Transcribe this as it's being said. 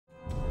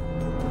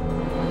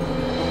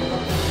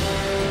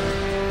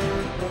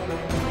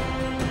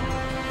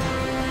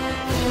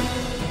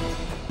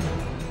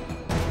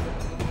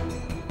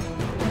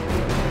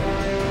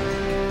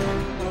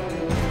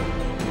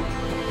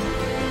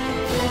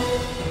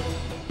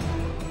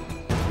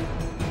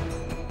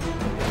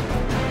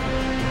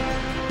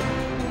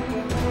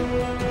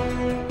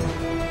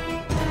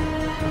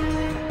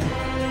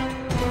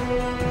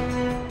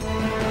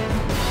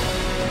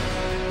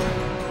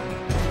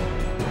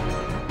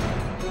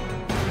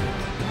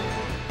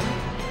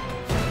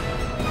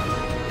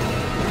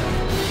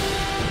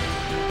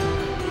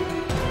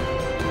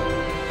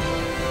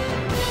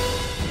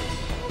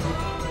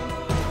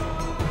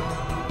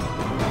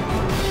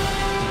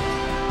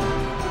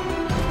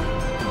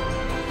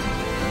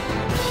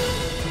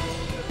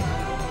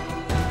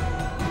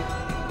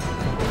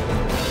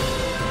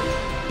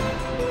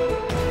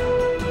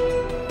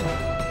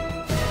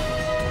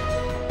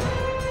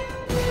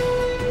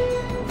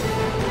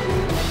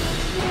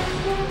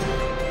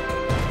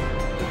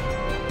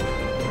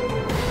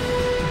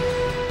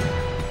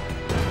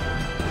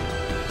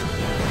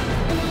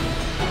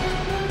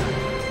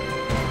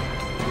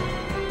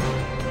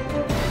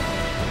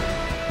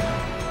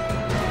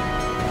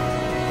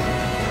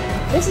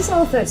This is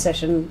our third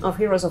session of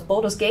Heroes of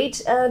Baldur's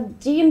Gate, a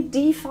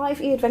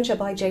D&D5 e-adventure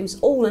by James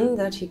Olin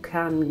that you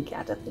can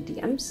get at the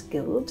DM's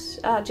Guild.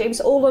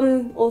 James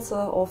Olin, author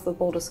of the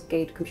Baldur's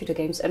Gate computer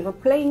games, and we're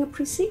playing a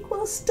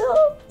pre-sequel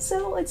still,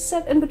 so it's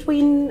set in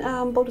between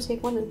Baldur's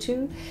Gate 1 and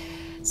 2.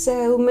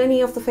 So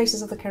many of the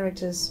faces of the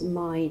characters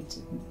might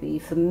be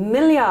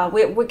familiar.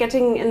 We're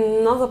getting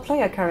another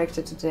player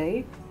character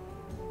today.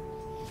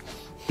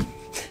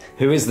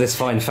 Who is this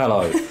fine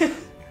fellow that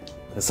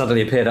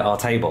suddenly appeared at our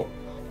table?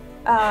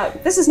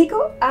 This is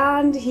Nico,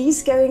 and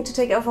he's going to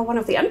take over one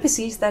of the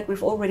NPCs that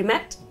we've already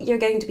met. You're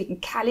going to be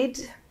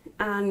Khalid,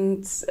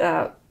 and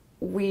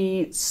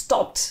we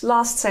stopped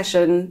last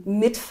session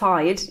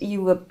mid-fight.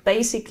 You were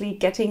basically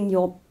getting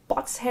your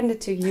butts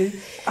handed to you.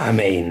 I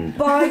mean...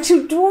 by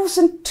two dwarves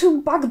and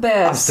two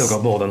bugbears. I've still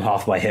got more than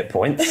half my hit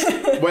points.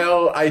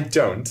 Well, I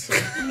don't.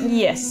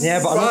 Yes.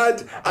 Yeah,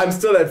 but I'm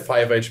still at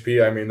 5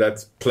 HP. I mean,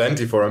 that's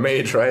plenty for a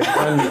mage, right?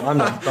 I'm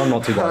not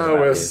too worried Oh, about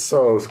we're you.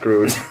 so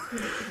screwed.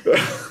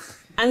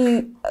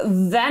 And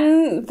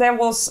then there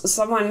was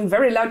someone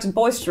very loud and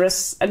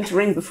boisterous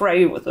entering the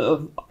fray with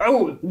a,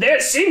 "Oh,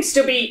 there seems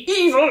to be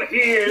evil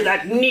here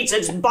that needs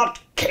its butt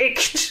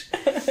kicked."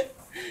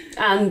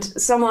 And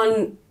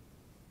someone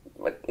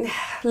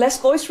less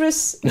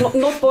boisterous,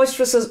 not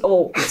boisterous at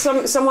all,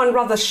 someone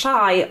rather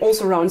shy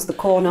also rounds the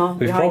corner.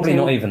 We've probably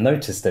not even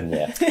noticed him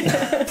yet.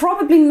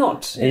 Probably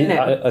not.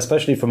 No.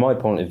 Especially from my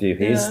point of view,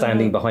 he is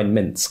standing behind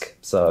Minsk,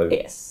 so...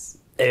 Yes.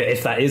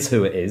 If that is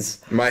who it is.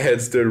 My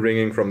head's still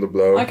ringing from the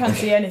blow. I can't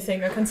see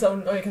anything. I can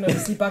only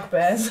see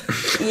bugbears.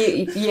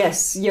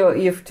 Yes,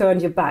 you've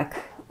turned your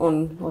back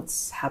on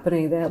what's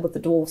happening there with the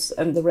dwarves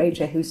and the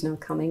ranger who's now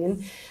coming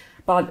in.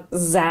 But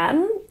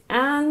Zan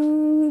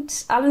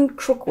and Alan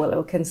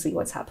Crookwillow can see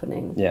what's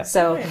happening. Yeah.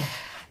 So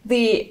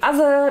the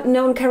other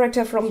known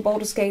character from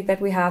Baldur's Gate that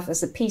we have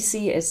as a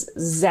PC is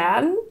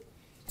Zan.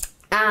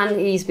 And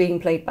he's being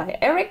played by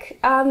Eric.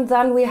 And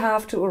then we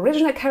have two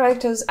original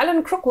characters,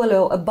 Alan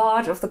Crookwillow, a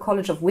bard of the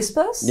College of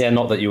Whispers. Yeah,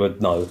 not that you would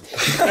know.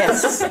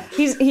 Yes,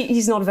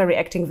 he's not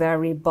acting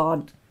very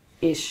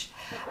bard-ish.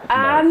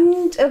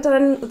 And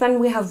then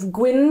we have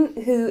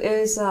Gwyn, who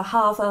is a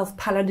half-elf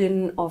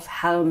paladin of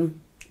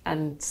Helm,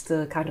 and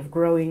still kind of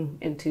growing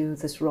into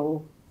this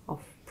role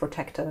of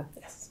protector.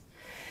 Yes.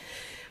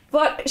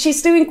 But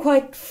she's doing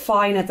quite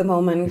fine at the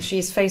moment.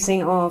 She's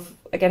facing off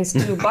against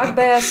two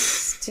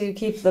bugbears to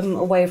keep them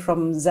away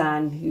from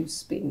Zan,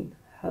 who's been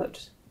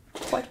hurt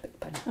quite a bit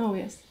by now. Oh,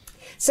 yes.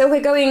 So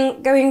we're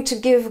going to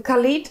give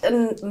Khalid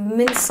and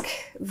Minsk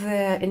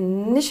their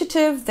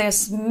initiative.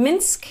 There's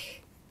Minsk.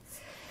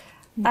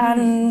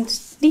 And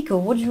Nico,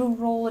 would you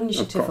roll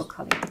initiative for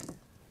Khalid?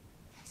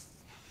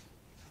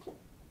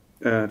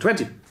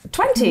 20.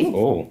 20?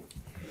 Oh.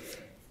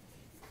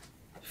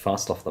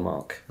 Fast off the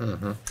mark.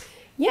 Mm-hmm.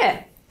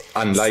 Yeah.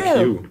 Unlike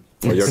So, you,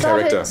 or your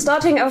character.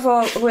 Starting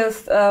over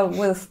with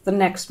the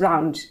next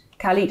round,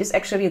 Khalid is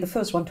actually the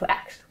first one to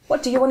act.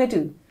 What do you want to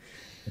do?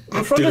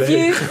 In front of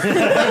you,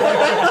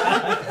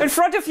 in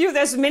front of you,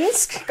 there's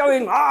Minsk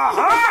going.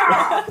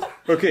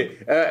 Okay,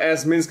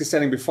 as Minsk is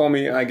standing before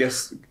me, I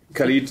guess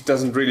Khalid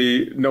doesn't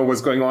really know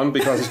what's going on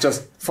because he's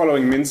just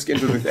following Minsk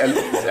into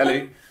this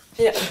alley.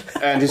 Yeah.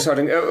 And he's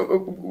shouting,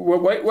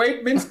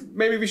 wait, Minsk,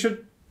 maybe we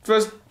should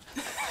first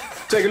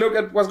take a look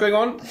at what's going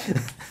on.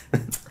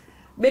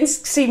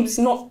 Minsk seems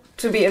not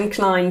to be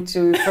inclined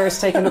to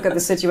first take a look at the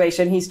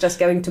situation. He's just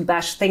going to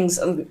bash things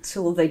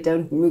until they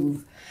don't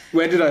move.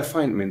 Where did I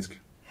find Minsk?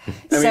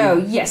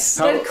 Yes,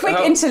 a quick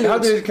interlude. How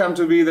did it come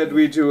to be that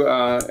we two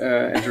are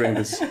entering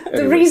this?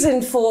 The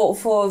reason for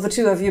the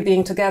two of you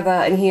being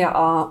together in here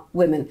are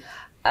women.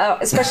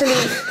 Especially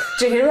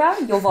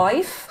Jaheira, your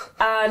wife,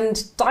 and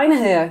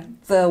Dynahir,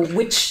 the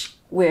witch,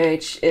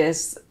 which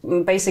is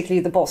basically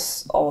the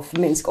boss of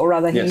Minsk, or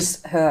rather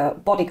he's her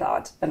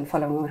bodyguard and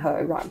following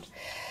her around.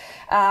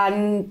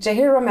 And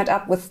Jaheira met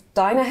up with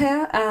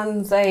Dynahir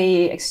and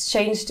they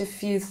exchanged a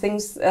few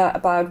things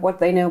about what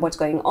they know, what's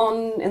going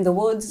on in the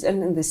woods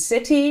and in the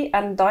city.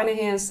 And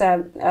Dynahir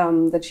said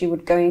that she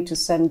was going to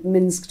send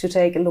Minsk to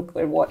take a look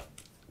at what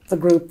the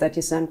group that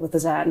you sent with the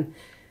Zan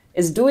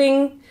is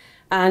doing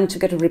and to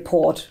get a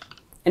report.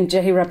 And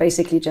Jaheira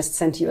basically just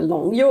sent you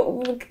along.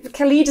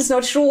 Khalid is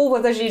not sure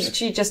whether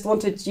she just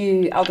wanted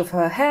you out of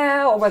her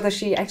hair or whether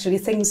she actually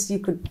thinks you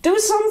could do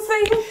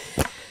something.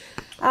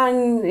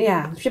 And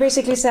yeah, she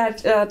basically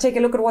said, take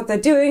a look at what they're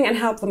doing and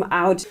help them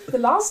out. The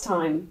last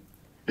time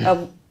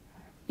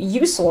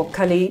you saw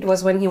Khalid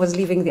was when he was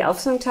leaving the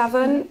Elfsong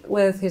Tavern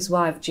with his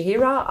wife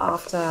Jaheira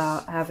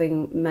after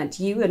having met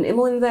you and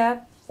Imoen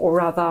there, or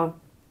rather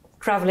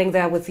traveling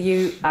there with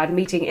you and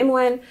meeting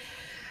Imoen.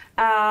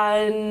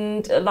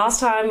 And last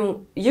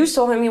time you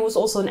saw him, he was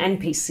also an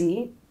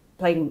NPC,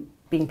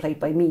 being played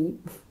by me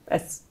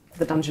as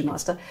the Dungeon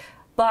Master.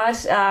 But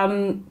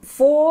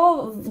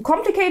for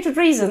complicated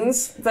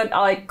reasons that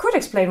I could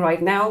explain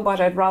right now,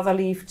 but I'd rather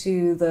leave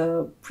to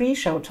the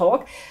pre-show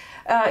talk,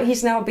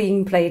 he's now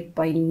being played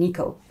by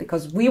Nico,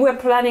 because we were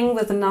planning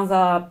with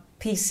another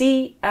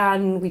PC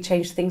and we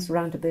changed things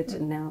around a bit,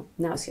 and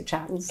now's your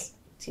chance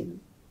to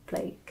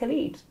play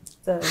Khalid.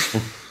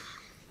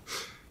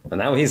 And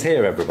now he's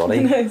here, everybody.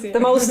 the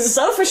most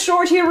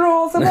self-assured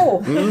hero of them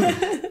all.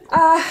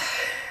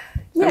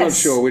 Yes. I'm not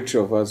sure which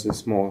of us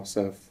is more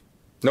self-assured.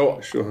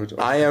 No,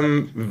 I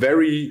am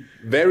very,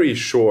 very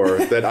sure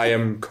that I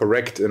am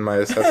correct in my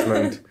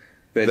assessment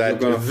that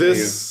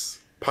this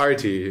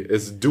party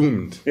is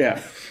doomed.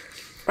 Yeah.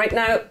 Right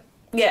now,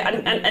 yeah,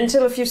 and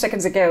until a few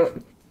seconds ago,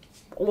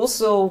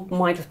 also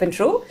might have been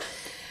true.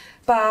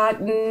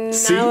 But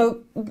now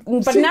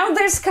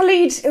there's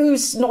Khalid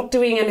who's not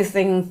doing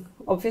anything,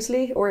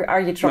 obviously, or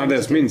are you trying? Now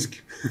there's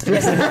Minsk.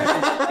 Yes,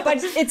 but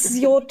it's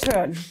your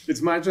turn.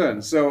 It's my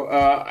turn. So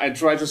I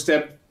try to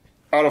step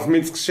out of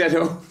Minsk's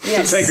shadow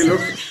Yes. to take a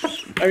look.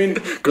 I mean,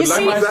 Good luck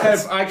with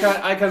that.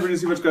 I can't really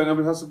see what's going on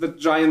because of the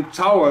giant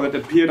tower that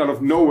appeared out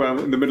of nowhere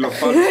in the middle of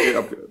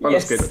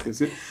Baldur's Gate.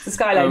 The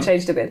skyline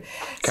changed a bit.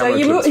 So Camera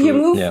you clips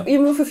move Yeah. you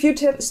move a few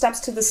steps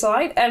to the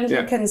side, and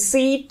you can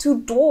see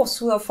two dwarfs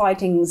who are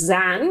fighting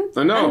Zan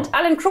and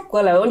Alan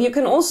Crookwillow, and you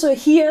can also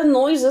hear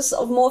noises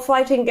of more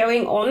fighting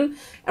going on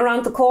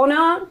around the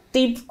corner,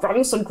 deep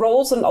grunts and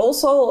growls, and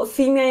also a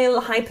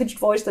female high-pitched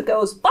voice that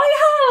goes, "By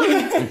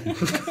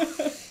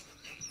hell!"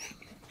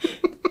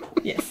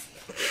 Yes.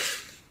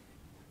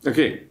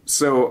 Okay,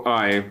 so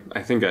I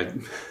think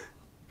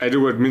I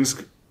do what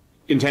Minsk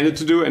intended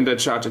to do, and I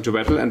charge into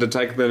battle and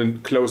attack the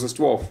closest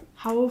dwarf.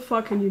 How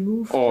far can you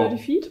move? Or-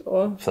 30 feet?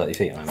 Or 30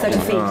 feet, I 30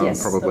 imagine. feet,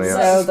 yes. Probably, So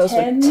yes. those were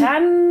 10.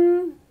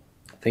 10,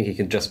 I think he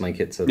can just make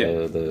it to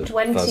Yeah. the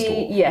 20, first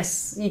dwarf.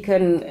 yes, you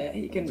can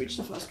you can reach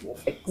the first dwarf.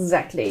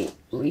 exactly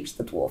reach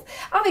the dwarf.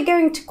 Are we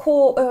going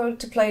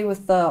to play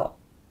with the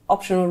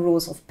optional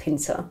rules of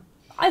pincer?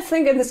 I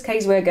think in this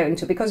case we're going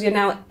to, because you're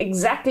now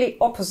exactly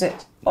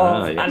opposite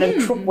of yeah. Alan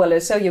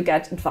Crookwillow, so you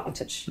get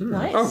advantage.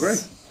 Nice. Oh,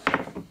 great.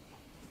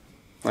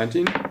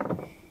 19?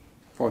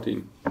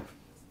 14.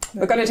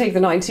 We're going to take the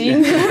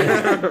 19,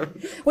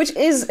 which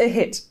is a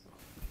hit.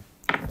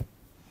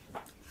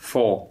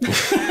 4.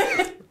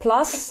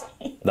 Plus,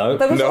 No,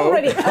 there was No.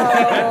 already...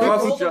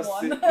 Plus roll just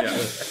one.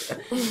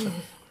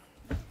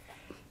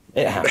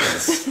 yeah. it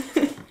happens.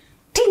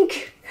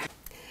 Tink!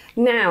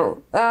 Now,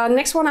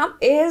 next one up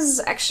is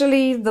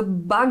actually the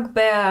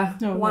bugbear,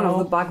 Oh, one no. of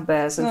the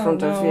bugbears in Oh,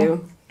 front of no.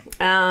 you.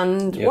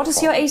 And You're what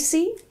is your fine.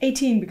 AC?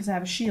 18 because I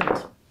have a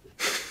shield.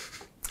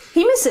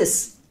 He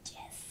misses.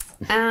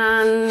 Yes.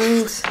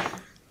 And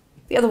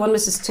the other one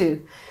misses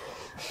too.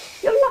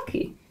 You're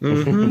lucky.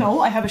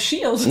 No, I have a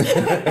shield.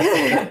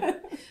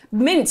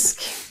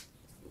 Minsk.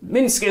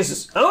 Minsk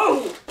is...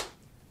 Oh!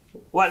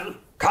 Well,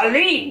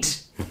 Khalid,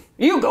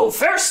 you go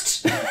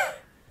first.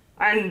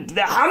 And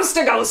the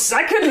hamster goes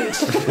second.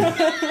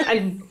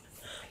 And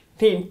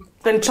he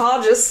then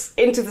charges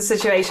into the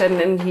situation,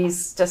 and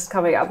he's just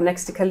coming up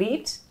next to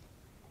Khalid,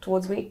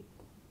 towards me,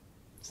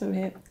 So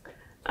here.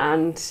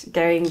 and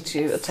going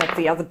to attack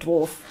the other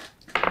dwarf.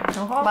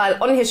 Uh-huh.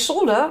 While on his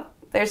shoulder,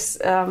 there's...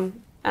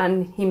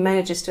 and he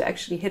manages to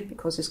actually hit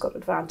because he's got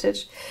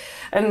advantage.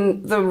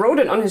 And the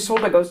rodent on his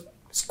shoulder goes,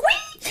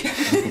 squeak!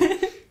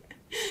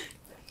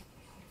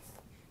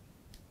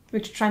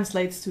 Which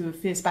translates to a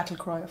fierce battle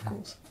cry, of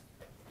course.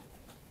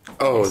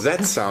 Oh,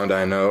 that sound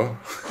I know.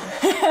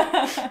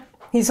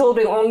 He's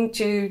holding on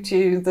to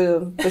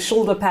the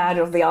shoulder pad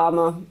of the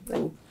armor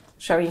and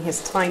showing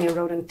his tiny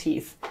rodent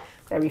teeth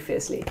very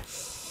fiercely.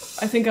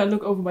 I think I'll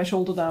look over my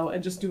shoulder now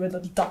and just do a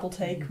little double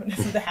take when I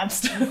see the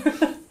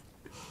hamster.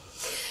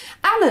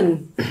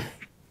 Alan!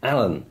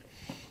 Alan.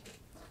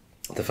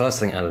 The first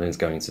thing Alan is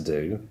going to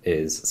do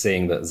is,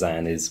 seeing that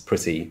Zan is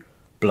pretty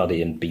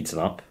bloody and beaten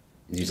up,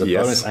 use a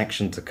Yes. bonus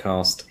action to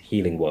cast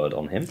Healing Word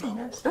on him. Oh,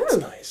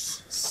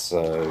 Nice.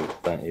 So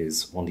that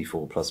is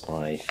 1d4 plus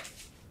my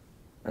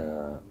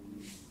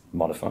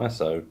modifier,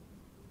 so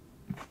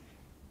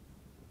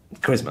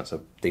charisma,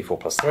 so d4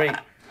 plus 3.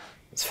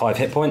 It's 5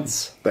 hit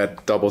points.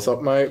 That doubles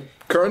up my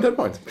current hit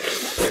points.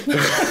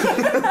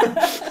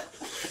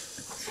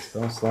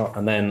 Spell slot.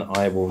 And then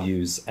I will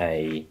use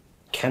a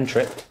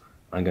cantrip.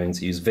 I'm going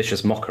to use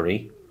Vicious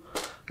Mockery.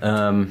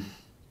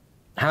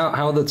 How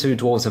are the two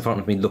dwarves in front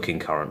of me looking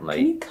Can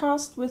currently? you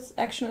cast with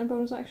action and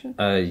bonus action?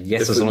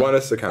 Yes, If as long one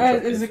is the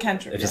cantrip. It's a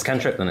cantrip. if it's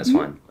cantrip, then it's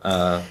fine.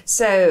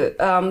 So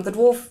the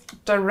dwarf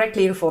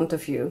directly in front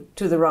of you,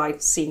 to the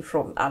right, seen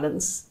from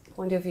Alan's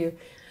point of view.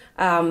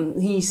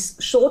 He's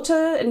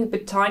shorter and a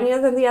bit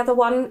tinier than the other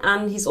one,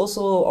 and he's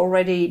also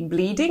already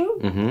bleeding.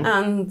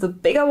 And the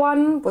bigger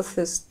one, with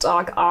his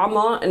dark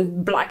armor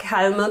and black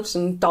helmet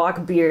and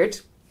dark beard,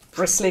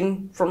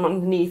 bristling from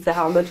underneath the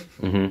helmet,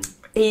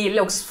 he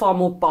looks far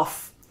more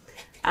buff.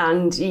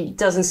 And he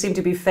doesn't seem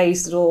to be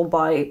phased at all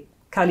by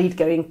Khalid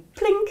going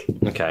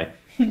plink Okay.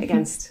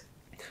 against.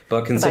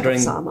 But back of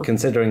his armor.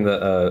 considering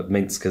that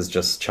Minsk has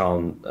just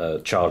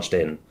charged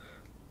in,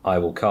 I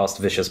will cast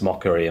Vicious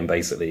Mockery and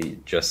basically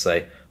just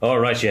say, "All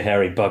right, you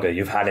hairy bugger,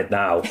 you've had it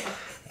now."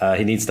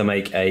 He needs to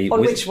make a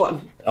On which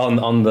one?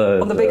 on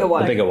the bigger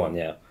one. The bigger one,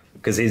 yeah,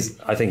 because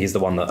I think he's the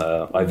one that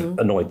I've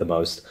annoyed the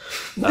most.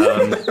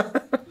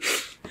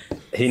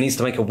 He needs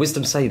to make a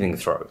Wisdom saving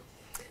throw.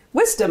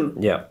 Wisdom.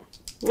 Yeah,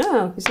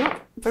 Oh, he's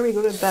not very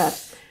good at that.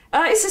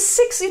 Is a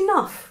 6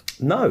 enough?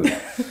 No.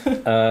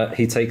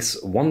 He takes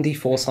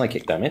 1d4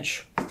 psychic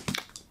damage.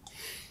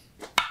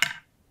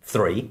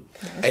 3.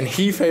 And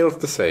he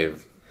failed the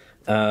save.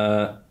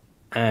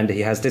 And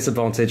he has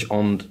disadvantage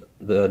on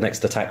the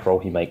next attack roll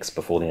he makes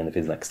before the end of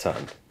his next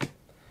turn.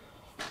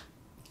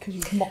 Because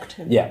you mocked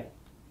him. Yeah.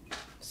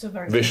 So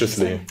very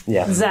Viciously.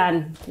 Yeah.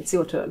 Zan, it's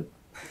your turn.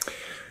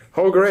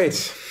 Oh,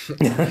 great.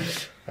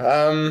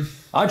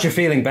 Aren't you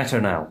feeling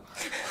better now?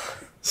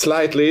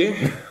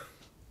 Slightly.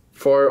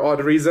 For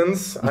odd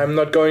reasons I'm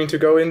not going to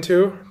go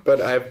into,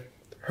 but I've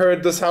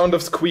heard the sound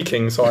of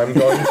squeaking, so I'm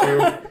going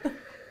to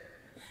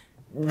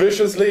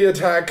viciously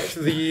attack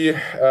the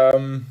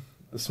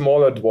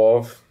smaller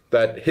dwarf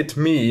that hit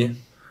me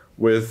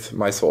with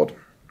my sword.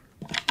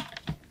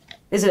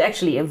 Is it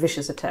actually a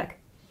vicious attack?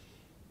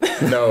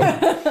 No.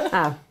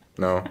 Ah.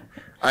 No.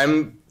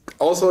 I'm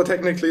also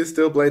technically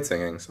still blade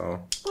singing,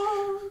 so...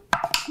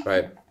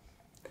 Right.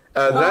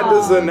 That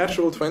is a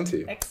natural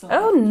 20. Excellent.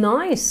 Oh,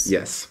 nice.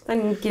 Yes.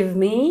 Then give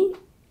me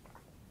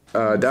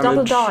Damage.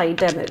 double die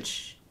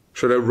damage.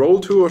 Should I roll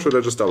 2 or should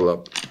I just double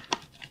up?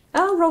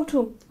 Oh, roll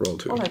 2. Roll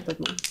 2. I like that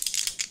one.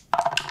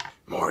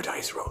 More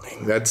dice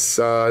rolling. That's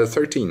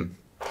 13.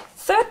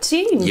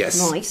 13.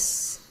 Yes.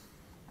 Nice.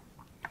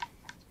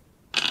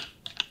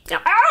 Ow!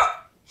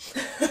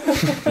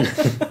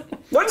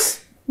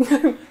 That's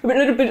a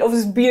little bit of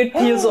his beard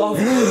peels off.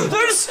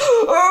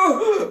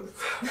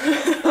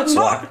 That's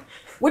not.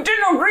 We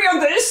didn't agree on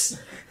this.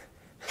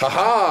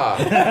 Haha!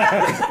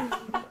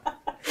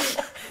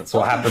 That's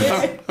what happens.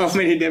 How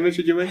many damage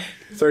did you make?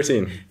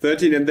 13.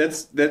 13, and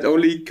that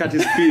only cut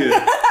his beard.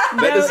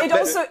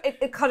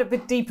 It cut a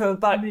bit deeper,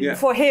 but Yeah.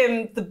 for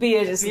him, the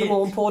beard is the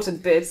more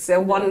important bit.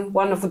 So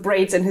one of the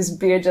braids in his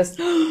beard just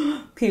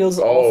peels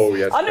off. Oh,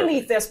 yes.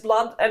 Underneath, there's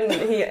blood, and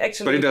he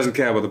actually. But he doesn't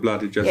care about the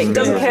blood. He just Yeah, he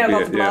doesn't care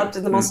about the beard, yeah. blood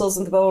and the muscles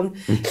and the bone.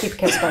 He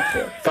cares about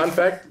beard. Fun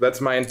fact, that's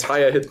my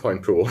entire hit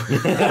point pool.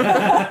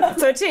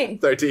 13.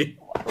 13.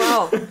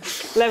 Wow.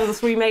 Level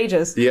 3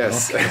 mages.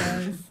 Yes.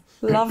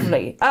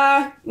 Lovely.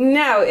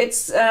 Now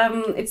it's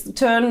the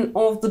turn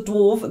of the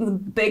dwarf in the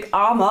big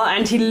armor,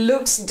 and he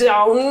looks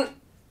down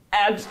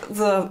at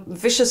the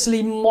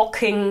viciously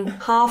mocking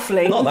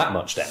halfling. Not that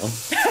much down.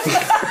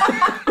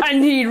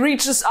 And he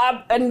reaches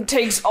up and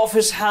takes off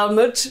his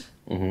helmet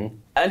and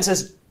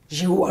says,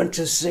 "You want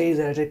to say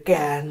that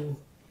again?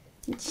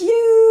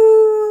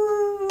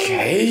 You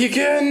Okay,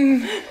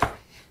 again.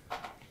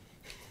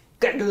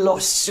 get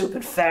lost,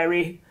 stupid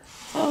fairy."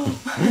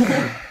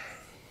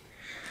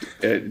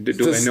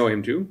 Do I know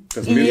him too?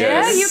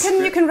 Yeah,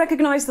 you can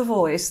recognize the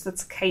voice.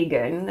 That's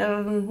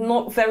Kagan,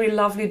 not very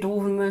lovely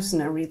dwarven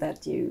mercenary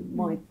that you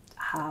might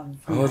have.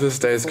 Oh, this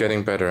day is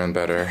getting better and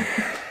better.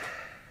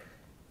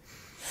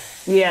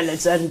 Yeah,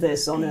 let's end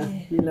this on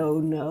a low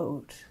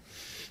note.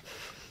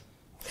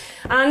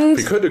 And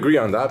We could agree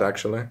on that,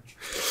 actually.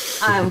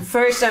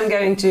 first, I'm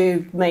going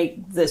to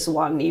make this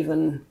one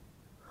even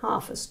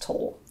half as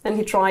tall, and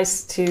he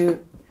tries to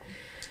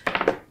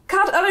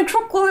cut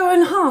Troclo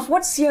in half.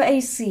 What's your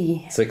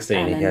AC? 16,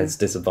 Alan? he has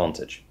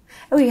disadvantage.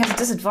 Oh, he has a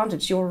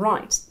disadvantage. You're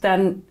right.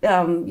 Then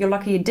you're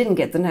lucky you didn't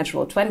get the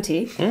natural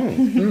 20.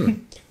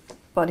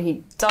 But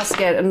he does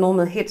get a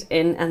normal hit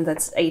in, and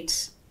that's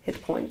 8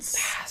 hit points.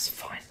 That's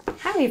fine.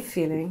 How are you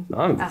feeling,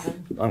 I'm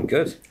Alan?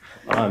 good.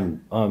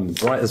 I'm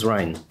bright as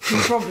rain. You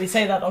probably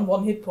say that on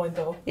 1 hit point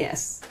though.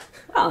 Yes.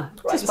 Ah,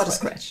 just but a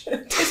scratch.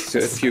 So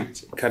if you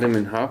cut him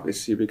in half,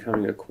 is he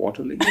becoming a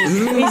quarterling?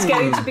 He's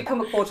going to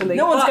become a quarterling.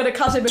 No one's going to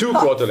cut him in 2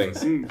 half.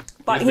 quarterlings.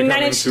 But He's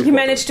becoming two he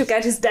managed to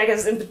get his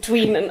daggers in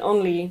between and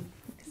only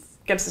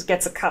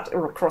gets a cut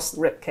across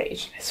the rib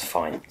cage. It's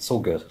fine. It's all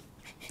good.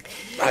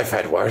 I've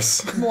had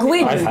worse.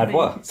 Gwyn. I've had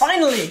worse.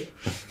 Finally!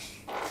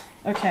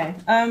 Okay,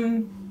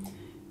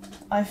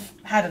 I've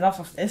had enough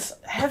of this.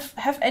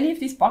 Have any of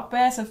these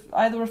bugbears, have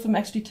either of them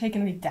actually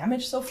taken any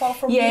damage so far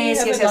from me?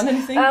 Have they done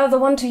anything? The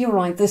one to your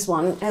right, this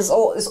one, is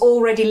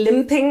already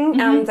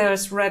limping, and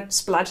there's red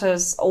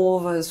splatters all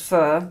over his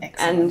fur.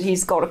 Excellent. And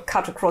he's got a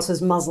cut across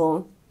his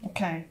muzzle.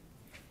 Okay.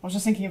 I was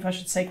just thinking if I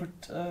should use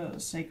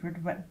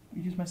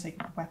my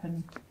sacred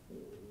weapon.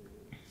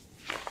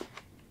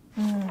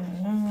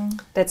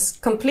 That's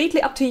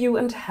completely up to you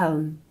and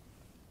Helm.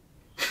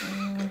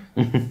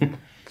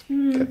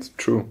 That's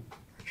true,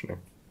 actually.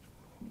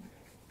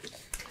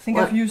 I think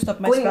I've used up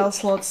my Gwyn- spell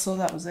slots, so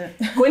that was it.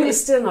 Gwyn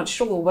is still not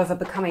sure whether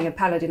becoming a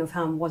paladin of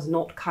Helm was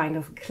not kind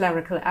of a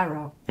clerical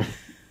error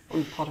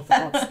on part of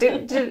the gods.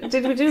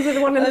 Did we do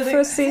the one in the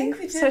first I think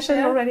we did, session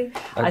yeah. already?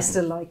 I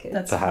still like it.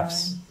 That's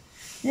Perhaps. fine.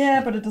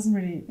 Yeah, but it doesn't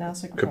really now.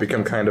 So Could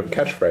become kind of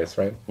catchphrase,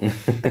 right?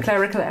 The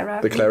clerical error.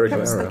 The clerical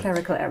Perhaps error. The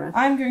clerical error.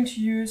 I'm going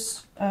to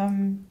use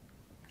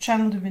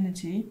Channel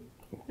Divinity.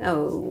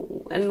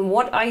 Oh, and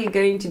what are you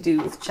going to do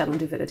with Channel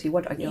Divinity?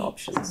 What are your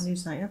options? I'll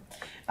use that, yeah.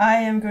 I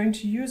am going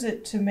to use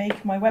it to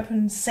make my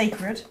weapon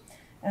sacred,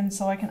 and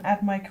so I can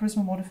add my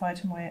charisma modifier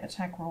to my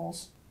attack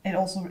rolls. It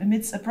also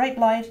emits a bright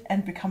light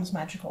and becomes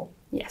magical.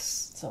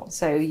 Yes. So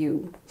So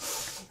you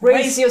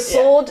raise your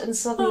sword, and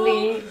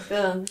suddenly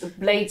the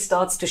blade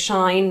starts to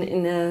shine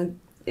in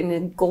a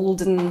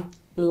golden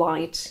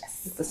light,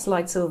 with the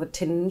slight silver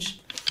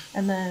tinge.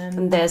 And then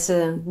And there's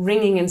a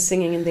ringing and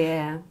singing in the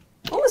air.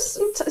 Almost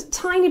a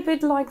tiny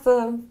bit like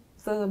the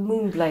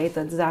moonblade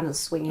that Zan is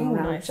swinging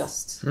around, nice.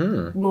 just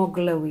more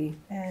glowy.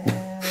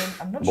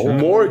 I'm not sure.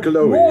 More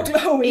glowy. More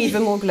glowy.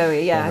 Even more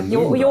glowy, yeah.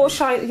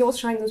 Yours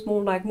shines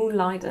more like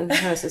moonlight, and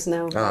hers is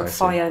now like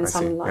fire and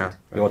sunlight. Yeah.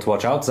 You want to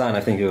watch out, Zan.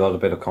 I think you've got a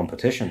bit of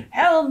competition.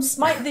 Helm,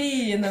 smite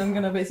thee! And then I'm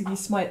gonna basically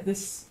smite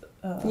this.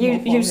 You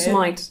here.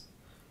 smite.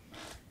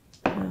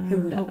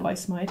 Hope I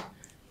smite.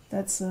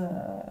 That's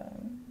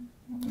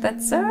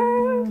That's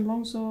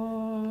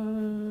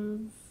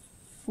longsword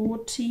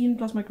 14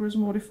 plus my charisma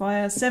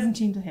modifier,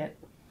 17 to hit.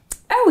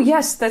 Oh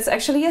yes, that's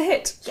actually a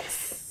hit.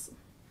 Yes.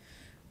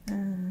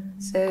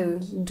 So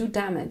do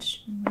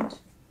damage.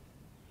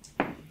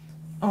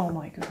 Oh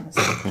my goodness.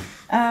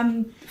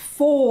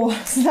 4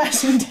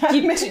 slashing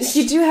damage.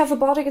 You do have a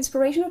bardic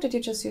inspiration, or did you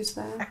just use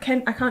that? I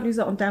can't use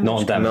that on damage. Not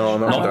on damage. No,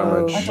 not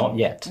damage. Not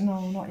yet.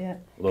 No, not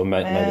yet. Although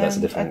maybe that's a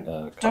different.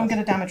 I class. don't get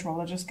a damage roll.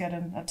 I just get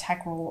an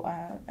attack roll.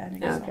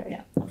 And Okay.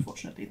 yeah,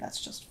 unfortunately,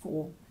 that's just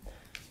 4.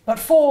 But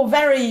 4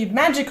 very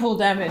magical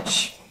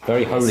damage.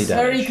 Very holy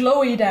damage. Very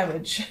glowy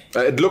damage.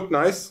 It looked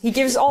nice. He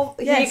gives off.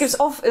 Yes. He gives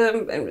off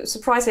a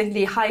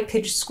surprisingly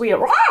high-pitched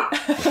squeal.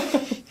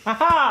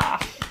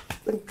 Haha!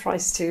 And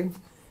tries to.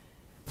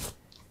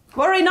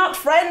 Worry not,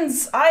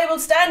 friends. I will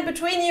stand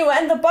between you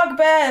and the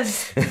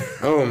bugbears.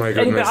 Oh my And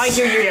goodness. behind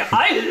you,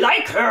 I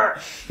like her.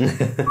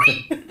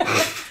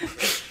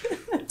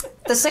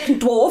 The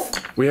second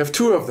dwarf. We have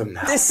 2 of them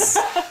now. This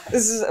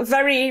is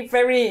very,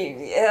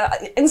 very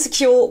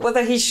insecure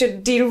whether he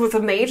should deal with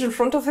the mage in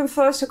front of him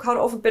first to cut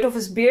off a bit of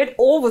his beard,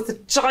 or with the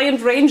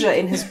giant ranger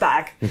in his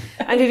back.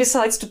 And he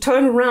decides to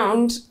turn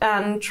around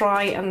and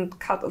try and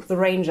cut the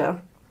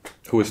ranger.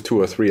 Who is 2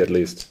 or 3 at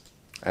least,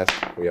 as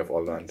we have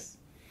all learned.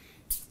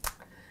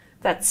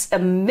 That's a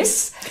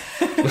miss.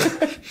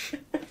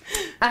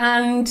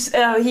 And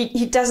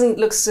he doesn't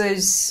look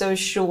so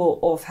sure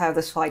of how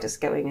this fight is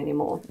going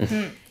anymore.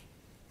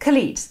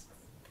 Khalid,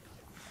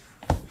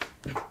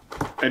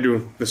 I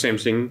do the same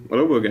thing all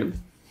over again.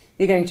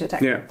 you're going to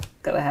attack. Yeah.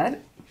 Go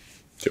ahead.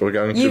 So we're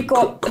going You've to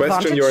got question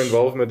advantage. your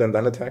involvement and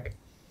then attack?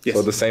 Yes.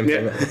 So the same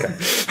Yeah.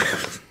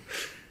 thing?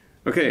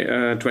 Okay.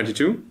 Okay,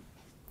 22.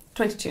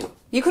 22.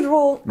 You could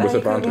roll. With you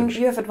advantage.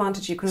 You have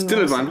advantage. You can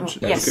Still roll advantage?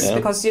 some- Yes, Okay.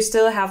 because you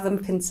still have them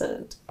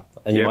pincered.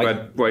 And you Yeah, might,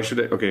 but why should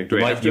I? Okay, do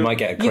I have to? you might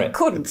get a You crit.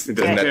 could. It A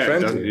doesn't net care,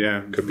 20. doesn't-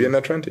 yeah. Could be a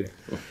net 20.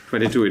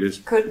 22 it is.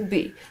 Could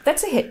be.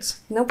 That's a hit.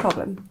 No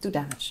problem. Do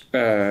damage.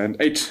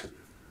 8.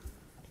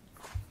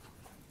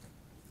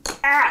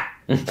 Ah!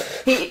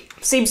 He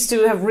seems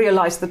to have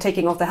realized that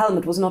taking off the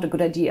helmet was not a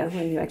good idea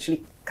when you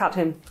actually cut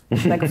him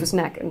back of his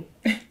neck and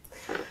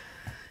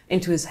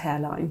into his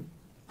hairline.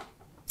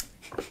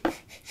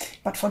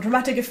 But for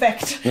dramatic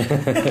effect.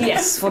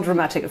 Yes, for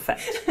dramatic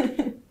effect.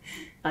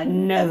 I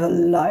never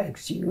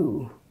liked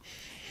you.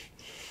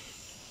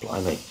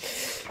 Blimey.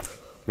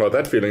 Well,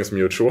 that feeling is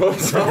mutual.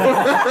 So.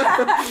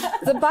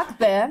 The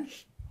bugbear,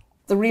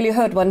 the really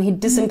hurt one, he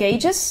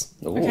disengages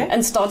Okay.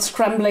 and starts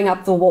scrambling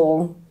up the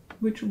wall.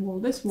 Which wall?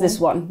 This wall? This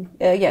one.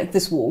 Yeah,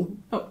 this wall.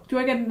 Oh, do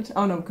I get an attack?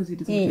 Oh no, because he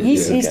doesn't.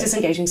 He's okay.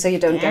 disengaging, so you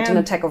don't get an Damn.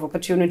 attack of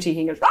opportunity.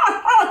 He goes,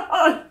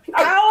 Coward!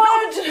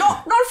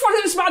 Not for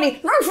this money!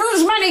 Not for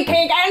this money,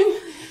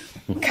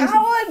 Kagan!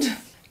 Coward!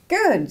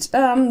 Good.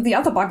 The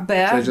other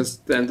bugbear. So I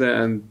just stand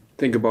there and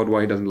think about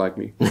why he doesn't like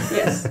me.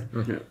 Yes.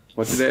 Yeah.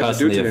 What did I ever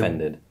do Personally to him?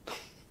 offended.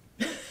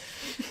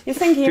 You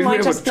think he Did we might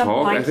ever just not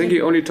talk? like I think you?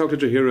 he only talked to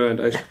Jahira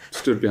and I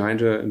stood behind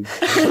her and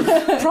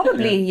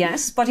Probably,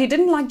 yes, but he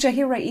didn't like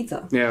Jahira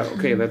either. yeah,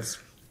 okay, that's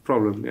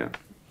problem, yeah.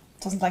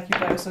 Doesn't like you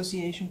by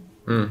association.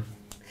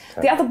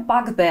 The other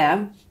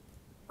bugbear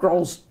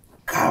growls,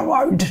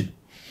 Coward!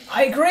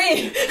 I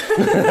agree.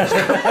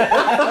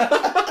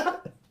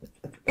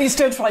 He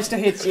still tries to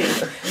hit you.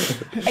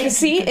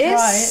 AC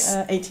Try is...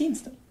 18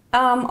 still.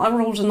 I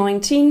rolled a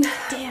 19.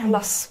 Damn.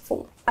 Plus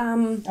 4. I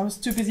was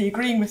too busy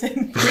agreeing with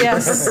him.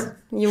 Yes,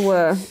 you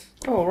were.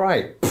 All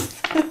right.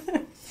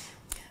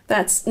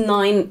 That's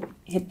 9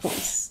 hit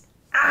points.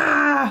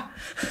 Ah!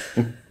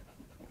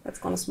 That's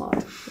kind of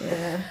smart.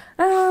 Yeah.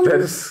 That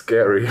is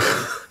scary.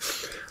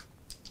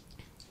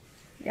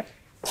 Yep.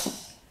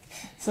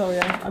 So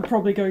yeah, I'm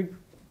probably going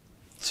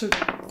to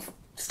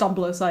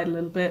stumble aside a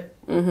little bit.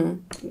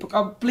 Mm-hmm.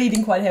 I'm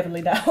bleeding quite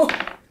heavily now.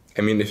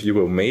 I mean, if you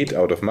were made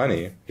out of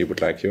money, he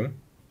would like you.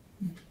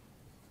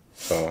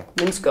 So,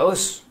 Vince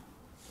goes.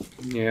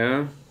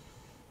 Yeah.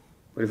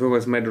 But if I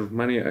was made of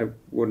money, I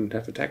wouldn't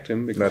have attacked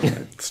him because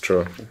that's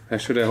true. I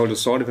should have held a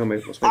sword if I was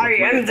made of I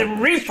money. am the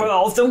reaper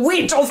of the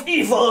wheat of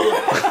evil!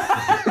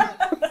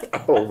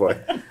 Oh boy.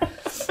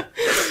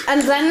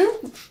 And then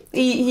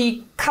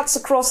he cuts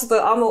across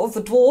the armor of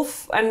the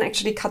dwarf and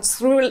actually cuts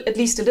through at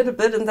least a little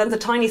bit, and then the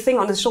tiny thing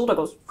on his shoulder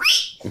goes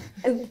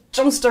and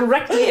jumps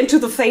directly into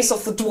the face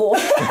of the dwarf,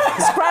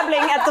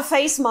 scrabbling at the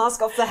face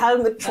mask of the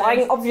helmet,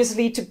 trying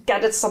obviously to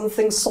get at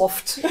something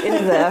soft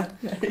in there.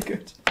 Very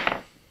good.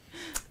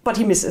 But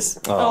he misses.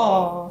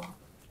 Oh.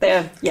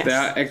 There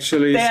are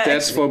actually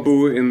stats for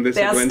Boo in this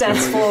there are adventure.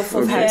 stats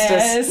for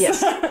hamsters.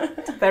 Yes.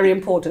 Very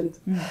important.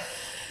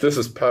 This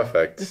is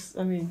perfect.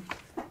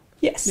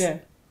 Yes. Yeah.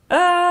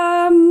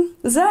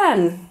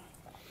 Then.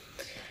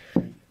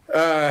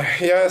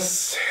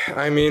 Yes,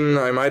 I mean,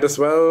 I might as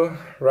well,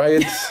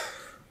 right?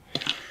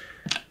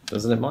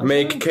 Doesn't it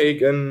make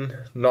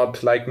Kagan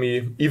not like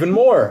me even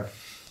more.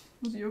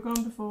 Was it your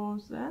going before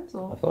Zan's?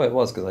 I thought it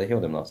was because I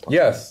healed him last time.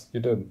 Yes,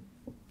 you did.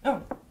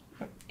 Oh.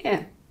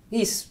 Yeah.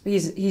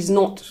 He's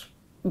not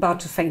about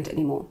to faint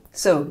anymore.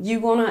 So, you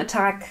want to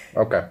attack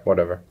Okay,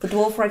 whatever. the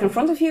dwarf right in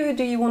front of you, or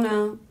do you want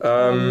to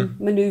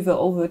maneuver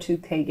over to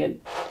Kagan?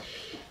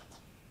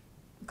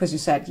 Because you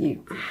said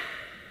you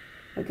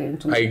are going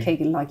to make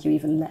Kagan like you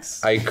even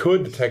less. I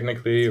could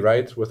technically,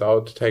 right,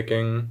 without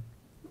taking...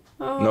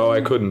 No,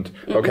 I couldn't.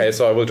 Okay,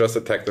 so I will just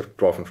attack the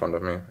dwarf in front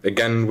of me.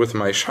 Again, with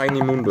my shiny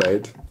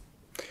moonblade.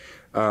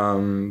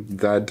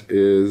 That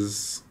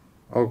is...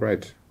 Oh,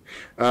 great.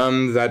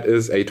 That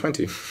is a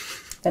 20.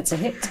 That's a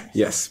hit.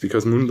 Yes,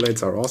 because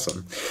moonblades are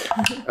awesome.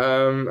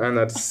 And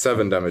that's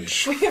 7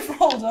 damage. We have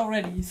rolled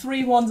already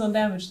 3 1s on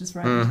damage this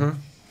round.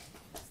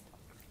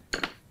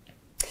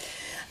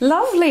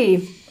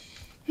 Lovely.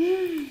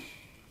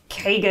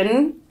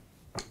 Kagan.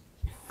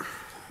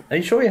 Are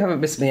you sure you haven't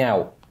missed me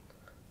out?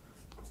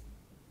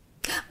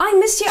 I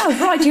missed you out,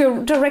 right?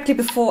 You're directly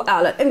before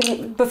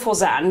before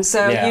Zan.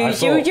 So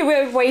you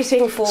were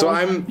waiting for... So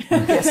I'm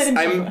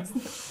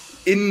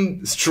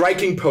in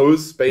striking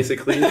pose,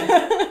 basically.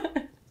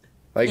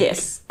 Like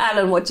yes.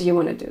 Alan, what do you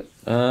want to do?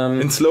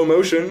 in slow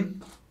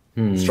motion,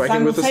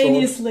 striking with the sword.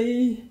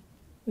 Simultaneously.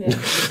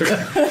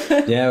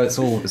 Yeah, it's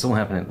all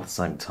happening at the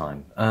same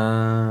time.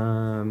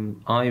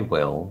 I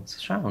will. It's a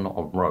shame I'm not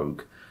a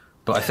rogue,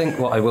 but I think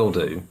what I will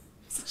do.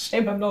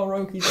 Shame I'm not a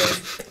rogue, he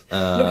says.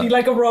 Looking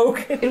like a rogue.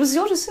 It was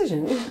your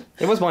decision.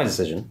 It was my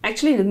decision.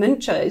 Actually, the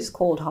miniature is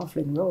called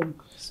Halfling Rogue.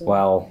 So.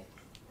 Well,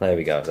 there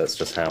we go. That's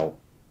just how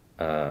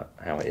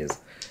it is.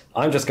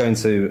 I'm just going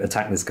to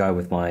attack this guy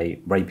with my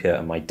rapier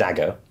and my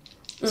dagger.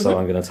 So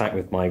I'm going to attack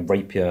with my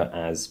rapier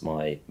as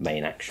my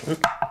main action.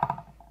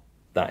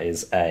 That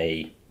is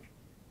a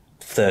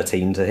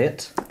 13 to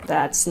hit.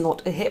 That's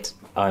not a hit.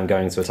 I'm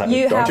going to attack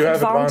You with... Don't you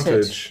have advantage.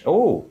 advantage?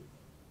 Oh,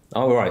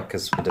 right,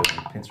 because we're doing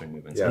pincer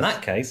movements. Yes. In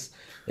that case,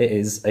 it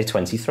is a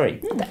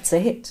 23. That's a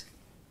hit.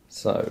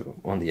 So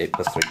 1d8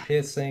 plus 3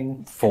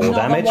 piercing, 4 Another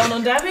damage. 1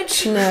 on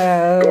damage.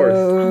 No.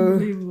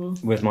 Unbelievable.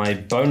 With my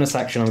bonus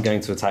action, I'm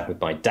going to attack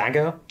with my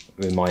dagger,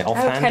 with my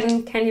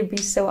offhand. Can you be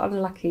so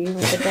unlucky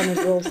with the damage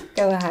rolls?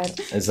 Go ahead.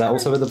 Is that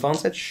also with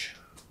advantage?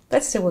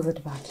 That's still with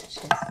advantage,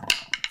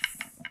 yes.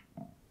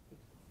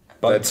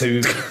 But two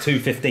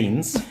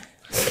 15s,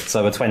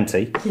 so a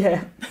 20.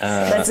 Yeah,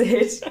 that's a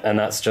hit. And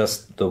that's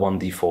just the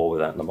 1d4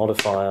 without the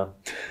modifier.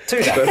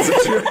 2 damage.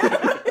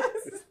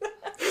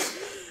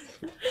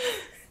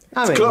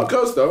 I mean,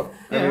 Close though.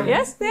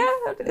 Yes, yeah.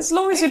 As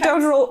long as you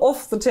don't roll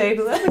off the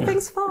table,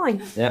 everything's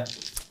fine. yeah.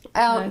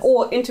 Nice.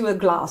 Or into a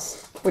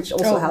glass, which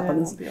also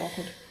happens. Yeah, that'd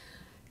be awkward.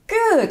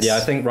 Good. Yeah,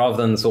 I think rather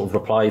than sort of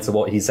reply to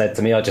what he said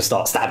to me, I just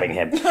start stabbing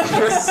him.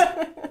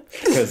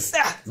 Because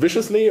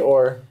Viciously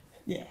or?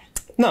 Yeah.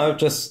 no,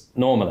 just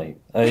normally.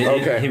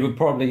 Okay. He would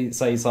probably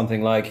say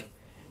something like,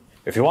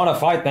 "If you want to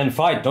fight, then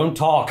fight. Don't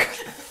talk."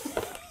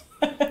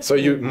 So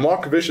you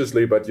mock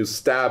viciously, but you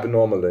stab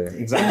normally.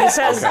 Exactly. He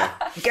says,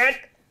 "Get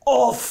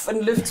off!"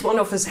 and lifts one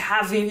of his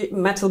heavy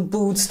metal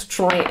boots to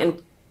try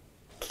and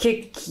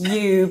kick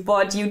you,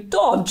 but you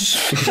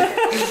dodge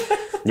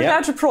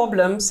without a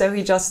problem. So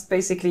he just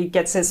basically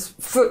gets his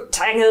foot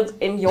tangled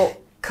in your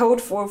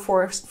coat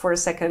for a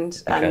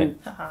second and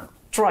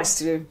tries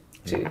to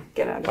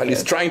get out of While it.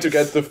 he's trying to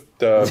get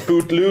the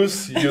boot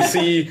loose, you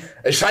see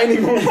a shiny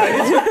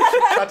moonlight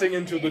cutting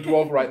into the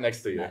dwarf right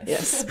next to you.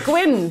 Yes.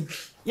 Gwyn,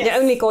 you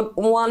only got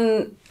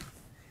one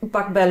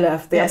bugbear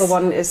left. The other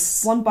one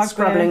is One bugbear.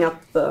 scrabbling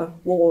up the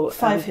wall.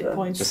 5 hit It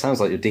points. just sounds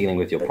like you're dealing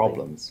with your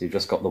problems. You've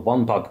just got the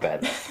one bugbear.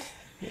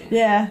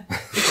 Yeah.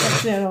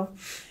 Except,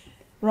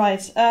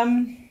 right.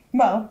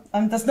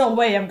 There's no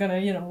way I'm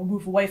gonna,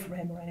 move away from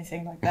him or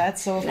anything like that.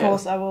 So of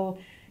course I will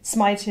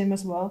smite him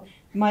as well.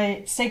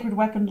 My sacred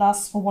weapon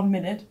lasts for 1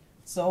 minute,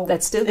 so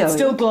That's still it's going.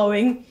 still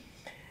glowing.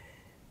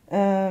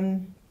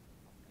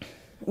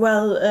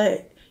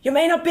 You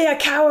may not be a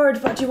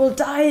coward, but you will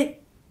die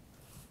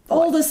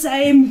all the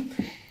same.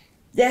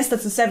 Yes,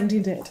 that's a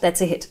 17 to hit.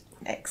 That's a hit.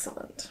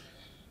 Excellent.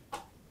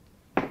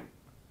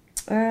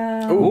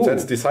 Ooh,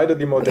 that's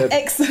decidedly more dead.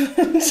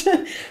 Excellent.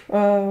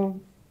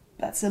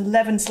 That's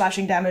 11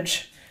 slashing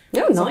damage.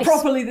 Oh, So nice.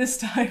 properly this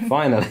time.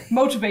 Finally.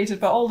 Motivated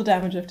by all the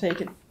damage I've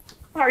taken.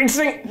 I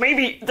think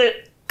maybe the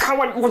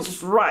coward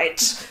was right.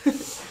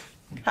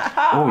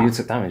 Oh, you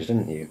took damage,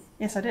 didn't you?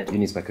 Yes, I did. You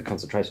need to make a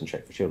concentration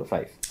check for Shield of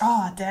Faith.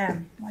 Oh,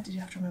 damn. Why did you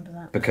have to remember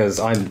that? Because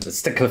I'm a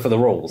stickler for the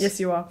rules. Yes,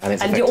 you are. And,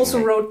 it's And you affecting also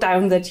me. wrote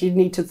down that you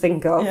need to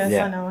think of Yes,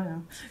 Yeah. I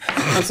know.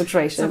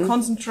 concentration. So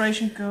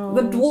concentration goes...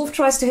 The dwarf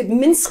tries to hit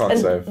Minsk Con and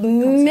save.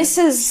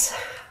 misses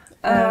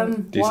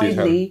DC 10.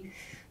 widely.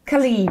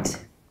 Khalid.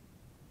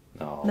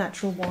 Oh.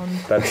 Natural 1.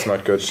 That's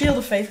not good. Shield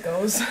of Faith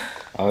goes.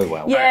 Oh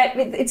well. Yeah,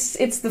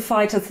 it's the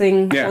fighter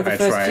thing Yeah, for the I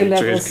first try few to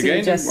levels. hit You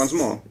again just once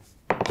more.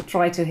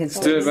 try to hit.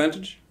 Still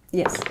advantage?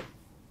 Yes,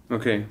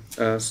 Okay,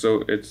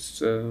 so it's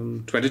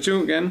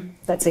 22 again.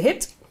 that's a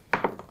hit.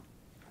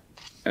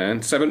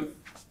 And 7.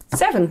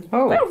 7.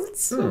 Oh. Well,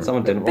 that's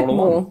Someone didn't bit roll a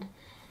more.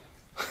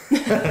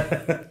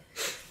 1.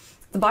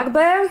 The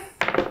bugbear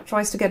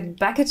tries to get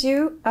back at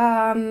you.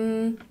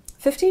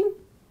 15?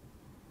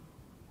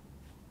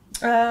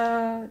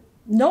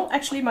 No,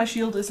 actually my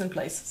shield is in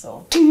place,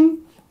 so.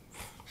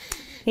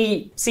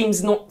 He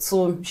seems not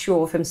so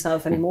sure of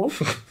himself anymore.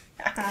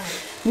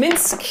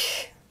 Minsk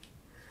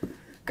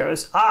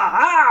goes,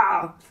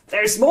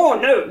 there's more.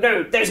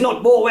 No, there's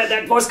not more where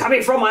that was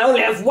coming from. I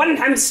only have 1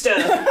 hamster.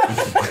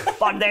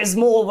 But there's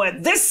more where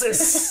this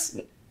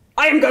is.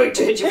 I am going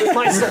to hit you with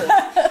my sword.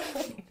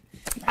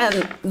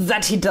 And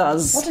that he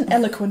does. What an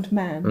eloquent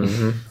man.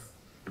 Mm-hmm.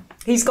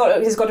 He's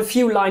got a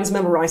few lines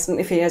memorized, and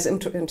if he has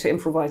to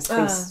improvise,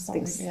 things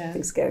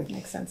go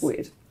Makes sense.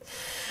 weird.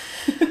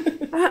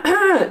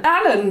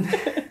 Alan,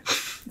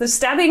 the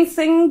stabbing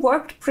thing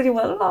worked pretty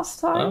well last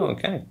time. Oh,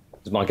 okay.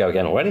 Does mine go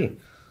again already?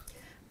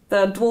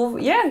 The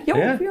dwarf,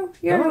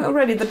 you're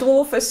already. The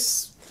dwarf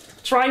is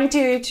trying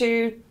to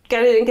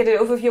get an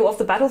overview of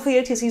the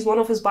battlefield. He sees one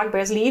of his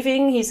bugbears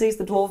leaving. He sees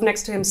the dwarf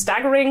next to him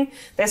staggering.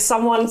 There's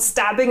someone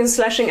stabbing and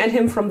slashing at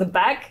him from the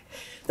back.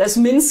 There's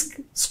Minsk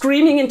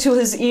screaming into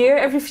his ear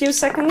every few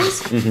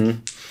seconds. Mm-hmm.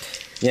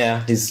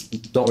 Yeah, he's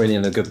not really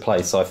in a good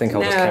place, so I think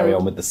I'll just carry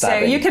on with the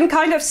stabbing. So you can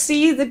kind of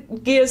see the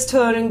gears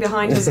turning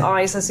behind his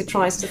eyes as he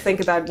tries to think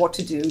about what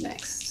to do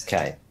next.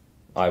 Okay,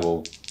 I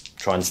will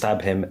try and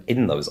stab him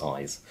in those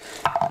eyes.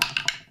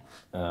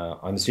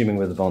 I'm assuming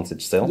with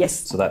advantage still.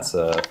 Yes. So that's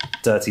a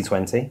dirty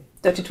 20.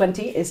 Dirty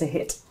 20 is a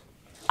hit.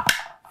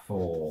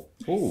 For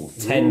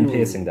 10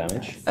 piercing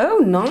damage. Oh,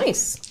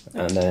 nice.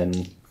 And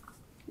then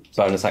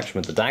bonus action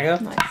with the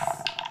dagger. Nice.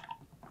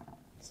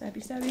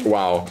 Stabby, stabby.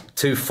 Wow.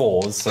 2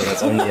 4s, so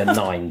that's only a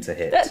 9 to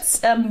hit.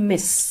 That's a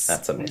miss.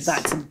 That's a miss.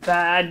 That's a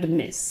bad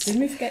miss.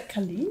 Didn't we forget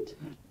Khalid?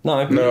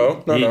 No.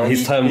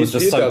 His turn was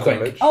just so quick.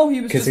 Damage. Oh,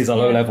 he was Because he's a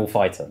low-level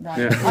fighter. Right.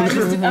 Yeah.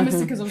 I missed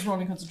it because I was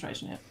rolling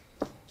concentration, yeah.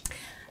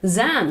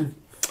 Zan.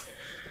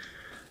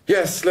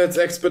 Yes, let's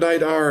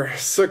expedite our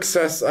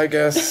success, I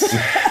guess.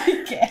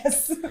 I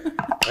guess.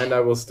 And I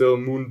will still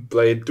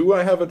Moonblade. Do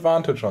I have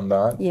advantage on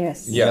that?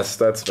 Yes. Yes,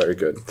 that's very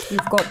good.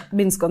 You've got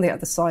Minsk on the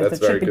other side. That's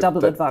that should very be good.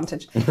 double That-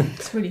 advantage.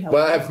 It's really helpful.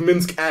 Well, I have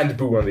Minsk and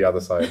Boo on the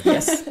other side.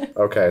 Yes.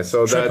 Okay,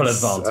 so Triple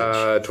that's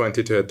advantage.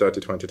 20 to hit, dirty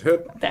 20 to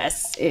hit.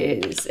 This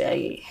is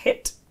a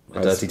hit.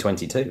 A dirty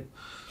 22.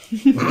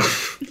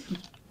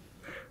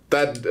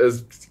 That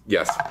is,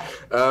 yes.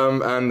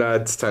 And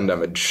that's 10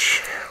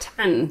 damage.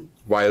 10.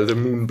 While the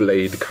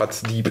Moonblade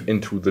cuts deep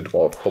into the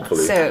dwarf,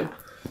 hopefully. So,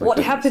 what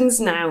happens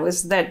now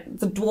is that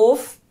the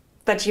dwarf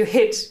that you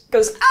hit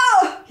goes,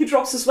 ah! He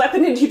drops his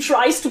weapon and he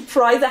tries to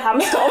pry the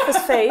hamster off his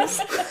face.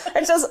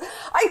 And says,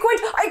 I quit,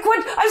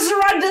 I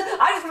surrender,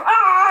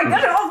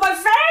 get it off my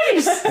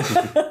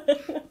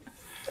face!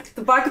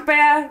 The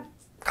bugbear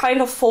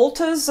kind of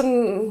falters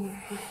and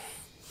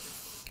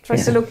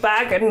tries to look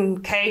back,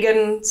 and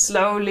Kagan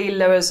slowly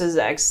lowers his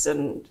axe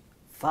and,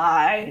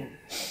 fine.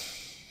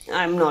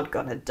 I'm not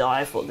gonna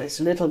die for this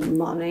little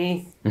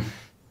money.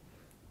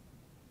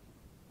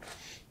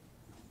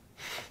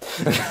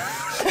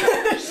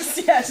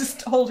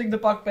 just holding the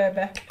bugbear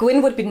back.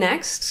 Gwyn would be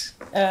next.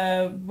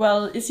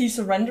 Well, is he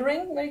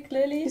surrendering, very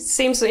clearly? It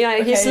seems,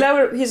 yeah, he's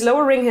Okay.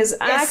 lowering his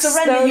Yes, axe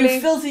surrender, slowly.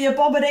 you filthy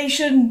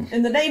abomination!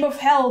 In the name of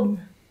Helm!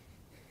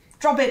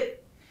 Drop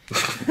it!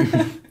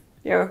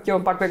 Your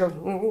bugbear goes,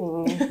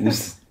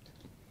 "Mm."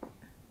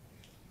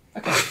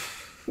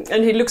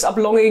 And he looks up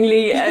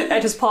longingly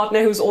at his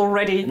partner, who's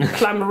already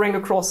clambering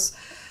across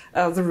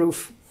the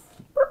roof.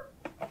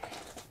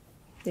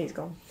 He's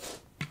gone.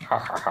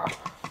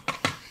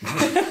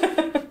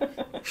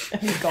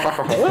 He's gone.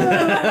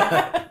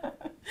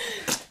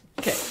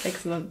 Okay,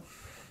 excellent.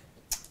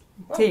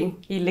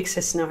 He licks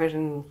his snout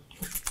and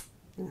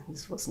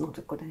this was not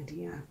a good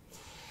idea.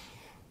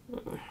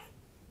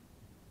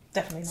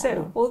 Definitely not.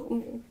 So,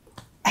 well,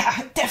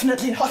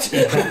 Definitely not.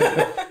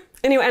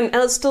 anyone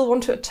else still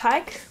want to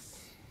attack?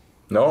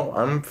 No,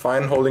 I'm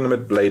fine holding him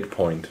at blade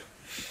point.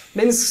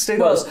 Minsk still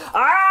goes,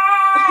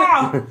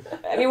 ah!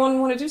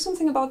 Anyone want to do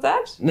something about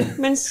that?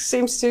 Minsk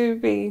seems to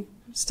be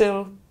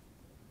still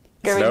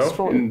going No?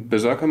 strong. In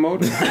berserker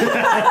mode?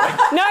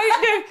 No,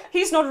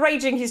 he's not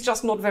raging, he's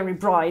just not very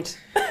bright.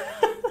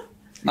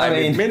 I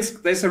mean,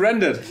 Minsk, they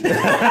surrendered.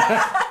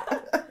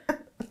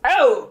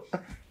 Oh!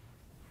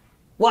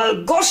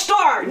 Well, gosh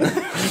darn!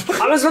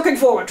 I was looking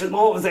forward to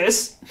more of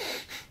this.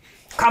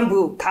 Come,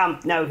 Boo, come.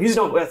 No, he's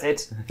not worth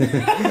it.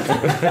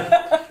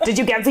 Did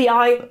you get the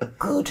eye?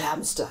 Good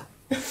hamster.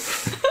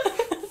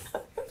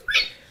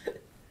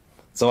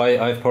 So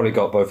I've probably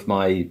got both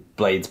my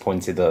blades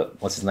pointed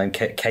at, what's his name,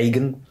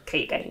 Kagan?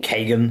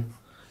 Kagan.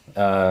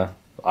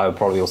 I would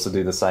probably also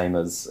do the same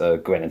as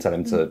Gwen and tell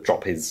him to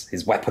drop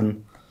his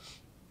weapon.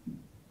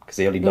 because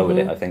he only lowered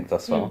it, I think,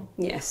 thus far.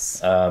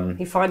 Yes.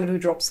 He finally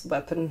drops the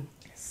weapon.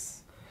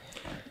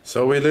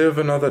 So we live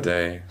another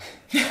day.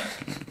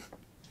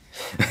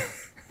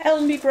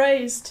 Helen be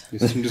praised. You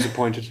seem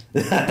disappointed.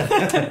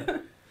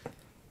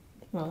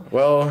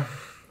 Well,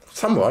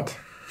 somewhat.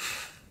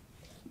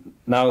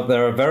 Now,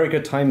 there are very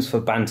good times for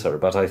banter,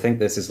 but I think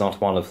this is not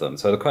one of them.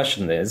 So the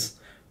question is,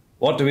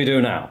 what do we do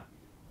now?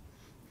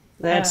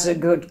 That's a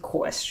good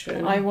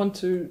question. I want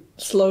to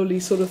slowly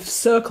sort of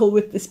circle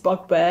with this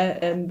bugbear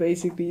and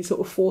basically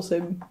sort of force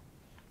him.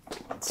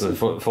 So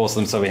force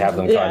them so we have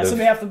them Yeah, kind so of...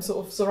 we have them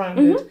sort of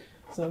surrounded.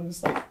 So I'm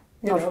just like,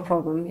 Not a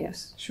problem,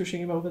 yes. shushing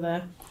him over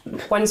there.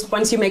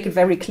 Once you make it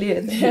very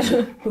clear that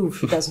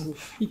he doesn't.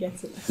 He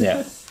gets it.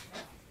 Yeah.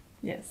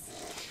 Yes.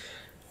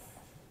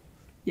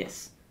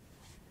 Yes.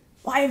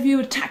 Why have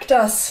you attacked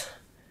us?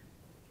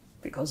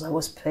 Because I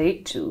was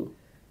paid to.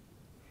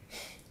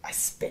 I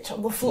spit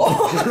on the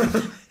floor.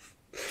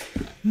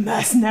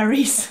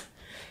 Mercenaries.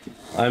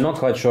 I'm not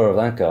quite sure of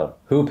that, girl.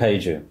 Who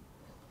paid you?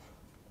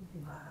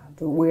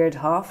 The weird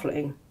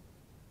halfling.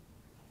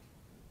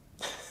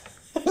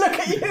 Look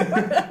at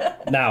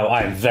you. Now,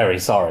 I'm very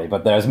sorry,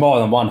 but there's more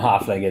than one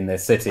halfling in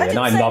this city, and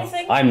didn't I'm say not.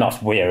 anything. I'm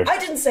not weird. I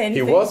didn't say He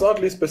anything. was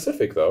oddly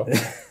specific, though.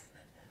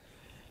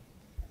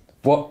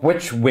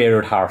 Which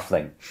weird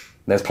halfling?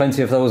 There's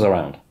plenty of those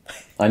around.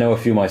 I know a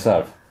few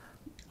myself.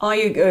 Are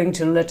you going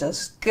to let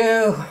us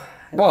go?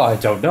 Well, I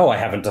don't know. I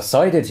haven't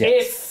decided yet.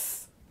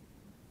 If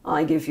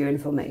I give you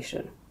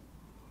information.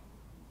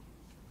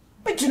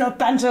 We do not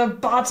banter,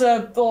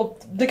 barter, or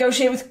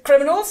negotiate with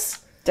criminals.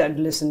 Don't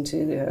listen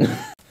to the...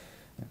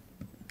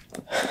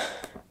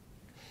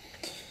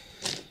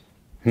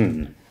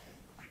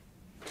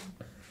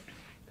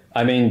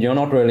 I mean, you're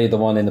not really the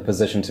one in the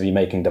position to be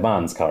making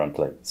demands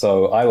currently,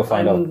 so I will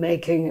find I'm out.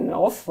 making an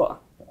offer.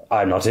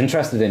 I'm not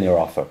interested in your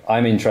offer.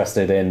 I'm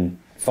interested in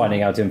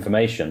finding out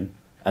information,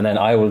 and then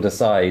I will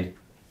decide,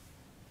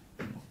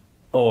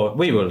 or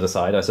we will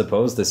decide, I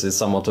suppose, this is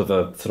somewhat of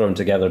a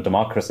thrown-together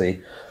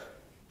democracy,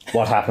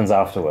 what happens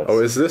afterwards. Oh,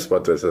 is this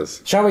what this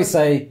is? Shall we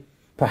say,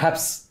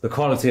 perhaps the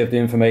quality of the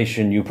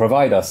information you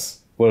provide us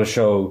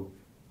will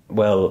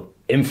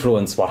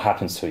influence what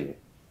happens to you.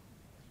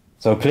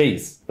 So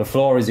please, the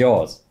floor is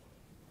yours.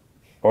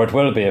 Or it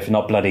will be if you're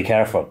not bloody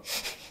careful.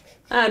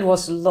 That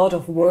was a lot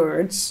of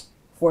words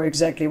for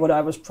exactly what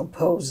I was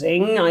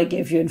proposing. I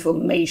give you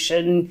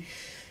information.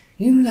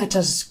 You let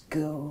us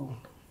go.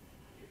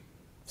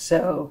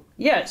 So,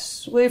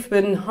 yes, we've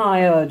been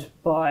hired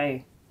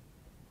by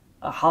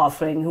a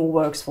halfling who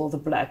works for the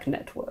Black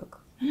Network.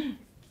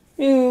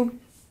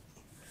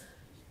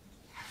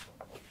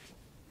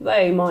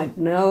 They might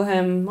know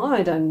him.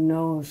 I don't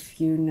know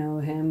if you know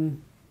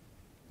him.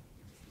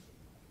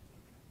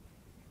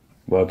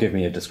 Well, give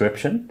me a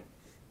description.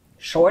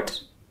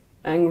 Short,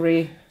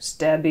 angry,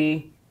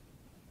 stabby.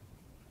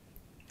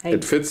 Hey,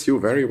 It fits you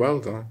very well,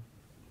 though.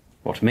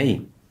 What,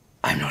 me?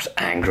 I'm not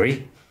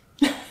angry.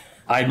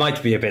 I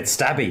might be a bit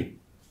stabby,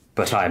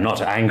 but I'm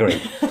not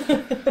angry.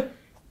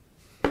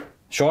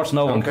 Short,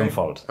 no one can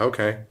fault.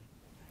 Okay.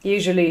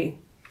 usually,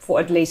 for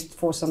at least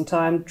for some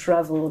time,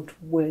 traveled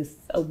with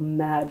a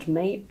mad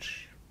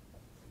mage.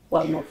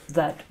 Well, not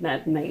that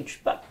mad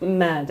mage, but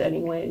mad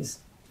anyways.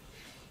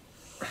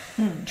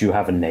 Do you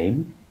have a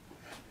name?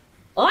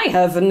 I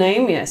have a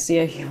name, yes.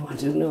 Yeah, you want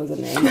to know the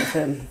name of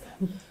him.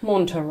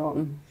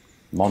 Montaron.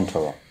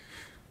 Montoro.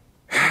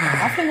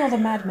 Halfling or the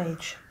Mad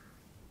Mage?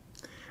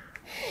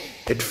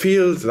 It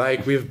feels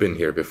like we've been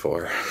here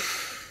before.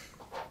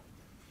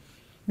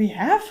 We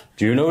have?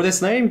 Do you know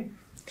this name?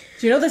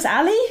 Do you know this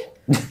alley?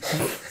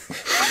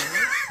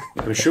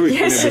 I'm sure we've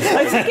Yes, been,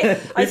 I think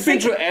it, I we've been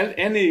think to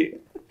any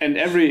and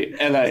every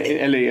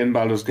alley in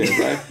Baldur's Gate,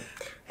 right?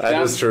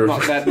 That is true.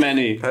 Not that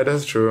many. That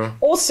is true.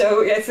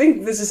 also, I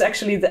think this is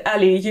actually the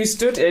alley you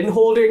stood in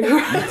holding her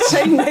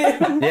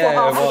chainmail.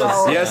 Yeah, it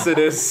was. Yes, it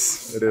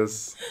is. It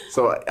is.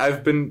 So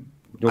I've been.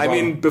 You're I wrong.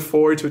 mean,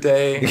 before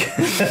today.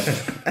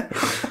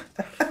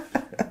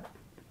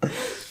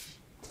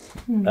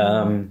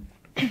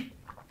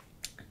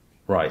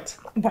 Right.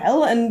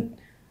 Well, and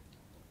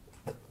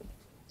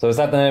So is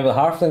that the name of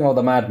the halfling or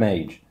the mad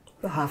mage?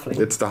 The halfling.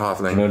 It's the You know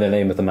halfling. the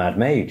name of the mad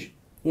mage?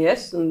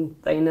 Yes, and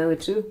they know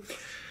it too.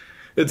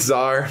 It's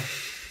Czar.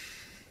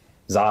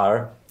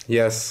 Czar.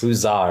 Yes. Who's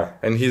Czar?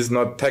 And he's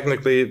not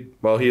technically.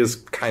 Well, he is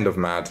kind of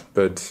mad,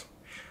 but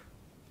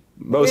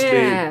mostly.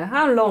 Yeah,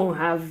 how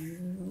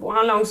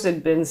long's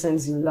it been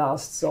since you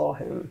last saw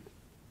him?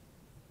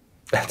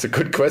 That's a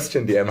good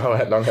question, DM. How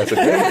long has it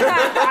been?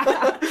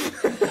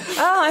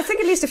 Oh, I think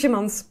at least a few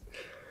months.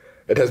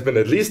 It has been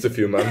at least a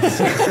few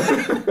months.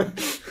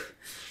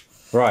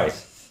 Right.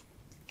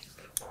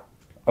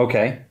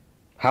 Okay.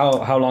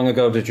 How long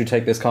ago did you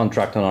take this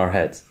contract on our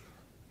heads?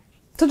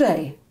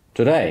 Today.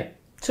 Today.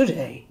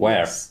 Where?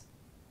 Yes.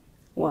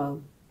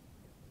 Well,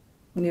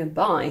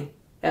 nearby,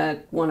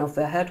 at one of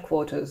their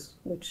headquarters,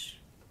 which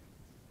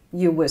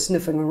you were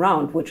sniffing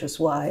around, which is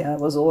why I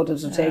was ordered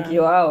to take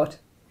you out.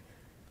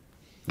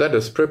 That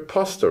is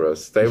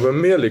preposterous. They were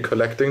merely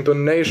collecting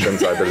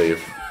donations, I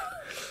believe.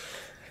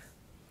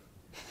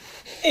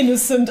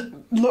 innocent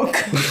look.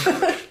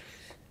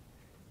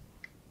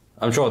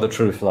 I'm sure the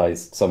truth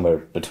lies somewhere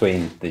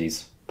between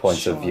these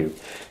points of view.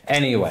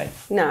 Anyway.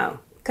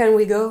 Now, can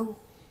we go?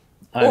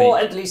 Or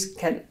at least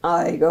can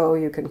I go?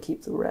 You can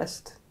keep the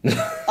rest.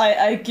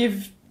 I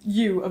give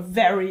you a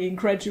very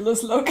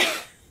incredulous look.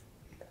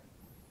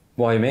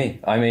 Why me?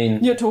 I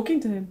mean... You're talking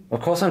to him.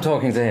 Of course I'm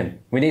talking to him.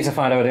 We need to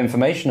find out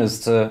information as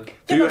to...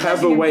 Do you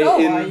have a way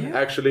in,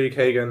 actually,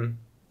 Kagan?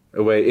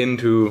 A way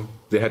into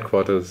the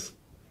headquarters?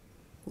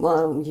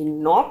 Well, you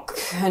knock,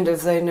 and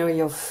if they know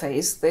your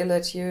face, they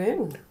let you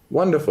in.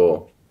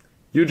 Wonderful.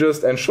 You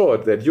just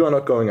ensured that you are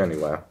not going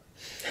anywhere.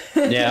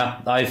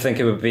 Yeah, I think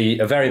it would be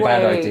a very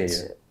bad idea.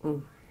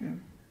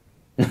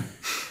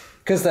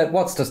 Because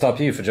what's to stop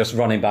you for just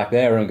running back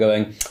there and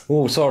going,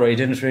 oh, sorry,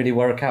 didn't really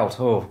work out.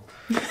 Oh,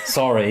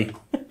 sorry.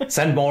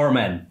 Send more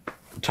men.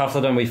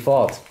 Tougher than we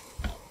thought.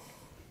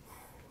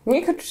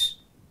 You could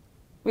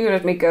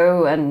let me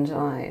go, and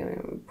I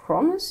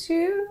promise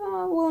you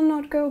I will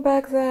not go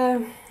back there.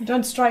 You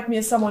don't strike me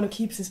as someone who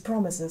keeps his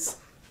promises.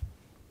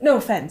 No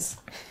offense.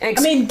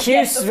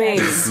 Excuse me.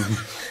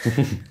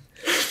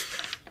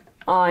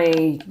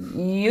 I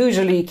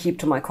usually keep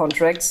to my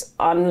contracts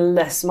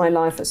unless my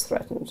life is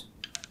threatened.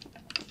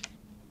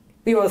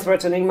 You are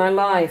threatening my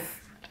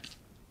life.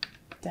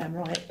 Damn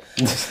right.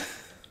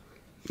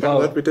 Well,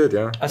 that we did,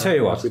 yeah. I'll tell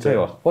you what.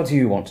 What do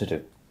you want to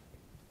do?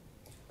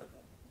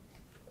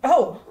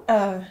 Oh,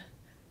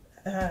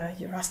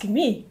 you're asking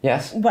me?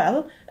 Yes.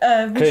 Well,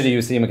 Clearly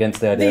you seem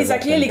against the idea. These are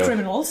clearly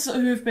criminals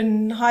who've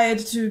been hired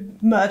to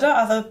murder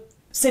other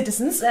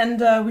citizens,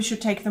 and we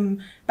should take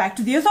them back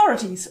to the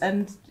authorities,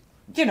 and,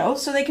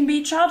 so they can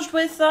be charged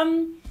with,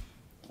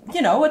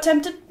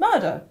 attempted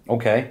murder.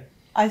 Okay.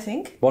 I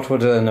think. What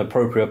would an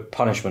appropriate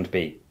punishment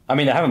be? I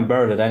mean, I haven't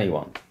murdered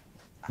anyone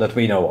that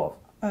we know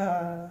of.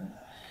 I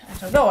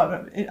don't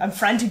know. I'm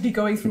frantically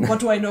going through what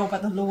do I know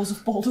about the laws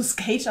of Baldur's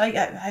Gate.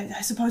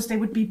 I suppose they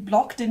would be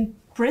blocked in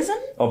prison?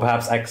 Or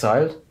perhaps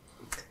exiled?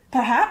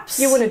 Perhaps.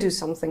 You want to do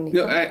something,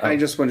 Nico? No, I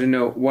just want to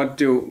know, what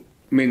do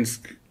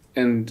Minsk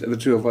and the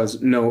two of us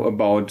know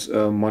about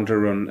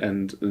Monterun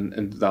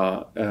and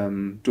Dar?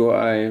 Do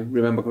I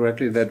remember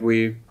correctly that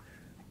we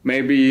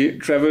maybe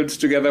traveled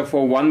together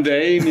for one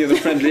day near the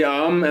Friendly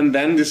Arm and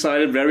then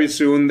decided very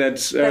soon that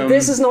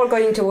this is not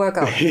going to work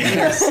out.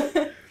 Yes.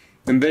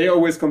 And they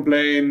always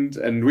complained,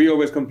 and we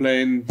always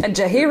complained. And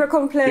Jahira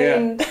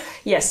complained. Yeah.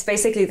 Yes,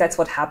 basically that's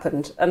what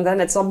happened. And then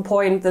at some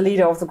point, the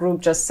leader of the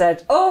group just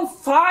said, "Oh,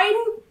 fine,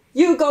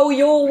 you go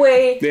your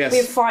way.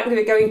 Yes.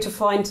 We're going to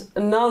find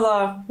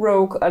another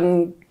rogue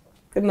and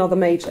another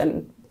mage,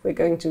 and we're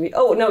going to be.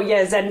 Oh no,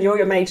 yeah, Zen, you're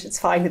your mage. It's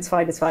fine.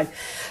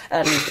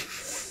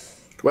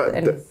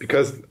 And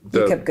because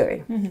you kept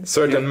going.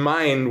 Certain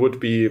mine would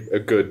be a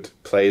good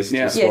place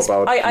to swap yes,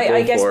 out.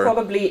 I guess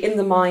probably in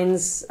the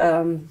mines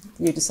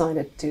you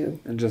decided to.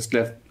 And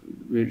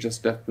we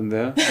just left them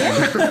there.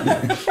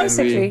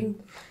 Basically. And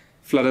we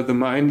flooded the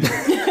mine.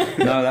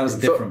 No, that was a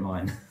different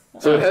mine.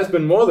 So it has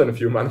been more than a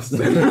few months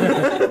then.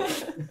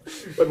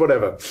 But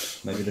whatever.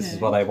 Maybe this is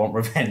why they want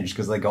revenge,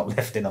 because they got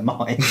left in a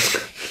mine.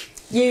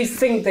 You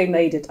think they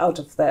made it out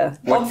of there,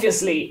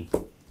 obviously.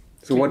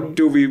 So what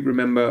do we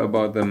remember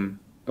about them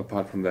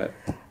apart from that?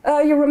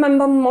 You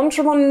remember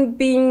Montremon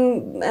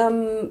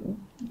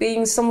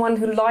being someone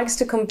who likes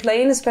to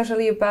complain,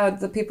 especially about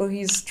the people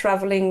he's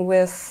traveling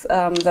with,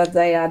 that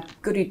they had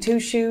goody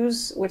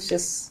two-shoes, which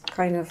is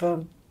kind of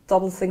a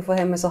double thing for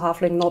him as a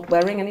halfling not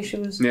wearing any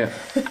shoes. Yeah.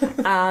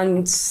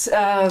 And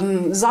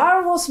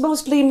Zara was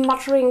mostly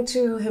muttering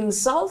to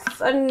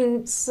himself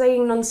and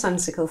saying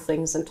nonsensical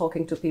things and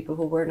talking to people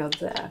who were not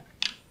there.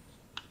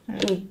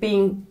 And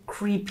being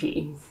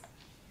creepy,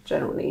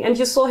 generally. And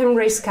you saw him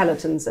raise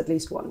skeletons at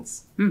least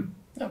once.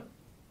 Oh.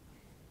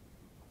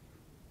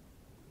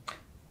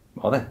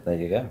 Well then, there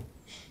you go.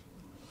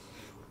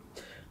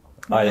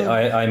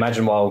 I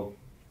imagine while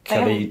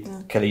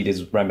Khalid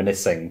is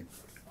reminiscing,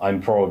 I'm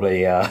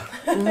probably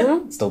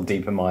still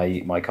deep in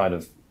my kind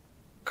of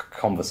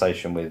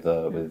conversation with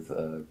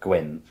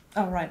Gwyn.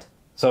 Oh, right.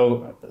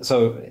 So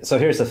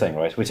here's the thing,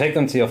 right? We take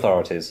them to the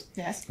authorities.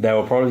 Yes. They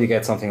will probably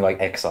get something like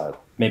exile.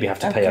 Maybe have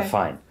to pay a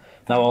fine.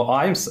 Now,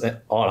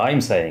 all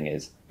I'm saying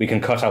is we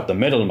can cut out the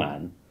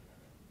middleman.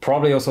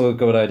 Probably also a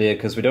good idea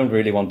because we don't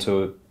really want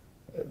to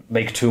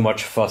make too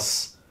much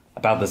fuss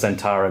about the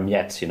Zentarum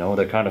yet.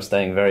 They're kind of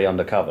staying very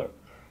undercover.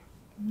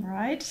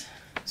 Right.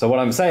 So what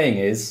I'm saying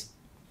is,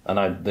 and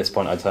at this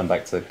point I turn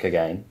back to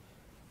Kagain,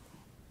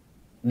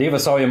 leave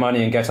us all your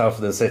money and get out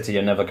of the city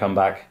and never come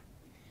back.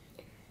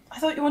 I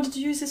thought you wanted to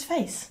use his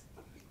face.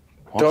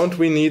 What? Don't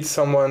we need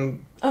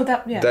someone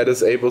that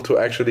is able to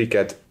actually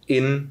get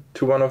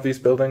into one of these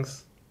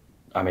buildings?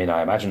 I mean,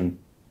 I imagine...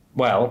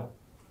 Well,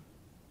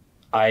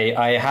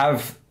 I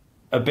have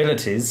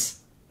abilities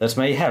that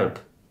may help,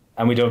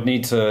 and we don't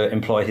need to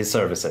employ his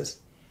services.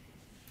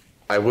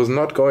 I was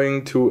not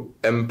going to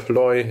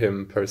employ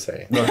him, per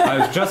se. Look, I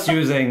was just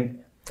using...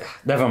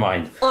 Never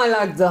mind. I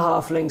like the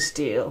halfling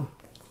steel.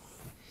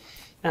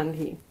 And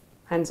he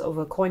hands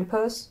over a coin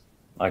purse.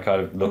 I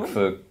kind of look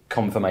for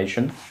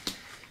confirmation.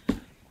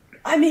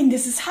 I mean,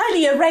 this is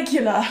highly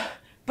irregular,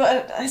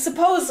 but I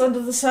suppose under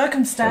the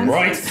circumstances...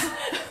 Right.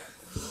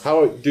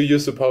 How do you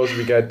suppose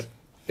we get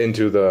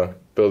into the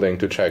building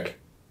to check?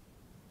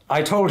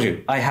 I told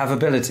you, I have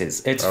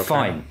abilities. It's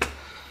fine.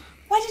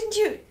 Why didn't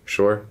you...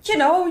 Sure. You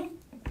know...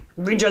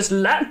 We just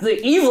let the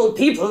evil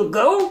people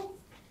go?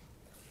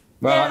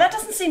 Well, yeah, that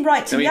doesn't seem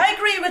right to me. mean- I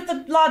agree with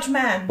the large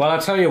man. Well, I'll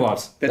tell you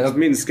what. That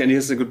means, and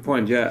here's a good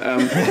point, yeah.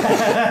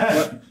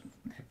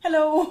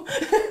 Hello.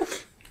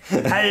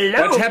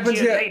 Hello, What happened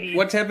dear here? lady.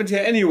 What happened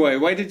here anyway?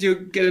 Why did you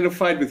get in a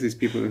fight with these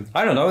people?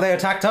 I don't know, they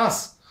attacked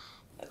us.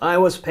 I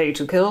was paid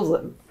to kill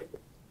them.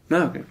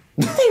 No, okay.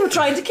 They were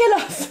trying to kill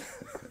us.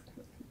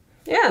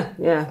 Yeah.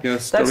 Your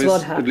That's stories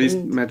what at least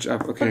happened. match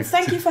up. Okay. But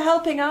thank you for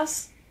helping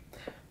us.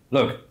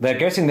 Look, they're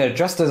getting their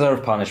just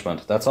deserved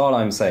punishment. That's all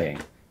I'm saying.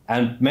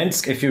 And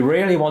Minsk, if you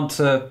really want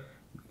to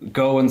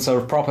go and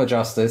serve proper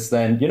justice,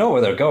 then you know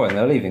where they're going.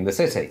 They're leaving the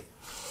city.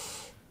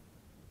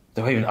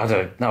 I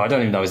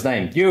don't even know his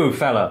name. You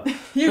fella.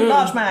 You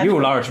large man. You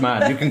large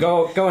man. You can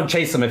go and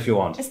chase him if you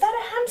want. Is that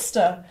a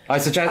hamster? I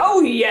suggest...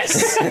 Oh,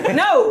 yes.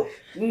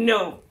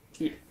 No.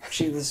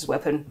 Sheath this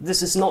weapon.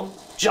 This is not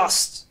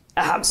just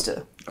a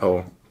hamster.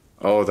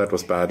 Oh, that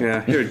was bad.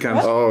 Yeah, here it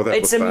comes. Oh, that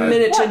It's was a bad.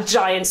 miniature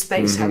giant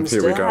space Here we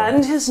hamster, go.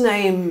 and his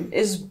name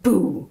is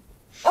Boo.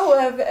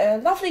 Oh,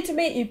 lovely to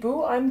meet you,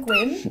 Boo. I'm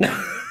Gwyn.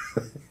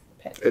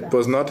 It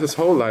was not his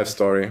whole life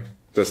story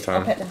this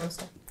I'll time. pet the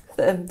hamster.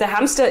 The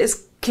hamster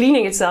is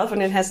cleaning itself,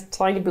 and it has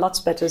tiny blood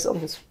spatters on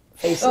his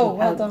face. Oh, and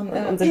well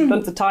hand, done.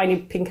 on the tiny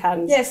pink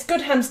hands. Yes,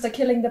 good hamster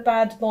killing the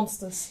bad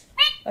monsters.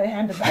 I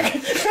hand it back.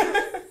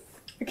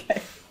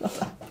 Okay.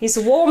 He's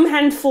a warm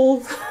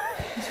handful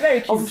It's very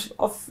cute.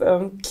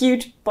 of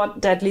cute but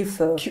deadly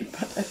fur. Cute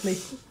but deadly.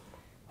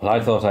 Well,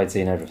 I thought I'd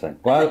seen everything.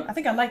 Well, I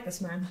think I like this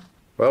man.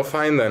 Well,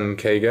 fine then,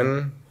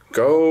 Kagan.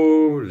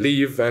 Go,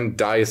 leave, and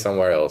die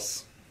somewhere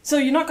else. So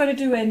you're not going to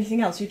do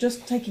anything else. You're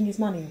just taking his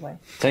money away.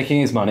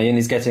 taking his money and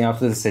he's getting out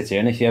of the city,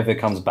 and if he ever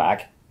comes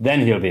back,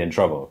 then he'll be in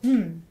trouble.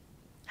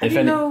 How do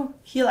you know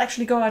he'll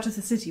actually go out of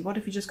the city? What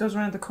if he just goes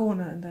around the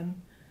corner and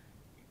then...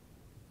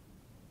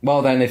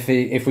 Well, then if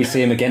we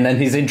see him again, then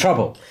he's in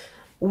trouble.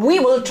 We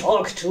will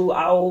talk to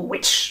our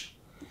witch.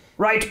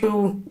 Right,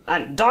 Boo?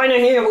 And Dinah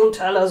here will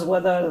tell us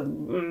whether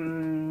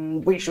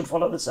we should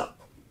follow this up.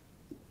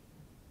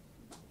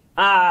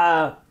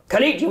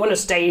 Khalid, do you want to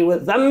stay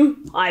with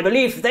them? I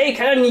believe they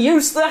can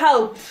use the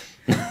help.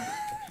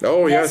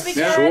 Oh, yes, we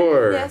can.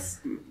 sure. Yes.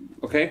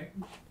 Okay.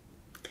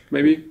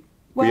 Maybe.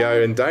 We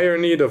are in dire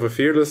need of a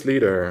fearless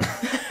leader.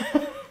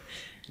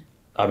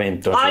 I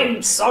mean, don't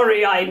I'm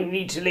sorry I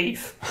need to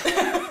leave.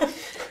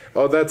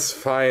 Oh, that's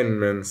fine,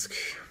 Minsk.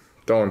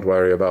 Don't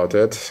worry about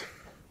it.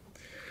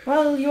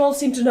 Well, you all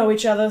seem to know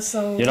each other,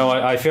 so... You know,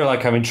 I feel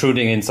like I'm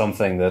intruding in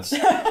something that...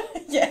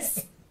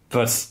 Yes.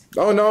 But,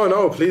 Oh,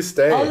 no, please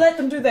stay. I'll let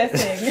them do their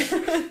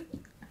thing.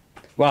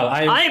 well,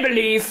 I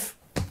believe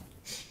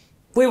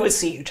we will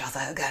see each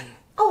other again.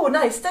 Oh,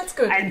 nice. That's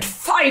good. And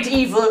fight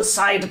evil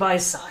side by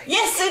side.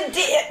 Yes,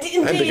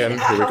 indeed. And again,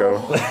 here we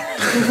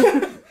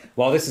go.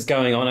 while this is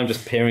going on, I'm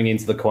just peering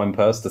into the coin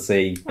purse to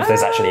see if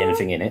there's actually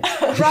anything in it.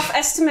 Rough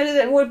estimate,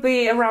 it would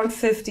be around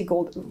 50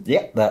 gold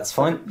Yeah, that's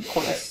fine.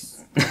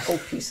 coins,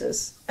 gold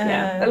pieces.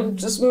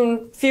 Just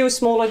a few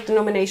smaller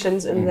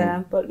denominations in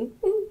there, but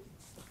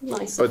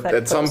nice. But effect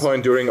at some purse.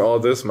 point during all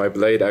this, my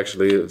blade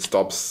actually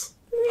stops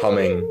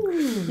humming.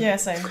 Yeah,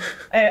 same.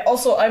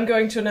 Also, I'm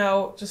going to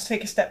now just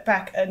take a step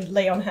back and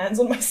lay on hands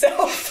on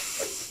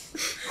myself.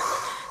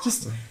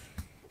 Just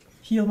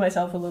heal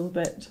myself a little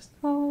bit. Just,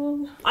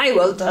 I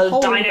will tell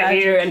holy Dinah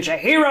magic. here and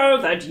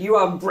Jahira that you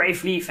are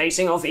bravely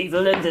facing off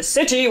evil in the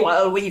city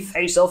while we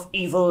face off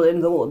evil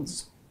in the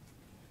woods.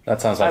 That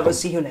sounds I like will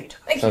see you later.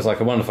 sounds like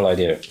a wonderful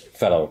idea,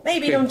 fellow.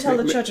 maybe don't tell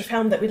the Church of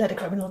Helm that we let a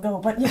criminal go,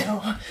 but you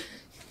know.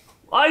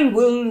 I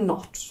will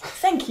not.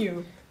 Thank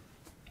you.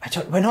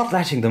 We're not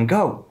letting them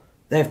go.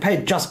 They've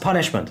paid just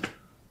punishment.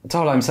 That's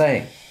all I'm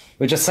saying.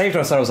 We just saved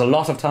ourselves a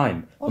lot of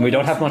time, and we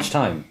don't have much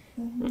time.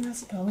 I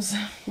suppose.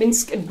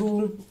 Minsk and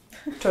Boo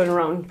turn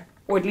around.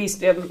 Or at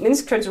least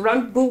Minsk turns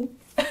around, Boo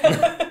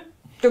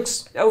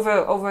looks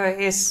over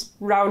his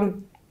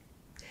round...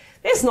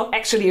 There's not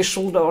actually a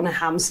shoulder on a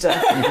hamster.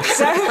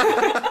 So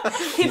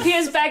he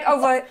peers back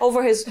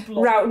over his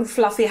round,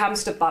 fluffy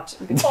hamster butt.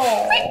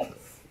 Oh.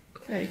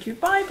 Very cute.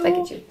 Bye, Boo.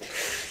 Thank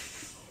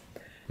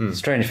you.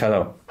 Strange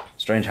fellow.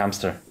 Strange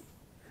hamster.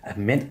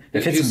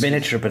 If it's a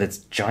miniature, but it's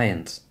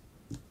giant,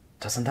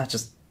 doesn't that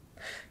just...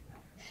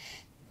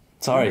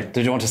 Sorry,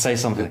 did you want to say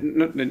something?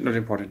 Not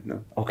important,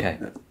 no. Okay.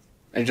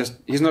 And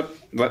he's not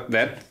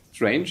that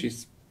strange.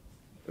 He's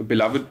a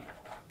beloved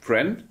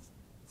friend,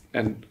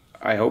 and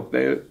I hope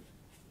they'll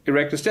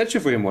erect a statue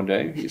for him one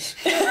day. He's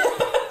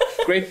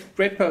a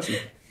great person.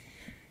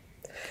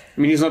 I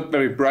mean, he's not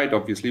very bright,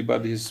 obviously,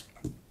 but he's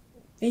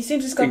He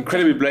seems he's got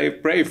incredibly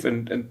brave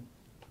and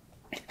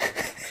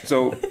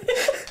so...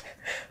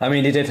 I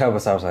mean, he did help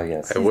us out, I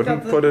guess. I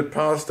wouldn't put it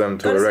past them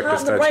to got his erect a heart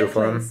in the statue right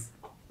for him. place.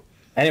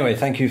 Anyway,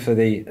 thank you for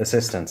the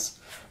assistance.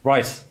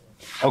 Right.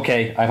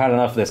 Okay, I've had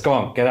enough of this. Go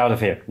on, get out of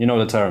here. You know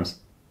the terms.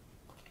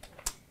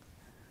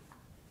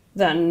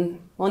 Then,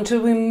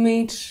 until we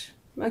meet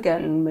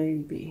again,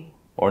 maybe.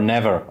 Or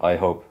never, I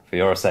hope, for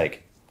your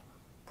sake.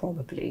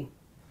 Probably.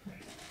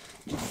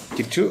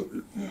 You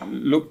two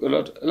look a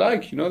lot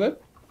alike, you know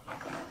that?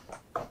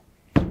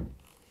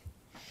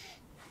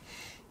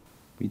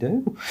 We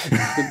do?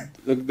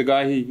 The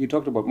guy he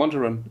talked about,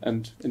 Monteron,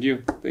 and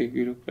you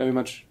look very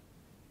much...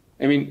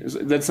 I mean,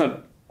 that's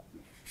not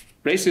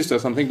racist or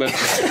something, but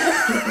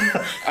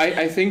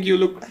I think you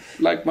look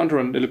like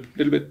Monteron a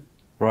little bit.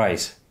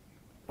 Right.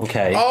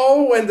 Okay.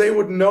 Oh, and they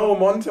would know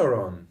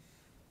Monteron,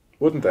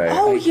 wouldn't they?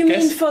 Oh, you mean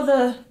guess- for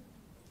the...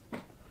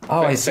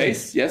 Oh, I see.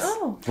 Face, yes.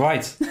 Oh.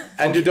 Right.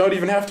 And you don't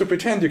even have to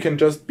pretend. You can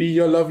just be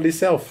your lovely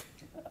self.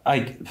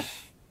 I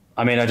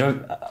mean, I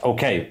don't...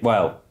 Okay,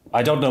 well,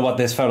 I don't know what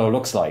this fellow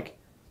looks like,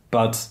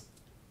 but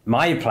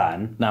my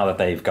plan, now that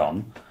they've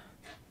gone,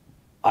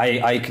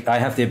 I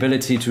have the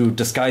ability to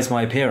disguise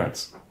my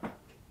appearance.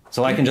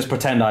 So I can just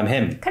pretend I'm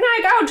him. Can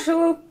I go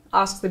to?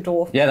 Asked the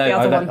dwarf. Yeah, the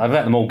other one. I've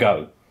let them all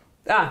go.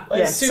 Ah, I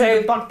yeah. assume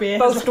So the bugbear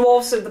both has-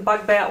 dwarves and the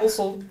bugbear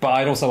also. But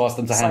I'd also ask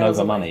them to hand Silence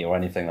over away. money or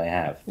anything they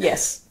have.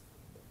 Yes.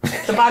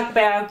 The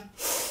bugbear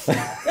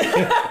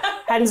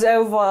hands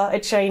over a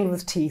chain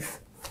with teeth.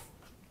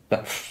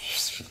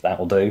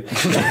 That'll do.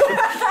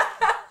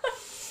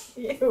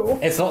 Ew.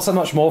 It's not so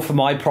much more for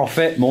my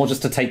profit, more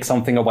just to take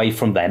something away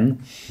from them.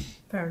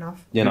 Fair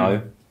enough. You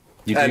know,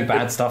 you do And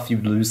bad stuff, you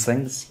lose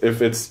things.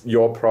 If it's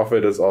your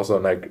profit, it's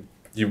also like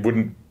you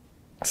wouldn't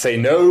say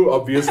no,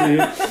 obviously.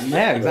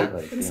 Yeah,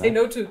 exactly. you Say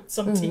know. no to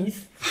some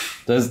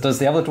teeth. Does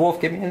the other dwarf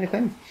give me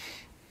anything?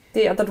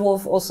 The other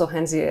dwarf also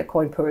hands you a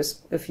coin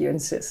purse if you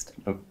insist.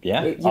 Oh,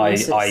 yeah, You I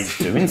insist.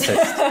 do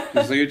insist.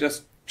 So you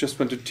just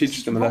want to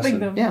teach them a Robbing lesson.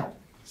 them. Yeah.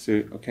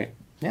 So, okay.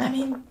 Yeah. I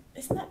mean,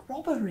 isn't that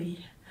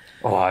robbery?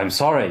 Oh, I'm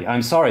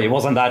sorry.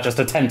 Wasn't that just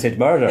attempted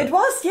murder? It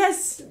was,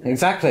 yes.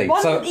 Exactly.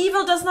 One So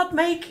evil does not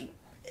make...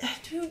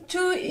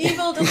 Two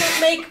evil does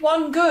not make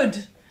one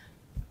good.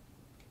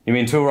 you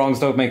mean two wrongs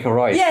don't make a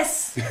right?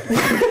 Yes.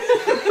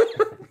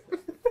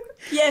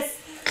 Yes.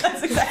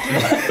 That's exactly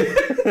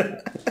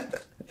right.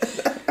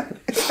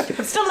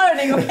 I'm still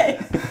learning, okay?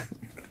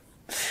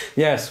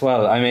 Yes.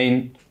 Well, I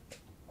mean,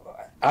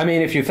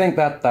 if you think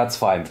that, that's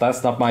fine.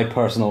 That's not my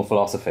personal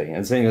philosophy.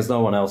 And seeing as no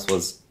one else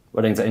was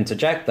willing to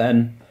interject,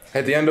 then.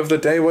 At the end of the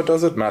day, what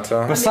does it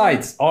matter?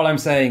 Besides, all I'm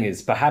saying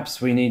is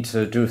perhaps we need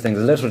to do things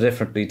a little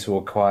differently to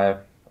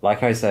acquire,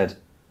 like I said,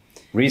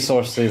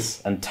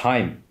 resources and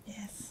time.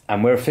 Yes.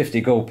 And we're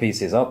 50 gold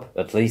pieces up,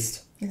 at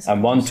least. Yes, and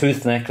of one course.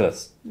 tooth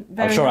necklace.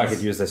 Very I'm sure I nice.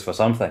 could use this for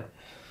something.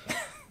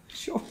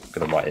 Sure. I'm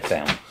going to write it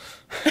down.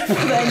 Put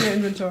that in your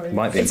inventory. It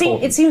might be It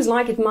important. seems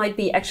like it might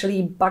be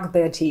actually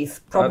bugbear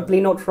teeth.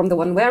 Probably not from the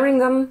one wearing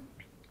them.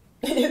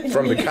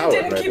 From the He coward,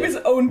 didn't keep maybe. his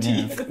own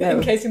teeth No.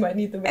 in case he might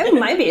need them. Oh,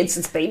 maybe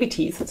it's baby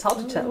teeth. It's hard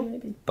to tell.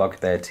 Maybe.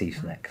 Bugbear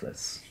teeth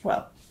necklace.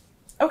 Well,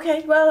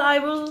 okay. Well, I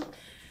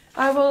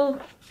will.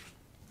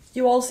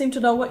 You all seem to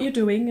know what you're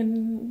doing,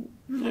 and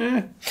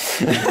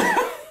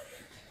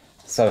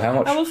So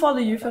how I will much? follow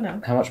you for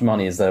now. How much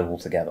money is there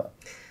altogether?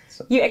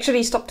 You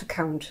actually stop to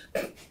count.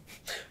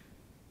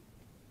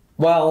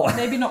 Well,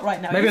 Maybe not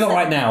right now. maybe You not said-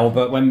 right now,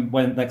 but when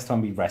next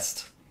time we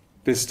rest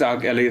This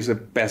dark alley is the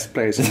best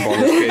place in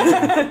Baldur's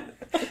Gate.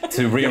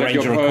 to Get rearrange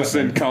your your purse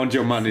and equipment. count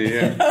your money.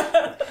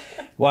 Yeah.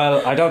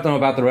 Well, I don't know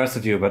about the rest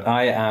of you, but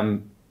I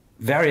am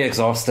very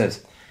exhausted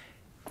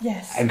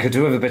Yes. and could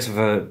do with a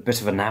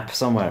bit of a nap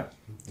somewhere.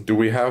 Do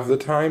we have the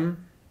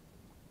time?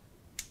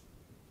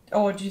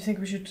 Or do you think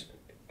we should?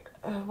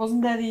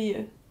 Wasn't there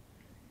the?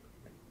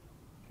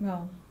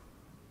 Well.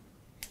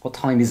 What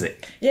time is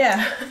it?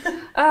 Yeah.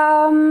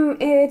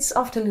 It's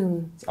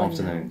afternoon. It's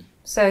afternoon.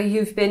 So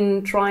you've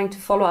been trying to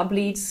follow up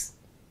leads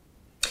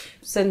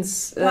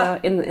since Well-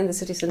 in the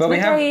city since But we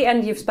have- midday,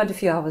 and you've spent a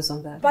few hours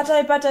on that. But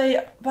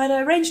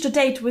I arranged a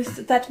date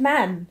with that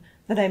man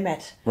that I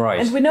met. Right.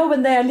 And we know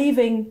when they are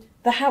leaving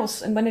the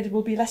house and when it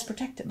will be less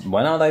protected.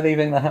 When are they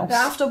leaving the house? They're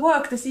after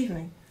work this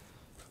evening.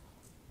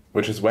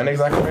 Which is when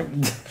exactly?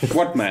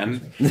 What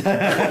man?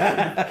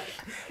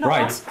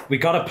 Right, we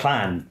got a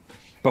plan.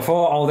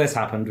 Before all this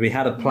happened, we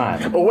had a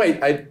plan. Oh wait,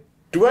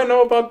 do I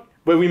know about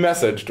where we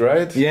messaged,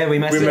 right? Yeah, we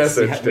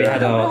messaged. We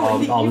had in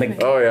the our link. evening.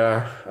 Oh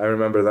yeah, I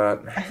remember that.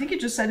 I think it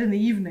just said in the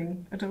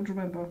evening. I don't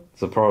remember.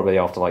 So probably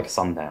after like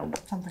sundown.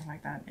 Something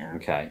like that, yeah.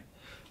 Okay.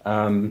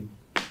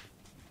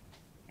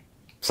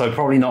 So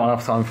probably not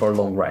enough time for a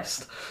long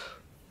rest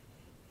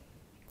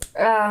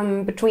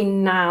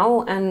Between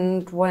now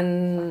and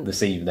when...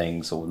 this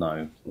evening, or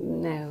no.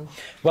 No.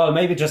 Well,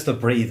 maybe just a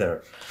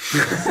breather,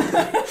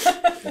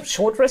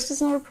 Short rest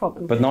is not a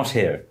problem. but not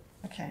here.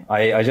 Okay.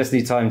 I just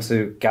need time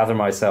to gather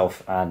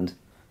myself and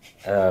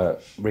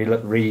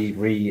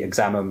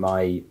re-examine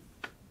my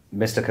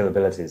mystical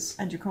abilities.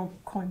 And your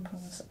coin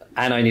purse.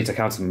 And I need to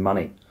count some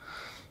money.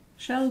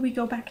 Shall we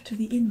go back to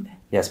the inn then?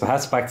 Yes,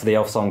 perhaps back to the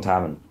Elf Song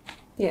Tavern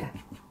Yeah.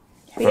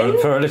 The inn?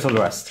 for a little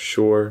rest.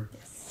 Sure.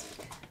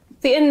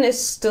 The inn is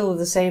still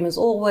the same as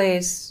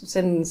always,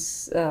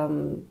 since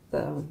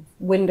the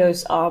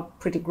windows are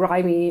pretty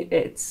grimy.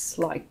 It's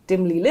like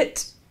dimly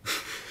lit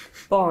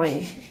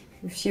by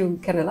a few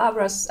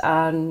candelabras,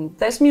 and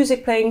there's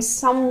music playing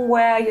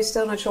somewhere. You're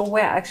still not sure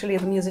where actually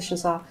the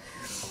musicians are.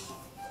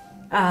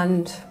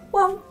 And,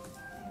 well,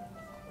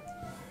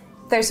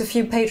 there's a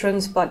few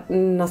patrons, but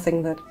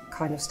nothing that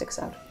kind of sticks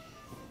out.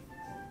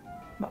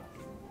 Well,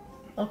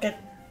 I'll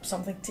get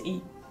something to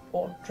eat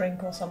or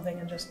drink or something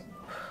and just...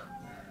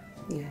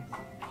 Yeah.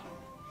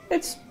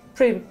 It's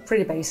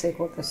pretty basic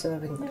what they're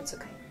serving, but it's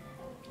okay.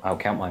 I'll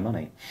count my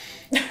money.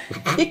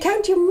 You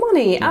count your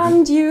money,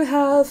 and you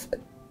have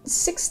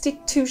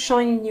 62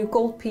 shiny new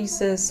gold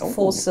pieces,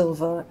 4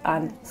 silver,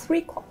 and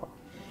 3 copper.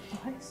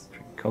 Nice.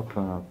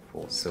 Copper,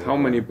 4 silver. How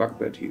many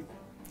bugbear teeth?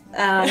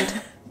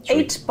 And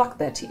 8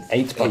 bugbear teeth.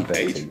 8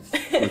 bugbear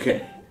teeth.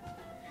 Okay.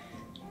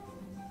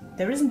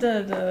 There isn't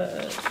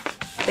the...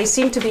 They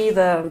seem to be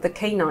the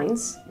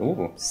canines.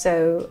 Ooh.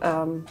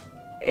 So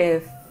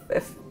if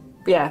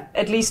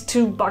at least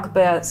 2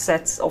 bugbear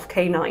sets of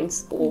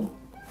canines, or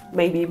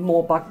maybe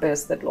more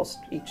bugbears that lost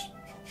each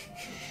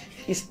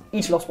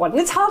lost one.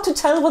 It's hard to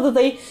tell whether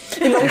they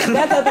belong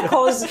together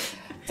because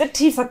the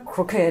teeth are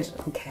crooked.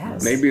 Who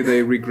cares? Maybe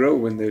they regrow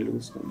when they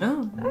lose them.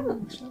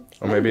 Oh.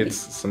 Or maybe it's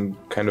some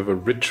kind of a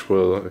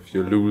ritual. If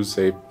you lose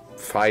a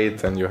fight,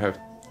 then you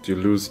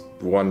lose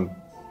one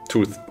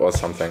tooth or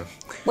something.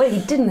 Well, he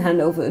didn't hand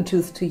over a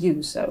tooth to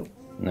you, so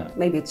No.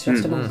 maybe it's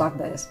just among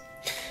bugbears.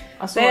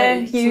 So There,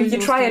 you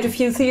try out a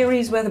few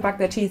theories where the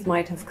bugbear teeth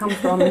might have come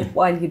from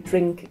while you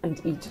drink and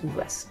eat and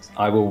rest.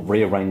 I will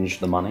rearrange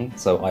the money,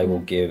 so I will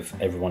give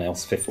everyone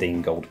else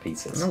 15 gold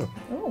pieces.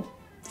 Oh.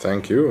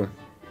 Thank you.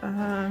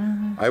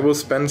 I will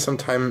spend some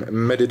time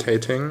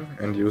meditating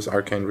and use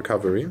arcane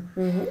recovery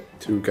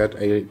to get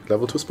a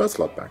level 2 spell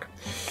slot back.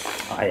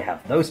 I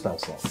have no spell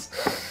slots.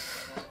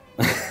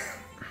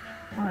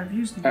 I've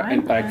used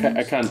mine. And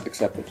I can't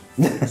accept it.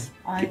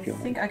 I keep your-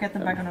 think I get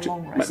them back on a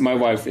long rest. My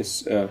wife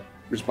is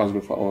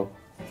responsible for all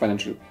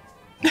financial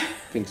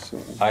things, so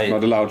I'm I-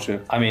 not allowed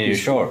to. I mean, are you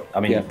sure? I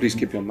mean, Yeah, please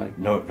keep your money.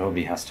 no,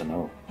 nobody has to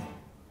know.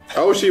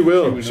 Oh, she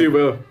will. She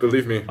will.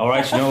 Believe me. All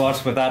right, you know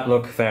what? With that,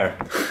 look, fair.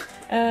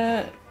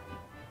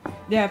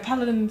 Yeah,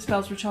 paladin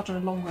spells recharge on a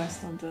long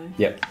rest, don't they?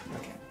 Yep.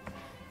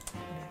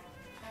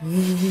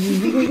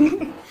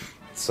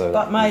 So.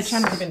 But my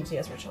channel divinity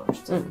has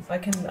recharged, so I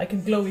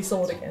can glowy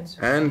sword again.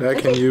 And I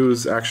can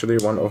use actually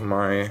one of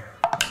my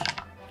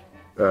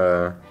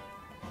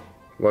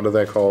what are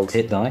they called?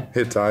 Hit die.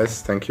 Hit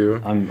dice. Thank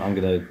you. I'm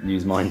gonna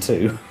use mine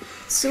too.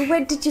 So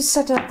where did you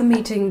set up the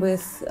meeting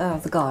with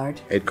the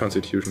guard? 8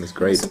 Constitution is You're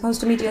great.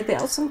 supposed to meet you at the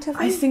Elfsong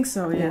Tavern? I think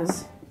so,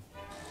 yes.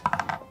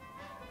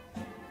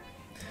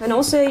 And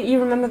also,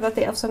 you remember that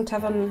the Elfsong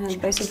Tavern has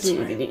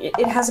basically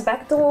it has a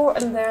back door,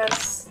 and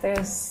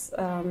there's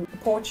a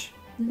porch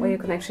where you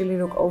can actually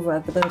look over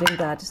at the building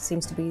that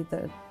seems to be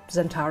the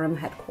Zentarum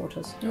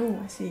headquarters. Oh,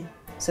 I see.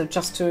 So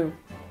just to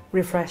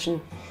refresh and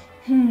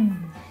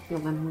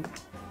remember.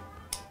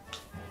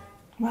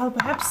 Well,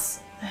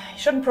 perhaps he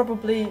shouldn't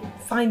probably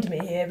find me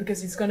here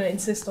because he's going to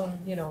insist on,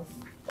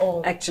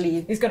 all.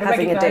 Actually, He's going to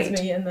having a recognize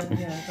date. me and then,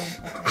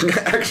 don't.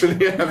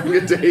 Actually having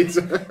a date.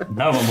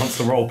 No one wants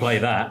to role play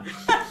that.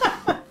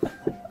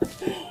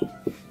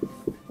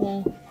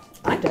 Well,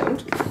 I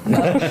don't.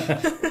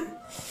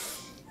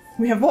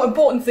 we have more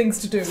important things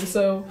to do,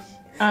 so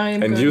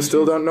I'm. And going you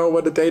still don't know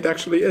what a date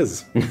actually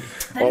is.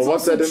 That or is what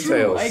also that true.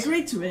 entails. I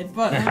agreed to it,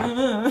 but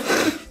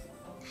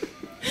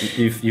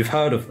You've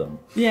heard of them.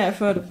 yeah, I've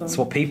heard of them. It's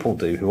what people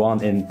do who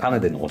aren't in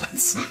paladin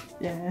orders.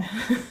 Yeah.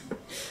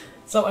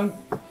 So I'm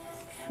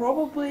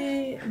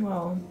probably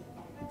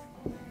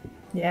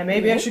yeah,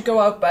 maybe I should go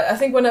out. But I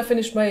think when I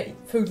finish my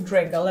food and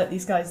drink, I'll let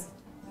these guys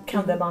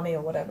count their money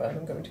or whatever, and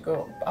I'm going to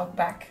go out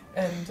back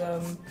and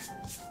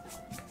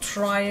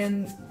try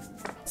and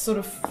sort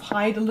of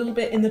hide a little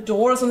bit in the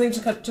door or something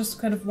to just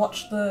kind of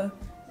watch the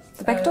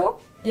back door?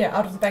 Yeah,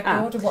 out of the back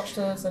door to watch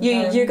the.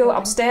 You go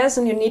upstairs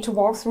and you need to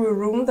walk through a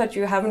room that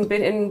you haven't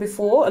been in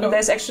before, and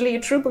there's actually a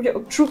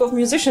troupe of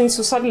musicians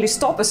who suddenly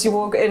stop as you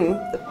walk in.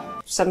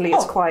 Suddenly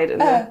it's quiet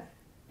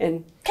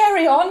in.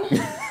 Carry on.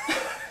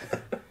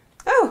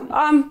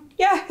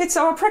 Yeah, it's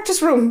our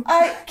practice room.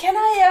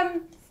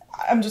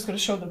 I'm just going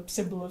to show the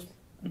symbol of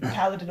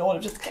paladin order.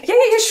 Just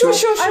Yeah, sure.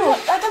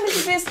 I don't mean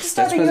to be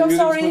disturbing you. I'm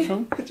sorry.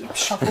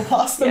 Shuffle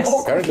past them Yes.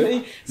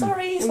 awkwardly.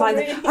 Sorry.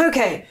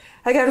 Okay,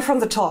 again from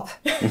the top.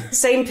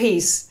 Same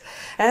piece.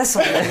 As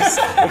always.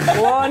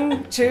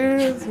 1,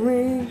 2,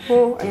 3,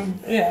 4, and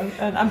Yeah,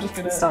 and I'm just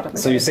going to start up.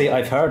 So you see,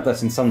 I've heard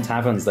that in some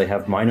taverns they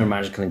have minor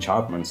magical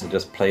enchantments that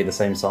just play the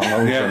same song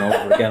over and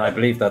over again. I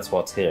believe that's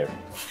what's here.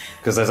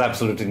 Because there's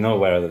absolutely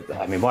nowhere that,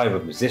 I mean, why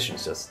would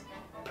musicians just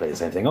play the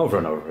same thing over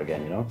and over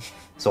again,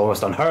 It's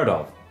almost unheard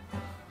of.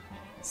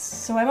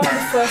 So I'm on the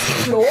first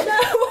floor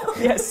now?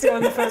 Yes, you're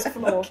on the first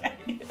floor. Okay.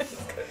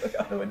 Look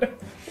out the window.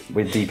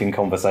 We're deep in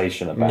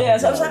conversation about Yeah,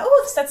 so I was like,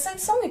 oh, it's that same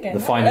song again. the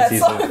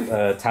finities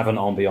of tavern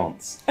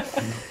ambiance.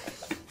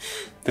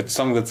 That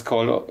song that's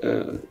called,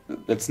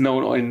 that's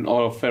known in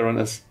all of Faerun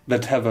as the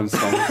Tavern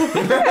song.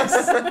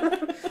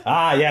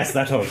 Ah, yes,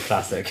 that old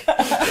classic.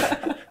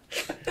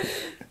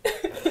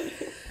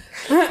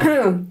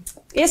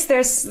 Yes,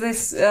 there's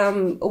this a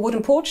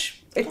wooden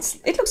porch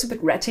it looks a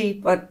bit ratty,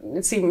 but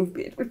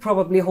it would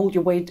probably hold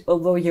your weight,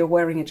 although you're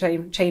wearing a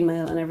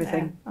chainmail and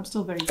everything. Yeah, I'm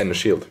still very... And a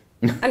shield.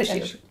 And a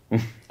shield.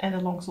 And a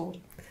long sword.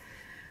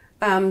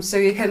 So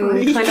you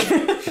can kind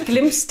of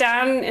glimpse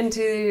down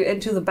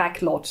into the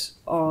back lot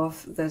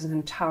of the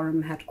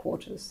Zentarum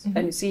headquarters.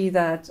 And you see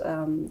that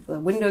the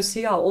windows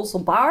here are also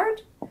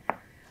barred,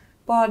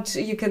 but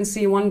you can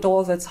see one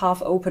door that's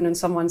half open and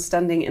someone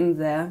standing in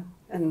there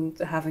and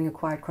having a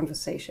quiet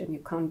conversation. You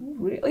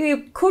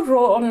could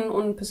roll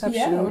on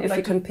perception if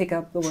you can pick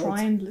up the words.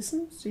 Try and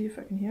listen, see if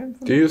I can hear him.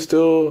 Are you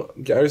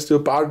still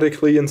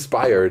bardically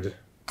inspired?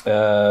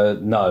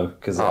 No,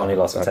 because it only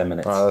lasts for 10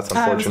 minutes. Oh, that's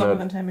unfortunate. It's longer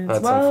than 10 minutes.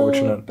 That's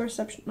unfortunate.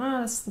 Perception.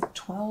 That's the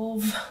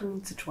 12.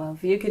 It's a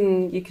 12. You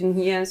can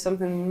hear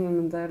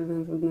something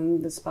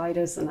the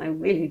spiders, and I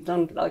really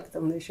don't like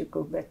them. They should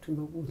go back to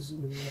the woods.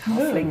 The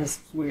halfling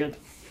is weird.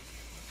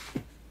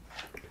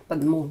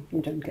 But more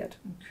you don't get.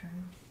 Okay.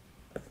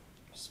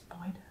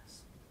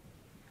 Spiders.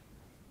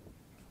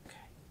 Okay.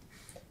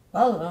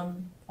 Well,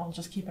 I'll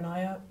just keep an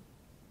eye out.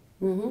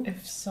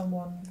 If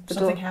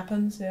something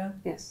happens, yeah.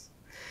 Yes.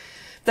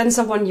 Then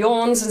someone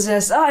yawns and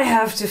says, I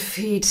have to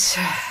feed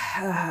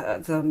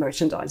the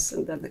merchandise,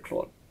 and then the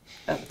claw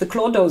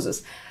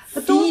dozes.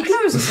 The door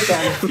closes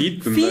again.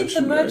 Feed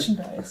the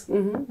merchandise.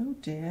 Oh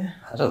dear.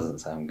 That doesn't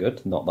sound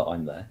good. Not that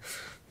I'm there.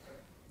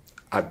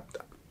 I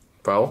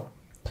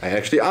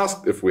actually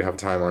asked if we have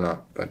time or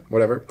not, but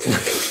whatever.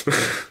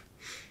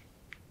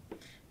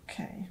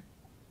 Okay.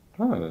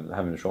 Oh, we're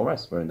having a short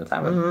rest. We're in the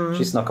tavern.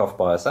 She snuck off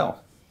by herself.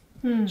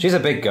 She's a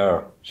big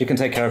girl. She can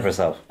take care of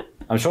herself.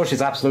 I'm sure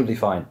she's absolutely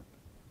fine.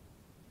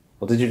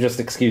 Or did you just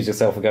excuse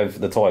yourself for going for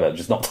the toilet,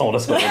 just not told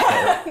us where you're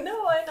going?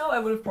 No, I know. I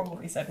would have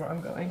probably said where I'm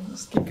going.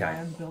 Just keep an eye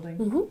on the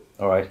building.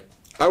 All right.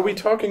 Are we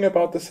talking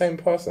about the same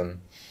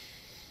person?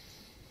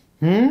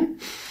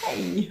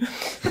 Hey.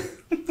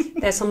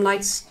 There's some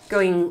lights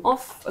going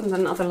off, and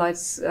then other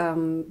lights,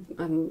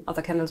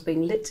 other candles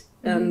being lit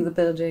in the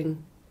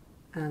building,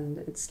 and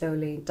it's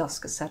slowly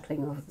dusk is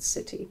settling over the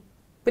city,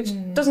 which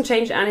doesn't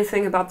change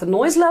anything about the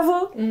noise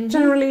level.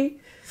 Generally,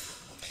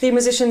 the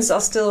musicians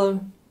are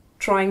still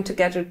trying to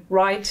get it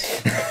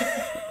right.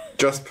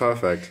 Just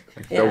perfect.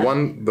 Yeah.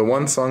 The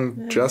one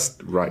song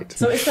just right.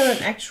 So is there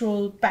an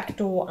actual back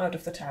door out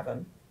of the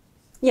tavern?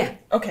 Yeah.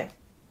 Okay,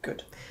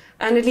 good.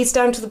 And it leads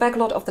down to the back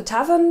lot of the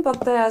tavern,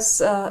 but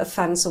there's a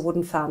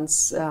wooden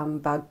fence,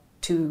 about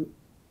 2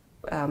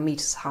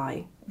 meters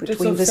high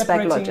between this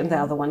back lot and the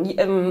other one.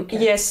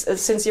 Yes,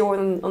 since you're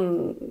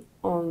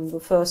on the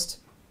first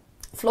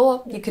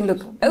floor, you can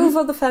look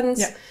over the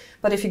fence,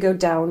 but if you go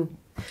down...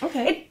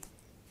 Okay.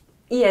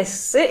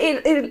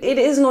 It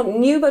is not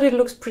new, but it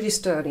looks pretty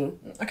sturdy.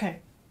 Okay.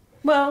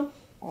 Well,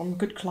 I'm a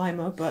good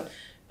climber, but...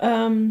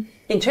 In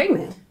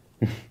chainmail?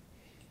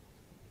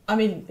 I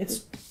mean,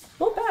 it's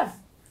Not bad.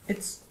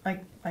 It's,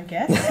 I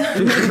guess.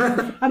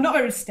 I'm not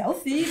very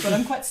stealthy, but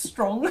I'm quite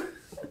strong.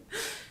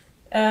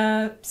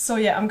 So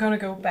yeah, I'm gonna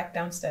go back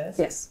downstairs.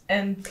 Yes.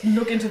 And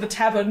look into the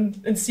tavern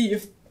and see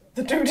if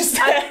the dude is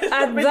there.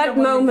 At that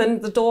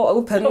moment, the door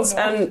opens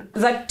and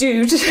that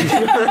dude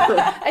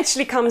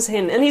actually comes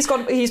in, and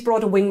he's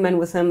brought a wingman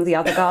with him, the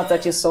other guard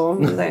that you saw.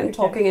 And they're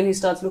talking, and he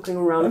starts looking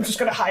around. I'm just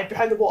gonna hide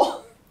behind the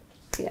wall.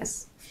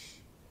 Yes.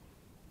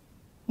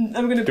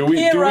 I'm gonna Do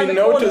we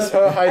notice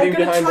her hiding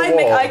behind the wall?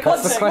 Make eye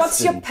contact.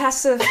 What's your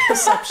passive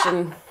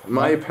perception?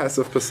 My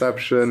passive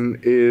perception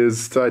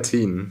is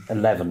 13.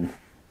 11.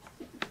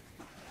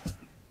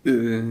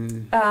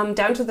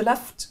 Down to the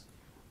left.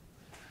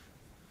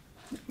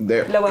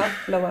 There. Lower.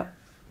 Right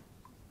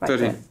 13.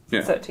 there.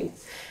 Yeah. 13.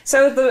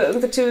 So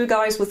the 2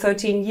 guys with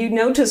 13, you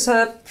notice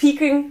her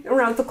peeking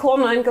around the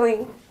corner and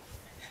going...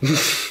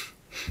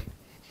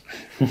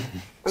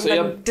 So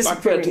your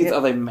bugbear teeth, are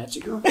they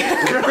magical?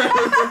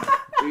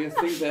 Do you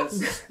think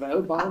there's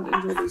spellbound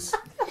into this?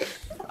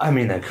 I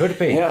mean, there could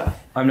be. Yeah.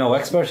 I'm no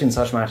expert in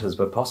such matters,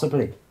 but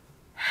possibly.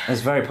 It's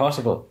very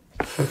possible.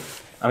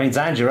 I mean,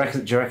 Zan, do you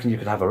reckon you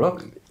could have a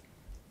look?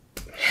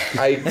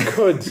 I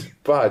could,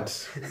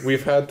 but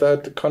we've had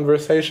that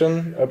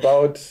conversation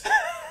about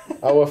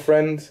our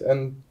friend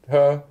and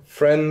her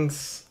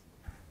friends.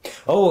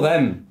 Oh,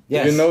 them.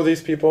 Yes. Do you know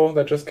these people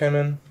that just came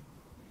in?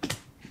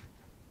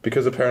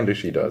 Because apparently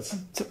she does.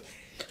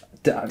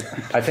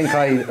 I think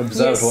I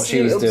observed what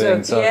she was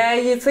doing. So. Yeah,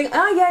 you think,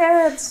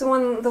 it's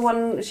the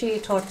one she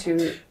talked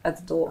to at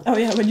the door. Oh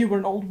yeah, when you were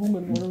an old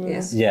woman.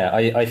 Yes. Yeah,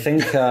 I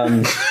think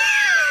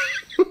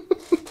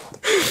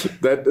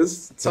that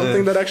is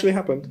something that actually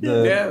happened.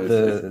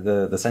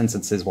 the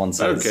sentences one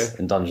says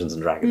in Dungeons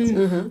and Dragons.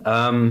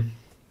 Mm-hmm.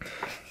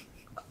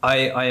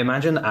 I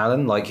imagine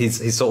Alan, like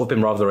he's sort of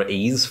been rather at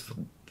ease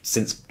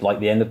since like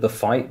the end of the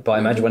fight, but I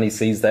imagine when he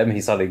sees them,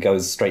 he suddenly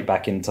goes straight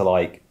back into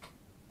like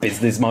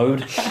business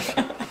mode.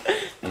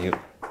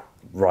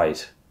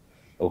 Right.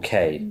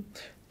 Okay.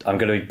 I'm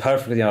going to be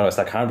perfectly honest.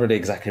 I can't really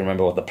exactly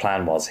remember what the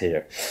plan was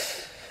here.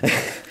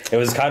 It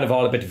was kind of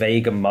all a bit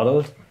vague and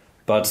muddled,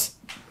 but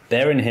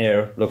they're in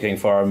here looking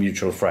for our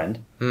mutual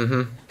friend.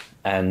 Mm-hmm.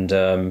 And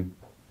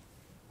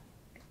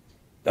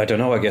I don't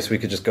know. I guess we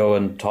could just go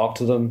and talk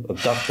to them,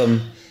 abduct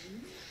them.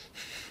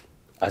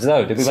 I don't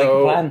know. Did we make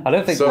a plan? I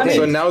don't think we did.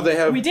 So now they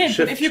have We did,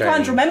 shift but if you change.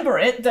 can't remember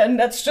it, then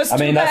that's just I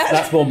mean, too bad.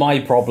 that's more my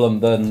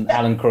problem than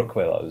Alan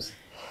Crookwillow's.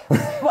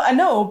 Well, I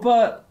know,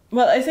 but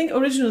I think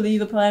originally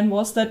the plan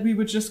was that we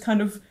would just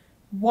kind of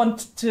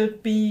want to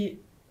be.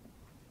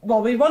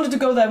 Well, we wanted to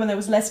go there when there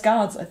was less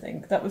guards. I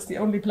think that was the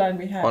only plan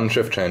we had. On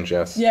shift change,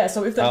 yes. Yeah.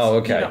 So if that's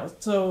okay.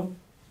 So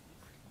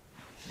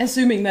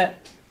assuming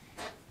that.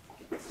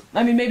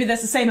 I mean, maybe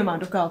there's the same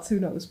amount of guards. Who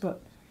knows?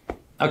 But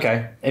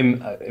Okay,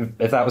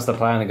 if that was the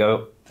plan, I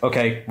go,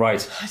 okay,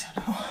 right. I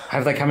don't know.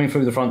 Have they coming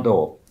through the front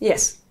door?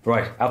 Yes.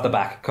 Right, out the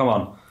back, come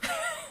on.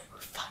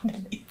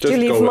 Finally. Do you Just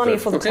leave go with money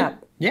it. for the Okay.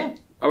 tab? Yeah.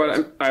 Oh,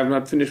 well, I'm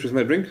not finished with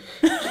my drink.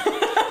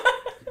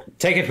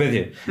 Take it with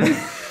you.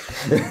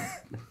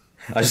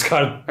 I just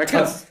kind I of...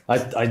 can't- I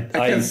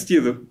I can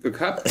steal the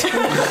cup.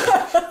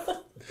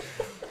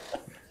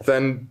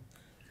 Then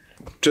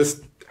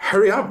just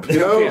hurry up, you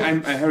know? Okay,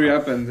 I hurry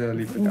up and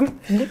leave the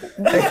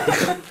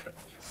cup.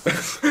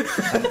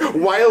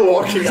 While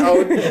walking out,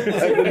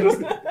 and then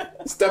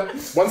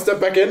just one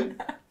step back in,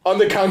 on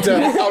the counter,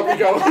 out we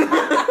go.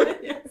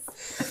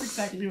 That's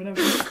exactly what I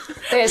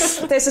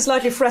mean. There's a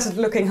slightly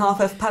freckled-looking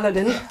half-elf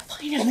paladin.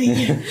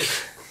 Finally.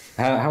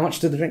 how much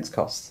do the drinks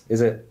cost?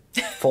 Is it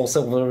 4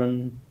 silver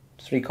and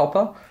 3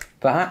 copper,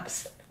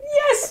 perhaps?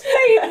 Yes,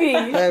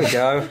 maybe. There we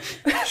go.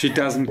 She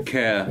doesn't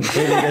care.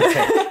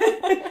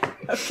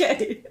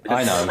 Okay.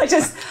 I know.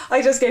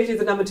 I just gave you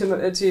the number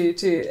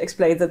to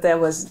explain that there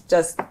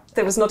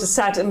was not a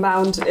set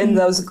amount in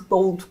those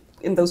gold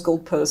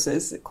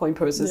purses, coin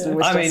purses. Yeah. It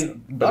was I just,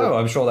 mean, no,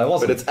 I'm sure there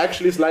wasn't. But it's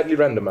actually slightly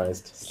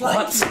randomized.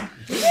 What?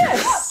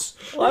 yes,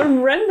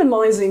 I'm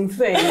randomizing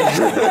things.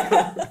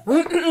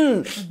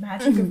 The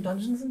magic of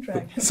Dungeons and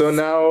Dragons. So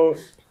now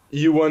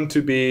you want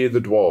to be the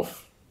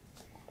dwarf.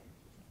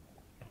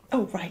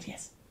 Oh, right,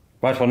 yes.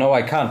 Right, well, no,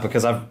 I can't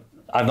because I've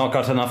not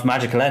got enough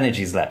magical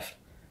energies left.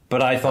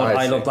 But I thought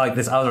I I see. looked like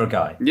this other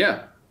guy.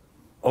 Yeah.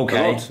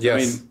 Okay. A lot.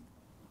 Yes.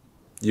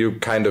 You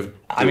kind of.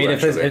 I mean,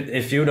 actually.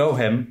 if you know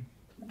him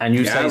and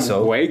you say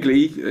so.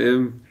 Vaguely.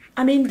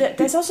 I mean,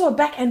 there's also a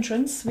back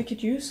entrance we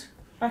could use.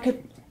 I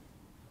could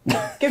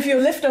give you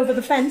a lift over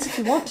the fence if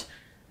you want.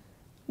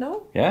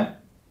 No? Yeah?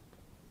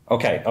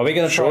 Okay, are we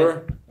going to try?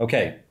 Sure.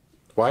 Okay,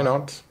 Why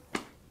not?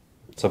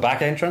 so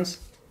back entrance?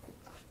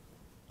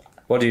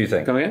 What do you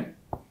think? Come again?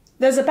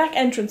 There's a back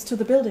entrance to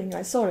the building.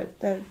 I saw it.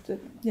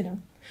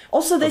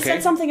 Also, they Okay.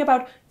 said something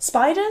about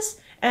spiders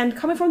and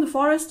coming from the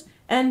forest,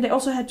 and they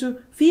also had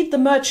to feed the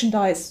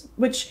merchandise,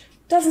 which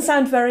doesn't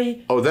sound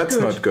very. Oh, that's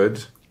good. not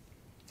good.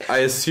 I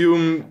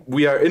assume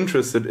we are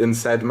interested in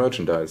said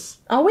merchandise.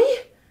 Are we?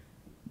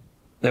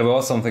 There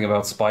was something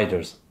about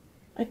spiders.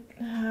 I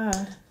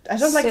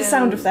don't like the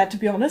sound of that, to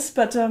be honest,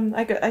 but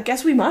I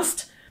guess we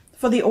must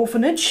for the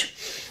orphanage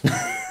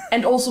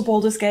and also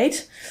Baldur's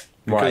Gate.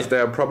 Because Right. they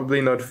are probably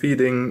not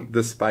feeding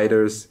the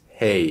spiders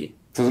hay.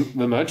 So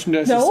the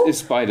merchandise No. is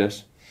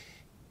spiders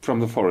from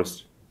the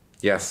forest.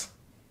 Yes.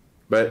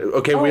 But,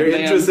 okay, Oh, we're they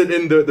are- interested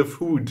in the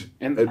food.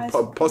 And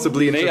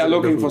Possibly They interested are in the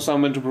looking for food.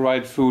 someone to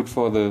provide food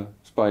for the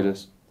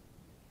spiders.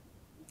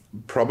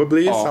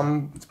 Probably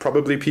Oh.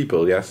 probably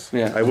people, yes.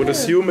 Yeah. I would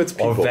assume it's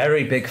Or people.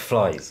 very big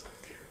flies.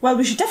 Well,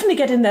 we should definitely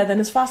get in there then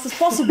as fast as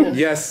possible.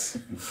 Yes.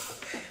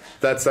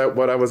 That's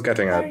what I was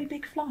getting at. Very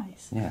big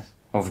flies. Yes.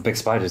 Oh, the big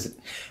spiders.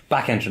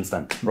 Back entrance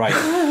then. Right.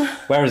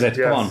 Where is it?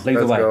 Yes, Come on, lead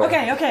the let's way. go.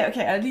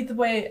 Okay. I lead the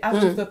way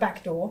out of the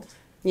back door.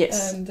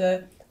 Yes. And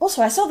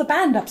also, I saw the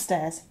band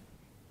upstairs.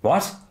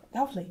 What?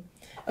 Lovely.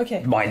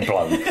 Okay. Mind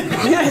blown.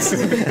 Yes.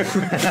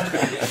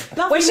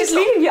 Lovely When she's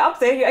little- leading you up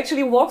there, you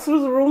actually walk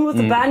through the room with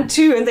the band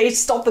too, and they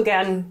stop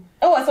again.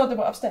 Oh, I thought they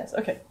were upstairs.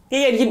 Okay.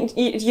 Yeah,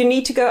 you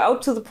need to go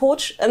out to the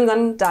porch and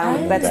then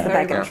down. That's the Very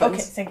back good. entrance.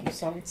 Okay, thank you.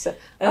 Sorry. So,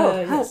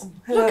 yes.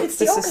 hello. Look, it's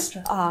the This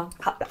orchestra.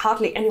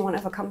 Hardly anyone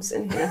ever comes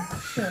in here.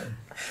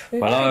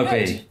 Well, I'll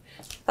be.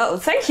 Oh,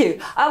 thank you.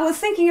 I was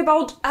thinking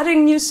about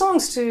adding new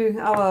songs to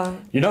our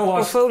You know what?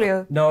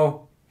 portfolio.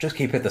 No, just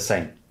keep it the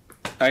same.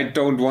 I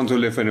don't want to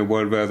live in a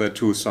world where there are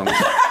 2 songs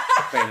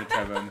playing in a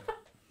tavern.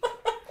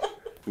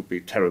 It would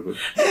be terrible.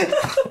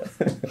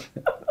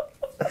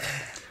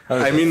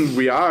 I mean,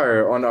 we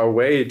are on our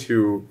way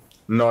to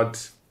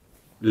not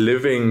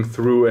living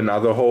through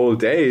another whole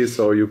day,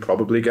 so you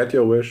probably get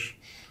your wish.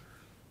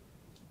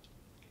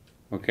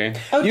 Okay.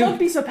 Oh, You- don't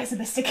be so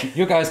pessimistic.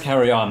 You guys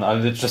carry on.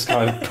 I'm just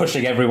kind of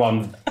pushing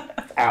everyone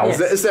out.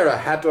 Is there a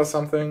hat or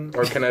something?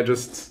 Or can I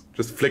just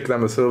flick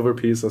them a silver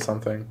piece or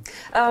something?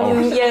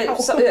 Yeah,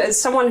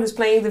 someone who's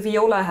playing the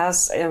viola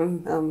has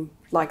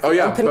like Oh,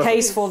 yeah, open perfect.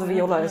 case for the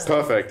viola.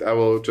 Perfect. I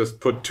will just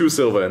put 2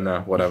 silver in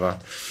there, whatever.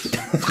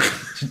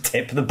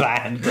 Tip the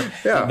band.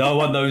 Yeah. No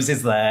one knows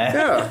it's there.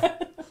 Yeah.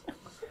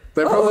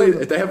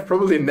 They have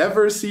probably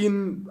never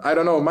seen, I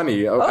don't know,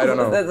 money. I don't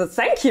know.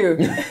 Thank you.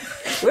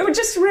 We were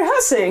just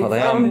rehearsing. Well,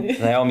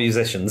 they are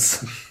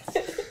musicians.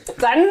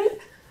 Then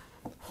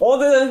For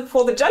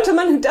the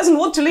gentleman who doesn't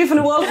want to live in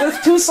a world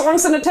with 2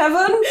 songs in a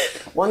tavern,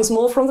 once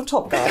more from the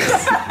top,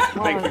 guys.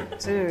 1,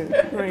 2,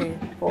 3,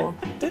 4.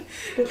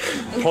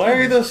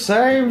 Play the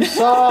same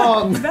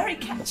song. Very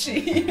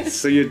catchy.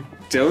 So you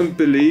don't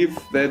believe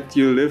that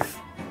you live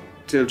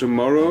till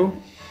tomorrow,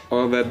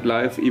 or that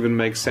life even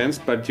makes sense,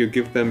 but you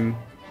give them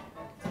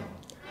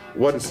the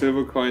What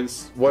silver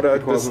coins. what are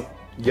because this?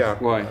 of- Yeah.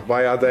 Why?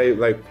 Why are they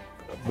like?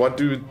 What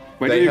do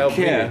Why they do you help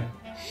care?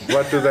 me?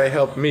 What do they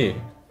help me?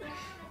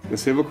 The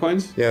silver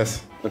coins?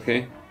 Yes,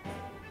 Okay.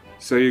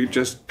 So you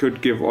just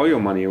could give all your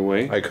money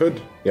away. I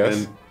could. Yes.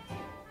 And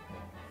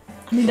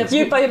I mean, that's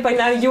By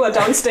now you are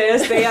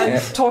downstairs. They are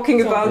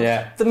talking about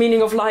Yeah. the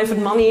meaning of life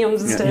and money on the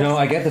stairs. You know,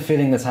 I get the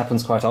feeling this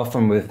happens quite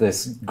often with this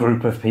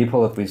group of people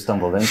that we've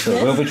stumbled into.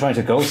 We'll be trying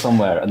to go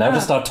somewhere, and they'll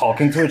just start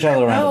talking to each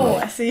other Oh, randomly.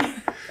 I see.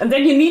 And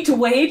then you need to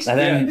wait. And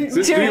then,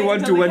 so do you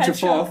want to venture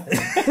forth?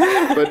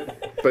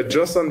 but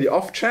just on the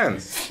off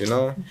chance, you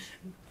know,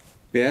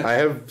 Yeah. I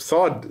have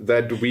thought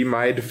that we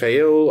might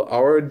fail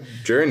our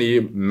journey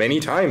many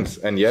times,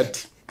 and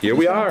yet here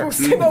we are.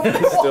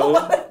 Still,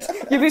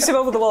 You boost him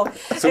over the wall.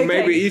 So Okay.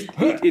 maybe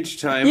each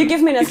time You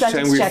give me an each time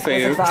athletics we check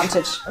fail, with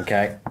advantage.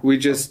 okay, we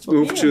just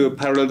move to a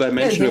parallel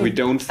dimension where we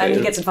don't And fail.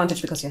 he gets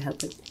advantage because you're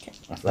helping.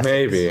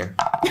 maybe.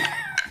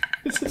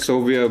 So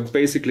we are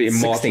basically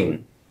immortal.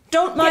 16.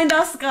 Don't mind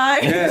us,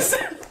 guys. Yes.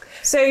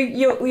 So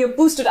you're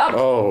boosted up,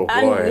 Oh,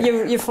 and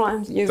boy. you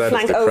flank That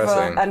is over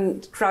depressing. and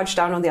crouch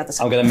down on the other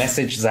side. I'm going to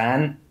message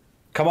Zan.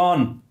 Come on,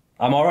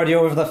 I'm already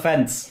over the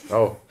fence.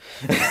 Oh,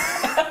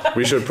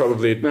 we should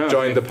probably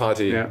join the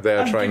party. Yeah.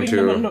 They're I'm trying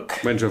giving them a to look.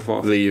 Venture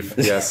forth. leave.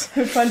 Yes.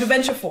 Trying to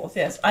venture forth,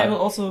 yes. I will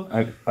also...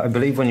 I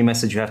believe when you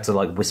message, you have to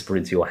like whisper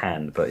into your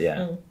hand, but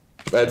yeah.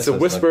 It's a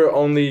whisper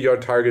only your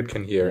target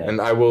can hear, Yeah.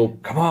 and I will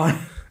Come on.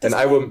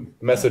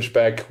 message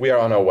back. We are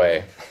on our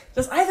way.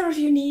 Does either of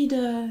you need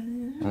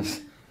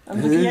I'm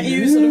looking at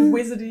you, sort of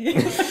wizardy.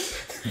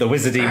 The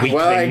wizardy weakling.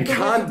 Well, I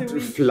can't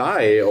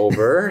fly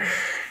over.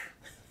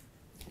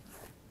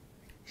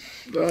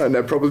 And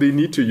I probably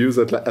need to use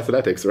Mm-hmm.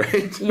 athletics,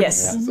 right?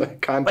 Yes, So I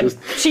can't but just.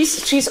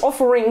 she's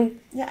offering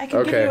Yeah, I can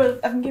Okay.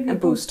 give you a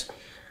boost.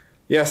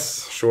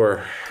 Yes,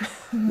 sure.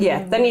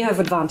 Yeah, then you have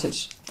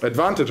advantage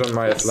Advantage on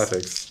my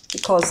athletics.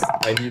 because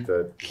I need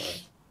that.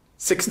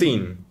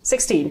 16.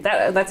 16.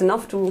 That's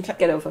enough to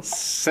get over.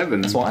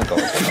 7. That's what I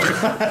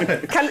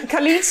got.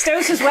 Khalid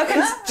stows his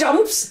weapons,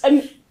 jumps,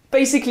 and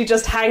basically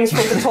just hangs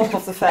from the top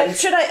of the fence.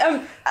 Should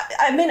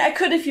I mean, I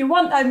could if you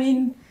want. I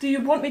mean, do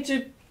you want me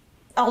to...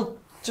 I'll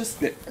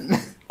just...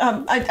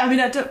 I mean,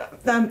 I don't...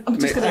 I'm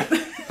just gonna...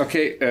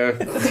 Okay.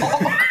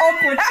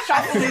 awkward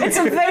shuffling. It's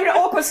a very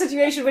awkward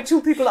situation where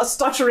 2 people are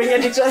stuttering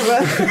at each other.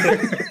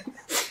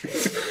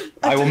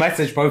 I will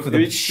message both of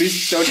them.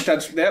 Please don't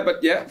touch there,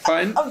 but yeah,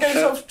 fine. I'm gonna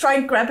sort of try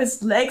and grab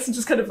his legs and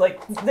just kind of like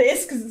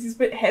this because he's a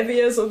bit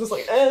heavier, so I'm just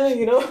like,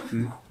 you know.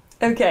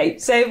 Okay,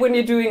 so when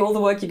you're doing all the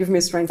work, you give me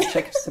a strength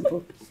check.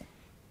 Simple.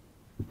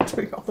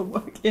 Doing all the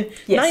work. Yeah.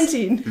 Yes.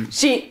 19.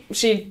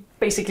 She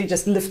basically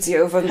just lifts you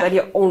over, and then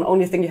your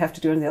only thing you have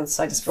to do on the other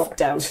side is drop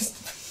down.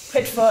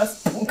 Head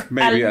first.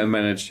 Maybe I'll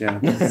manage, yeah.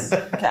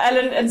 Okay,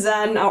 Alan and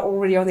Zan are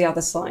already on the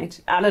other side.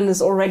 Alan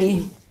is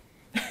already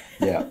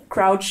Yeah.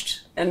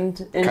 crouched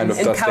and in Kind of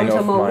dusting encounter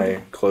off mode.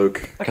 my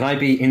cloak. Can I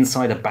be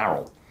inside a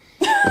barrel?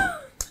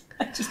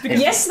 Just because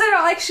Yes, there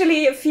are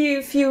actually a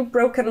few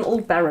broken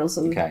old barrels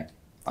in Okay.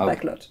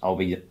 Backlot. I'll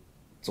be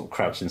sort of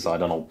crouched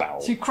inside an old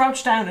barrel. so you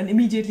crouch down and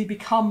immediately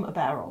become a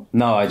barrel.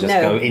 No, I just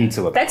No. go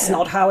into a barrel. That's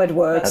not how it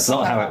works. That's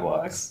not how it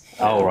works.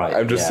 Oh, right.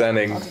 I'm just yeah.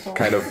 standing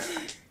kind of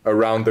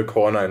around the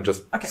corner and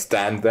just Okay.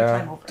 stand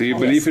there. Do you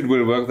believe it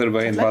will work that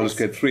way in Baldur's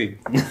Gate 3?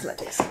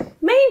 Athletics.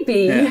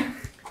 Maybe. Yeah.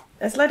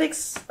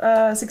 Athletics,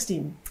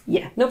 16.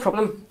 Yeah, no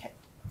problem.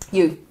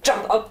 You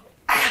jump up.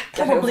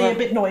 Get Probably over. a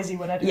bit noisy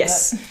when I do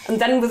Yes, that. and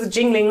then with the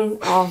jingling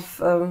of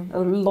a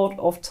lot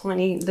of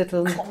tiny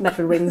little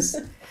metal rings,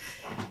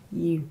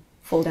 you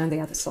fall down the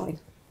other side.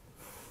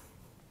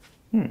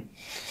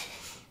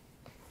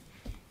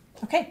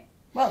 Okay,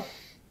 well,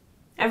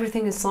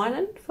 Everything is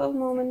silent for a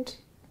moment.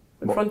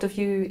 In What? front of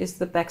you is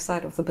the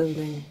backside of the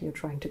building you're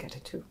trying to get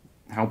it to.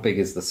 How big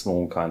is the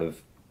small kind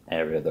of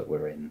area that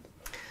we're in?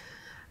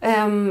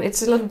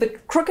 It's a little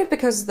bit crooked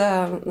because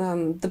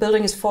the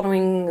building is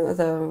following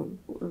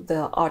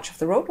the arch of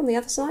the road on the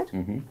other side,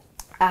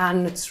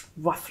 and it's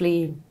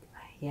roughly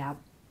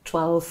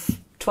 12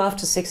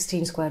 to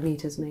 16 square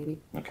meters maybe.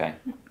 Okay.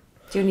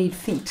 Do you need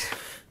feet?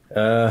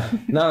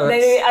 No,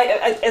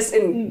 that's... As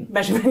in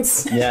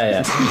measurements.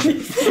 Yeah.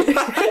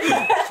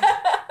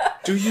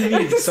 Do you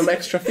need some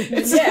extra feet?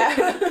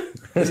 Yeah,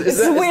 Is it's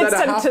a weird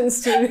that a half-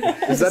 sentence too.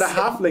 Is that a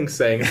halfling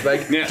saying? It's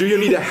like, Yeah. do you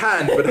need a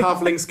hand? But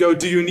halflings go,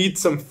 do you need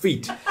some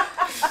feet?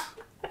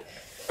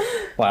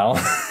 Well,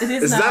 it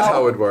is Is now. that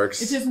how it works?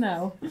 It is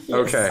now.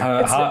 Okay. No,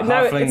 it's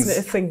halflings,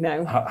 a thing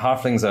now.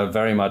 halflings are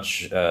very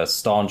much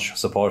staunch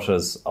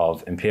supporters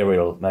of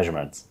imperial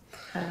measurements.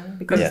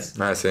 Because Yes.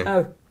 I see.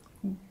 Oh.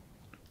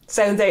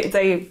 So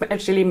they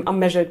actually are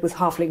measured with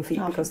halfling feet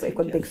because they've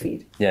got feet, big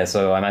feet. Yeah,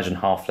 so I imagine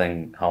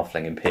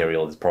halfling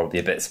imperial is probably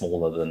a bit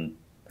smaller than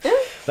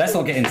Let's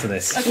not get into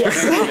this.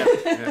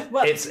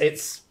 Well,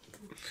 It's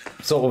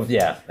sort of,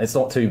 it's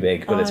not too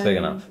big, but it's big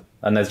enough.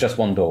 And there's just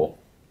one door.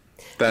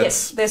 That's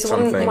Yes, there's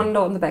something. one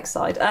door on the back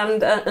side.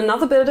 And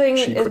another building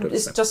Cheaper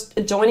is to- just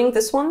adjoining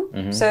this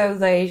one. So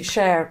they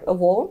share a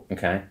wall.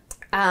 Okay.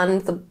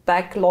 And the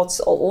back lots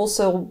are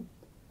also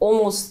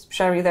almost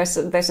sharing.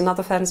 There's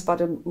another fence, but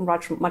a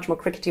much more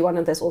crickety one.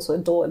 And there's also a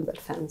door in that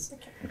fence.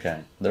 Okay.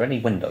 Are there any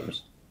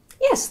windows?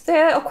 Yes,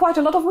 there are quite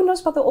a lot of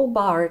windows, but they're all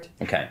barred.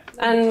 Okay.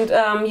 And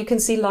you can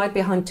see light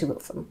behind two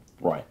of them.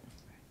 Right.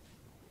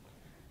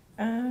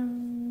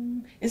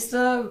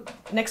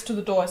 next to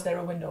the door? Is there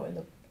a window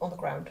on the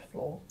ground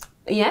floor?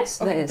 Yes,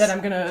 there is. Then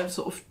I'm gonna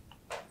sort of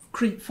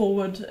creep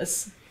forward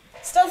as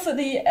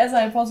stealthily as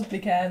I possibly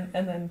can,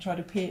 and then try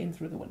to peer in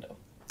through the window.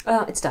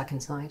 It's dark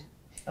inside.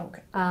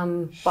 Okay.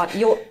 But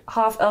your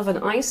half-elven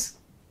eyes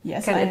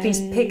Yes, can at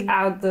least pick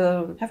out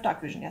the... have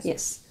dark vision. Yes.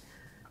 Yes.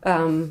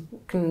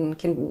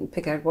 Can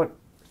pick out what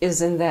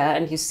is in there,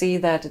 and you see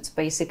that it's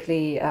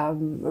basically a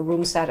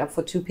room set up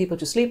for two people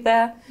to sleep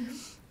there.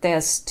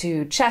 There's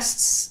two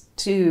chests,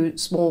 two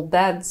small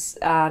beds,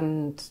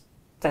 and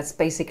that's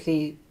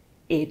basically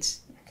it.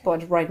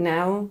 But right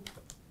now,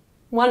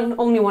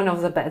 only one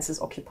of the beds is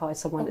occupied.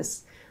 Someone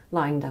is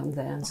lying down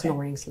there and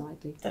snoring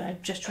slightly. Then I'm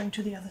gesturing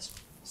to the others.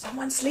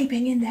 Someone's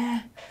sleeping in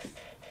there.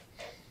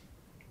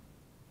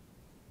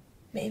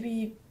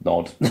 Maybe.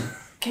 Nod.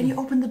 Can you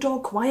open the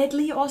door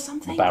quietly or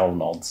something? Barrel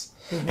nods.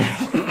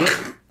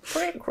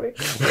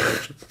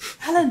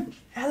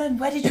 Helen,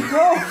 where did you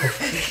go?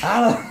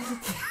 Alan!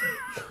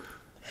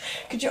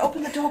 Could you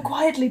open the door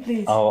quietly,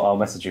 please? I'll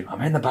message you.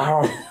 I'm in the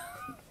barrel.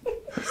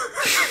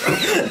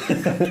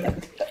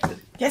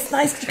 Yes,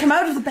 nice. Come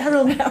out of the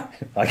barrel now.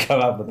 I come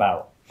out of the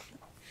barrel.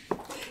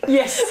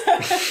 Yes.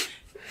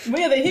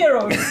 We're the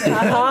heroes.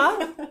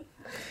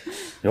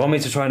 You want me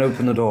to try and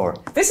open the door?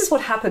 This is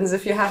what happens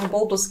if you have a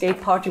Baldur's Gate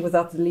party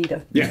without the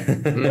leader. Yeah.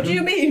 What do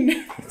you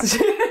mean?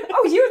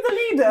 Oh, you're the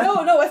leader.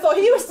 No, I thought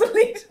he was the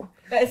lead.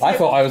 I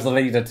thought I was the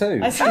leader too.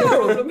 I see the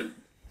problem.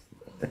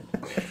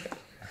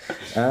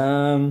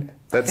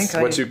 That's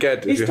think what you get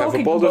if He's you have a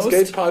talking Baldur's most.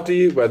 Gate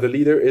party where the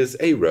leader is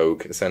a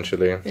rogue,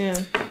 essentially. Yeah.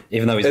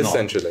 Even though he's not.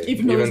 Essentially.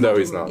 Even though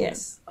he's not.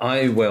 Yes.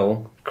 I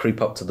will creep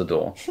up to the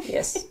door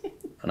Yes.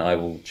 and I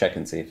will check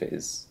and see if it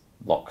is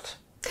locked.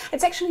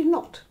 It's actually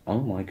not. Oh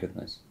my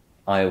goodness.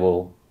 I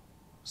will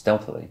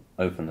stealthily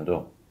open the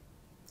door.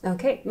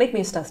 Okay, make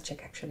me a stealth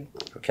check, actually.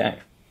 Okay.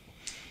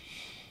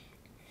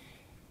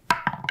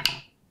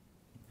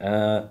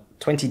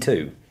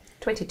 22.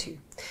 22.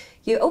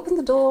 You open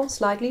the door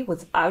slightly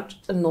without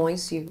a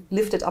noise. You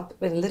lift it up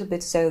a little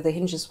bit so the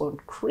hinges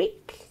won't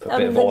creak. Put a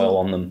bit of oil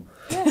on them.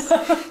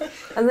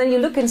 And then you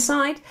look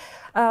inside.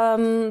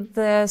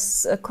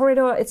 There's a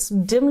corridor. It's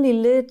dimly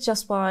lit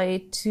just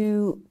by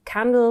two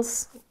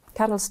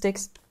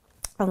candlesticks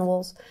on the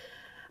walls.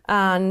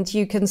 And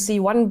you can see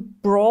one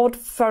broad,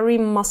 furry,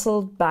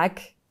 muscled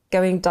back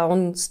going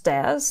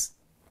downstairs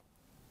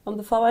on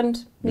the far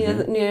end,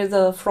 near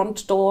the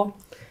front door.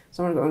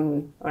 Someone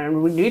going,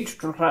 we need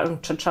to tell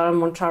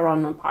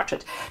Montaran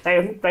apart.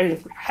 They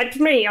had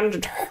me,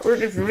 and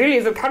really,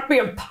 they cut me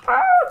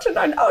apart, and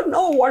I don't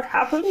know what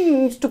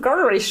happened to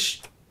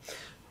Gurish.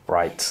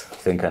 Right. I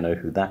think I know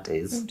who that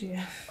is. Oh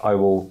dear. I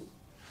will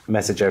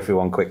message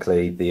everyone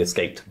quickly. The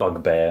escaped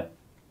bugbear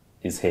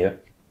is here.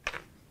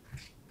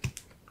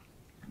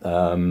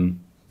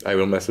 I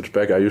will message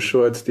back. Are you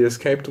sure it's the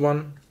escaped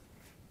one?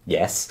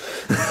 Yes.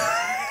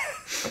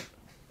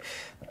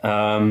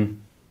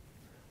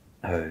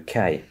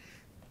 Okay.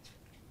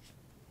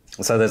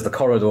 So there's the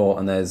corridor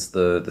and there's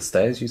the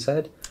stairs, you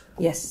said?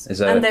 Yes. Is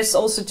there- And there's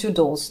also two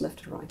doors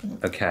left and right.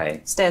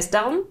 Okay. Stairs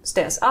down,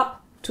 stairs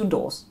up, two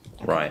doors.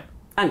 Right.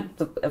 And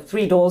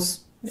three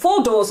doors,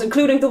 four doors,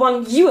 including the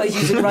one you are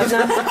using right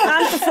now,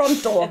 and the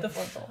front door. The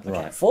front door.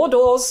 Right. Four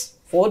doors,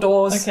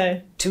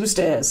 Okay. two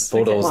stairs.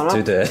 Four doors, One two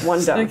up, doors.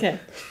 one down. Okay.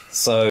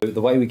 So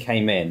the way we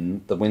came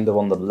in, the window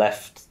on the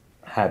left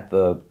had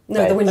the No,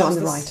 bed. the window on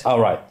the That's right. Oh,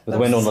 right. But the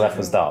window on the left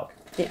was dark.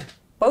 Yeah.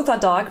 Both are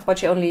dark,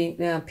 but you only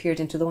peered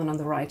into the one on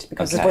the right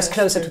because Okay. it was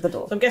closer to the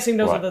door. So I'm guessing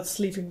those Right. are the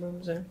sleeping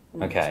rooms.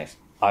 Okay.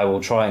 I will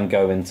try and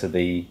go into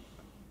the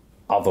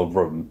other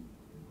room.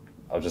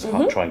 I'll just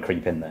try and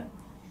creep in there.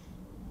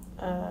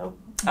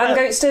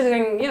 I'm still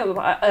going,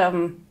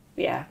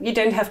 you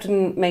don't have to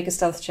make a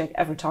stealth check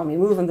every time you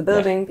move in the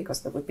building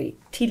because that would be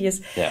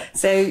tedious. Yeah.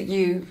 So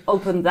you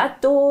open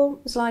that door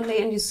slightly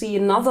and you see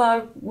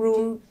another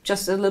room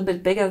just a little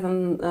bit bigger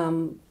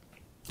than.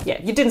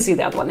 You didn't see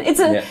that one. It's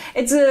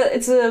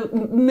a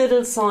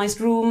middle-sized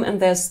room and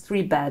there's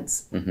three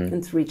beds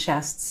and three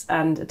chests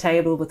and a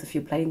table with a few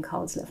playing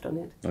cards left on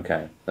it.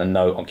 Okay. And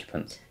no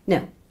occupants.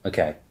 No.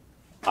 Okay.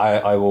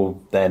 I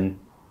will then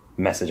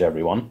message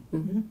everyone.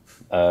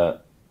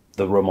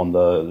 The room on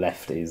the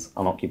left is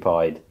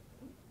unoccupied.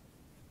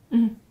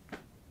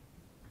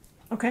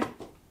 Okay.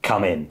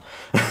 Come in.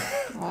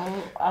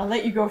 I'll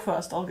let you go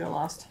first. I'll go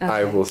last.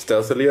 I will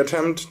stealthily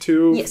attempt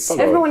to Yes.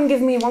 follow. Everyone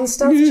give me one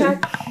stealth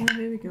check. Oh,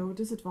 there we go.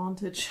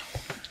 Disadvantage.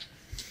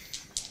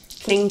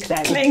 Cling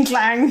clang. Clang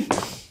clang.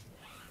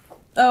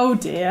 Oh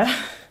dear.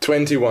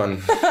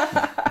 21.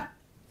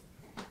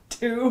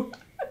 2.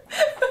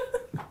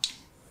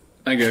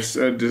 I guess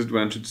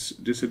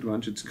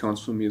disadvantage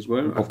counts for me as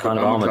well. What kind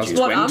of armor do you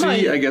What armor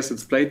 20. you- I guess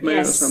it's plate mail or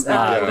Yes, something.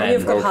 then,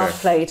 you've got okay.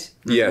 half plate.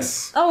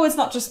 Yes. Oh, it's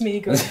not just me.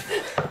 Good.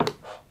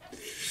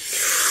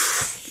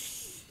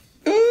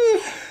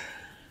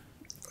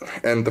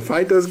 And the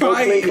fighters go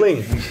cling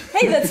cling.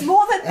 Hey, that's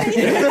more than me.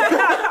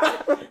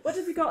 What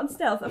have you got on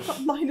stealth? I've got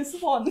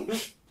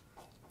 -1.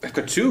 I've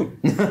got 2.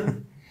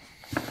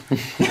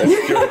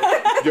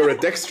 You're a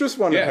dexterous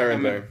one, Yeah,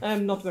 apparently.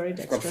 I'm not very I've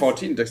got dexterous.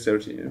 14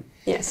 dexterity. Yeah.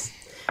 Yes.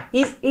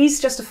 He's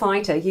just a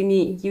fighter. You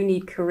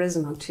need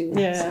charisma too.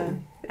 Yeah. So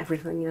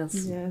everything else.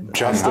 Yeah.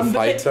 Just a I'm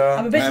fighter.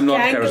 I'm a bit I'm not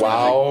gank.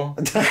 Wow.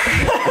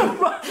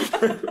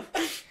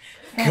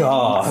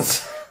 God.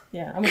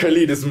 Yeah. I'm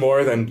Khalid is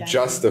more than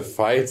just a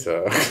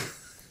fighter.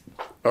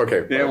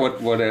 Okay. Yeah.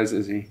 What else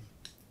is he?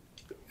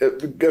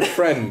 A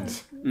friend.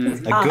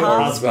 A good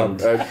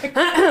husband.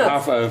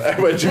 Half elf.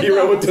 But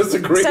Jiro would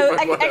disagree. So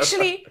but whatever.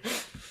 actually,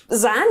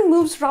 Zan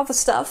moves rather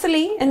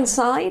stealthily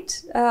inside,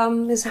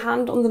 his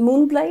hand on the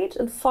moonblade,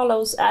 and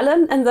follows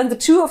Alan. And then the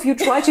two of you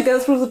try to go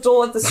through the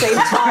door at the same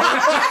time.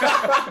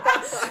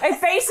 And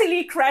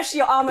basically crash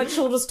your armored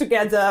shoulders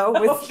together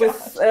with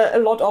a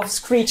lot of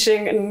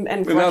screeching and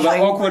Another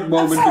crashing. awkward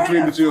moment sorry.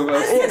 between the two of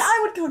us. And I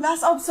would go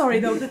last. I'm sorry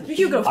though.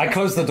 You go I first.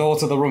 closed the door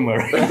to the room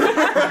where.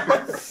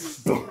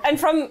 And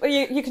from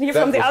you can hear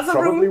That from the was other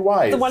probably room,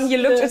 wise. the one you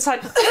looked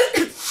inside.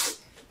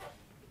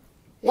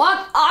 What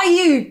are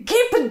you?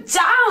 Keep it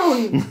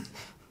down!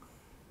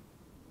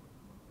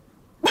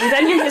 And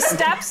then you hear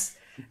steps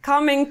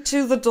coming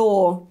to the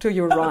door to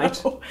your right.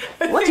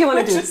 What do you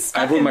want to do?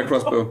 I pull my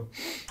crossbow.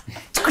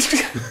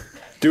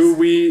 Do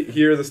we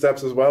hear the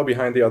steps as well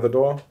behind the other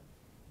door?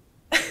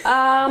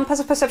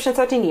 Passive perception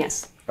 13,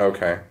 yes.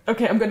 Okay.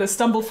 Okay, I'm gonna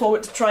stumble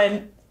forward to try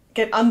and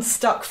get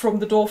unstuck from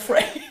the door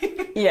frame.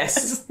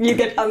 Yes, you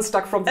get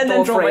unstuck from the And door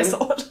then draw my frame.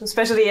 sword.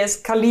 Especially as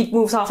Khalid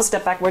moves half a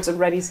step backwards and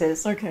readies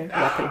his Okay.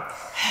 weapon.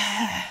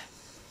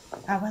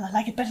 Ah, well, I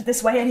like it better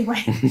this way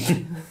anyway.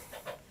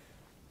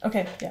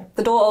 Okay, yeah.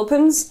 The door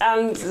opens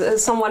and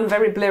someone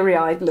very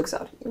bleary-eyed looks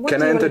out. What Can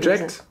do I you wanna do,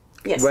 interject? Zan?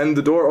 Yes. When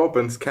the door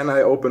opens, can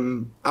I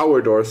open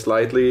our door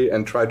slightly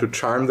and try to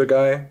charm the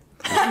guy?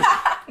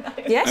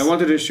 Yes? I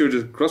wanted to shoot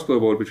a crossbow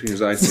bolt between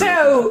his eyes.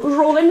 So,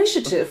 roll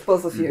initiative,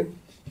 both of you.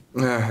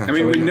 I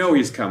mean, we know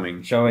he's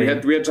coming. Shall we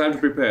we- had time to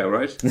prepare,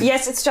 right?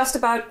 Yes, it's just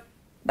about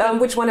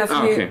which one of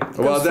you okay.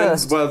 goes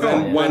first. Well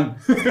then, One.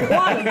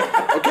 One.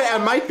 okay, I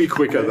might be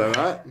quicker than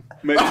that.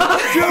 Maybe.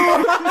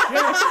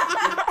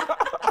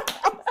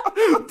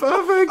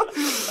 Perfect.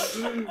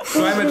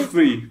 So I'm at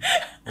 3,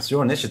 It's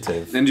your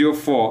initiative. and you're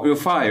 4. You're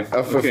 5.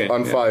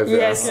 On yeah. 5. Yeah.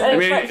 Yes, I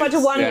mean, but the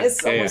one yeah,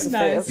 is yeah, almost yeah.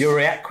 a fail. Nice. You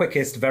react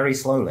quickest very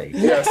slowly.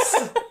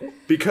 Yes.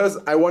 Because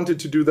I wanted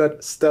to do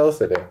that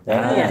stealthily.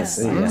 Ah, Yes.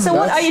 I see, yeah. So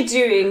what are you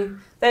doing?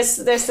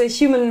 There's a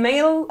human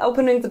male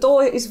opening the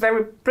door. He's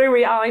very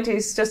bleary-eyed.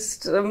 He's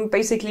just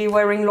basically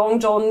wearing long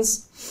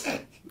johns,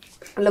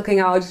 looking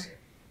out.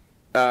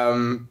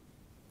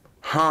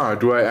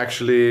 Do I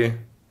actually...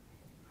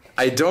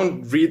 I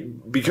don't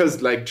read...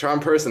 Because, like, Charm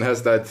Person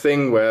has that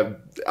thing where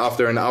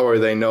after an hour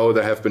they know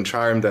they have been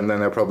charmed and then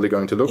they're probably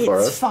going to look for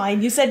It's us.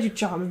 fine. You said you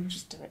charm him.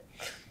 Just do it.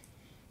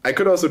 I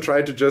could also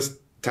try to just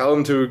tell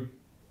him to...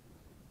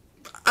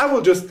 I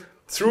will just...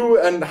 Through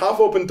a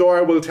half-open door,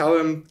 I will tell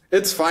him,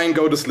 it's fine,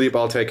 go to sleep,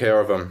 I'll take care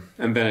of him.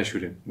 And then I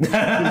shoot him.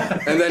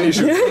 And then he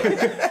shoots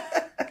me.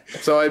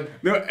 So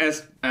No,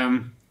 as I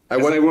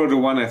want- rolled a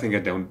 1, I think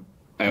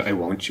I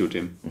won't shoot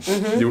him.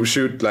 you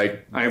shoot,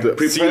 like, I'm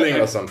the ceiling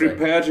or something.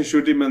 prepared to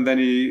shoot him, and then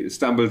he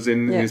stumbles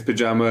in Yeah. his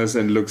pajamas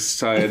and looks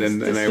tired. And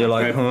You're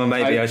like, oh,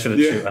 maybe I should have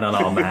yeah. shoot an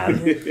unarmed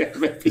man. Yeah,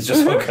 maybe. He's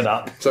just woken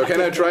up. So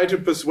can I try to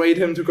persuade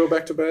him to go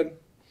back to bed?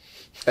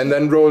 And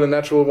then roll a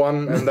natural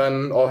 1, and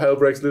then all hell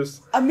breaks loose?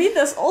 I mean,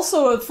 there's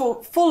also a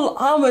full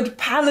armored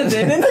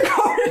paladin in the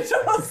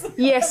corridors.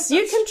 Yes,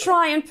 you can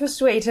try and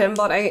persuade him,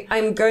 but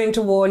I'm going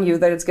to warn you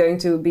that it's going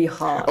to be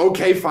hard.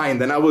 Okay, fine,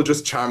 then I will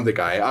just charm the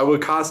guy. I will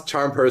cast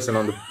Charm Person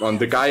on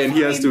the guy, and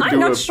he has to I'm do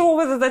not sure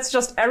whether that's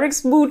just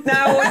Eric's mood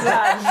now or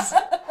Zan's.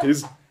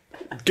 He's...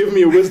 Give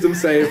me a wisdom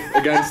save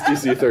against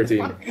DC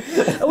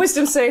 13. A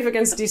wisdom save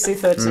against DC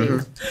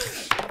 13.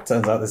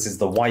 Turns out this is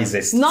the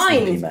wisest 9.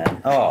 sleepy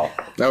man. Oh,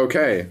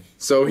 Okay,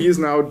 so he's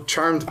now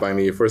charmed by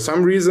me. For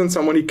some reason,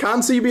 someone he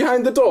can't see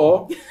behind the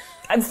door.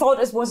 I thought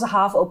it was a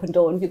half-open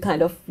door, and you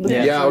kind of...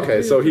 Yeah,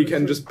 okay, so he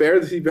can just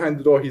barely see behind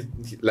the door. He's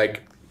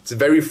like, it's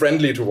very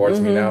friendly towards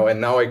me now, and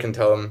now I can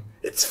tell him,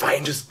 it's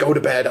fine, just go to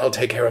bed, I'll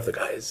take care of the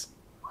guys.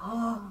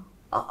 Oh,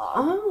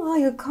 are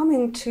you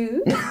coming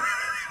too?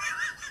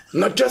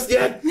 Not just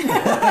yet.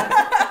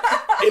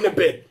 In a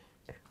bit.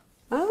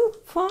 Oh,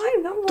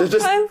 fine.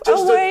 Just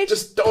I'll wait.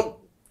 just don't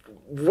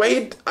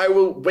wait. I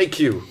will wake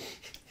you.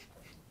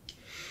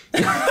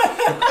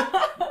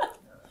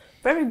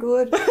 Very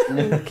good.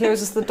 And he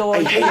closes the door I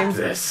again. hate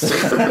this.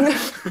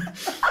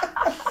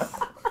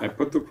 I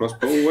put the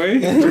crossbow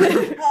away.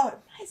 Oh,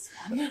 nice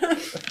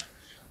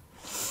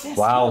one.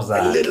 wow, A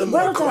Zan. little more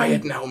Well done.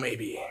 quiet now,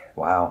 maybe.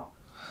 Wow.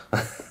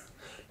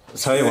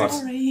 Tell you what.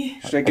 Sorry.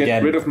 Should I get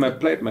Again. rid of my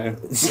plate mail?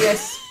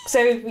 Yes. So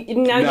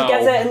now No. you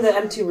gather in the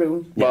empty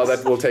room. Well,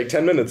 that will take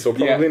 10 minutes, so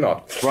probably Yeah.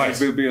 not. Right. It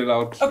will be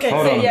allowed. Okay,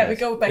 Hold so on a yeah, minute. we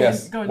go back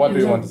Yes. and go What do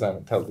you in. want to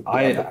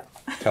say?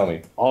 Tell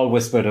me. All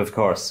whispered, of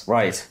course.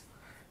 Right.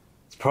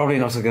 It's probably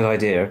not a good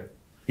idea.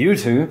 You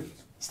two,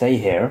 stay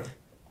here.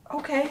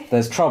 Okay, If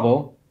there's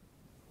trouble,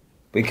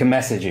 we can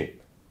message you.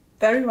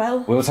 very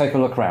well, We'll take a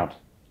look round,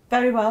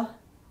 very well.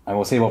 and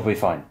we'll see what we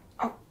find.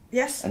 Oh,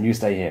 yes. And you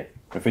stay here.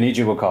 If we need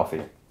you, we'll call for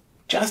you.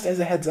 Just as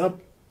a heads up,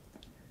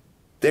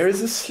 there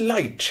is a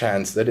slight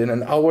chance that in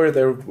an hour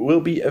there will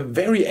be a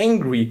very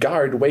angry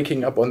guard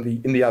waking up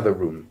in the other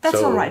room. That's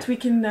So- all right. We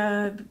can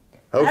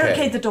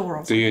barricade the door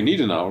off. Do you need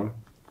an hour?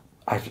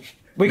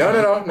 We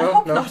got,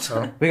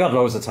 No. We got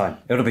loads of time.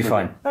 It'll be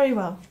fine. Very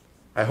well.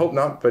 I hope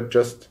not, but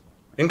just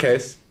in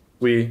case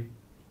we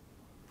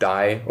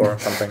die or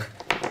something.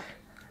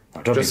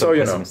 Oh, don't be Just so so you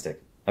know.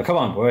 pessimistic. Now, come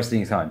on, we're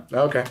wasting time.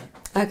 Okay.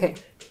 Okay.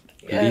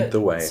 Lead the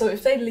way. So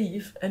if they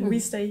leave and we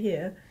stay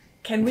here,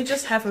 can we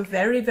just have a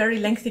very, very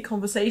lengthy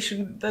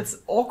conversation that's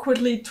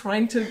awkwardly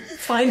trying to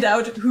find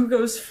out who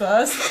goes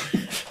first?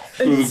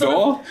 Through the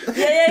door?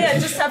 Yeah.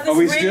 Just have this Are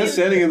we really... still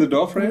standing in the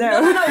door frame?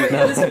 No,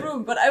 there's a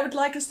room. But I would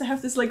like us to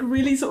have this like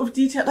really sort of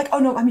detailed, like, oh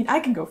no, I mean, I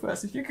can go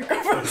first if you can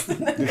go first,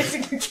 and then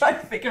basically try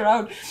to figure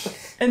out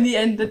in the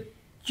end that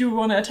you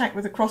want to attack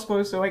with a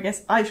crossbow, so I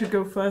guess I should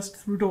go first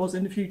through doors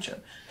in the future.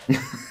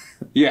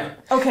 Yeah.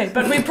 Okay,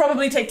 but we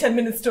probably take 10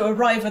 minutes to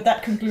arrive at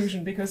that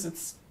conclusion because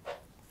it's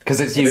Because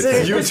it's you.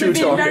 You it's two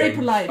being very talking.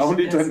 polite.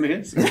 Only yes. 10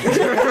 minutes?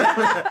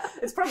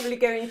 It's probably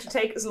going to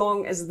take as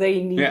long as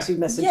they need Yeah. to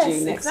message Yes,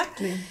 you next.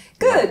 exactly.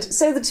 Good.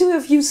 So the two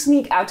of you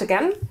sneak out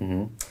again.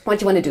 What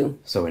do you want to do?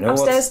 So we know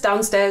Upstairs,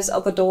 downstairs,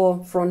 other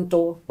door, front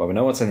door. Well, we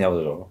know what's in the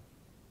other door.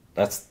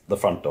 That's the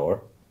front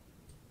door.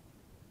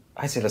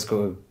 I say let's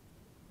go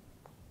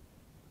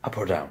up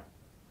or down.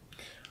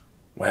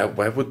 Where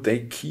would they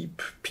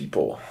keep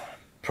people?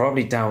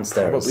 Probably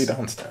downstairs. Probably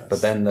downstairs.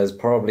 But then there's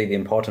probably the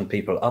important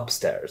people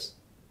upstairs.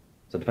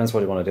 So it depends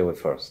what you want to do with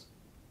first.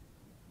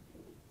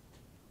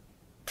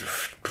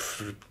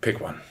 Pick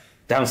one.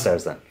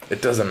 Downstairs then.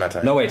 It doesn't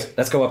matter. No, wait.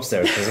 Let's go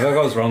upstairs. Because if it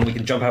goes wrong, we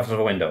can jump out of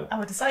the window.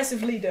 Our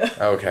decisive leader.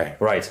 Okay.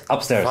 Right.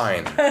 Upstairs.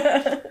 Fine.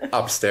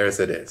 Upstairs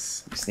it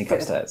is. Sneak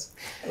upstairs.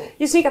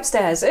 You sneak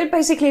upstairs. It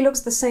basically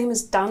looks the same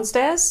as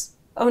downstairs.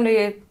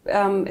 Only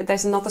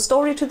there's another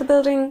story to the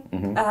building.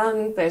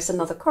 There's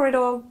another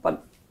corridor,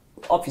 but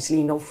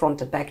obviously no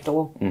front and back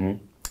door.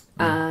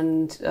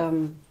 And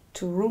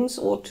 2 rooms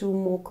or 2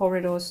 more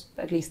corridors.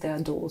 At least there are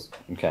doors.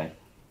 Okay.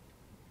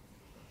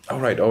 All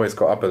right. Always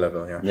go up a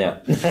level. Yeah.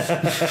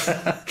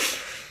 Yeah.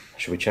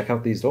 Should we check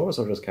out these doors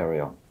or just carry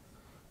on?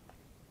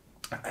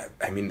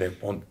 I mean, they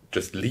won't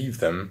just leave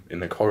them in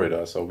the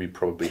corridor, so we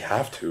probably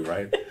have to,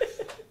 right?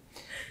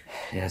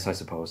 Yes, I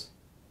suppose.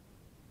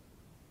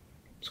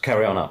 So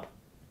carry on up.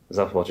 Is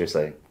that what you're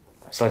saying?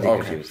 I'm slightly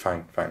Okay. confused.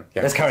 Fine.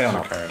 Yeah. Let's carry on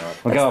up. Carry on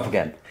up. We'll go up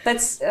again.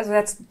 That's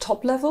the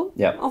top level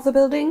Yeah. of the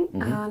building.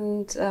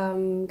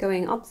 And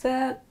going up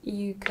there,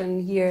 you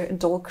can hear a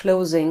door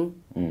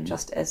closing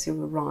just as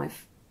you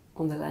arrive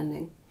on the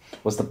landing.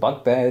 Was the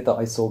bugbear that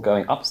I saw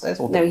going upstairs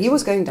or No, he downstairs?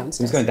 was going He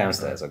downstairs. was going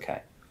downstairs,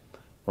 okay.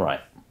 Right.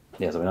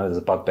 Yeah, so we know there's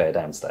a bugbear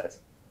downstairs.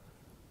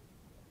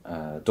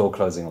 Door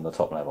closing on the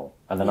top level.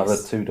 And another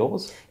Yes. 2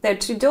 doors? There are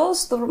 2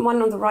 doors. The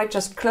one on the right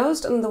just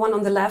closed, and the one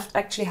on the left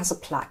actually has a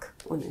plaque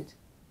on it.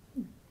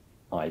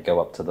 I go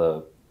up to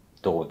the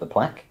door with the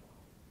plaque.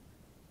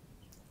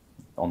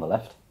 On the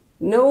left.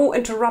 No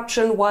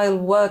interruption while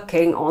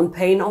working on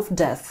pain of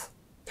death.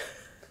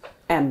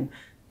 M.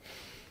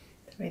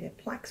 They made a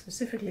plaque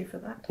specifically for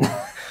that.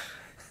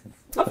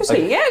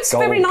 Obviously, yeah, it's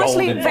Gold- very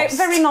nicely, gold embossed.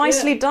 very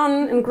nicely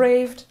done,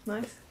 engraved.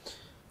 Nice.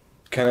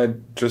 Can I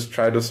just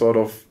try to sort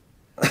of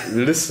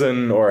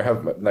listen or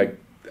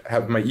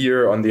have my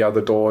ear on the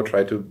other door,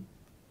 try to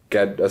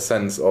get a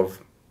sense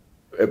of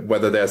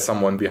whether there's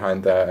someone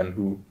behind there and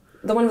who?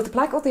 The one with the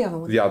plaque or the other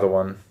one? The other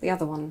one. The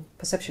other one.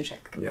 Perception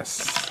check.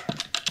 Yes.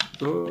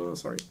 Oh,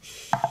 sorry.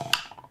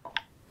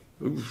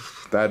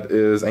 Oof, that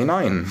is a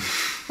 9.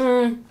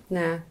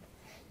 Nah,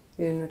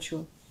 you're not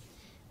sure.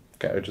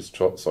 Okay, I just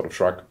sort of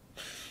shrug.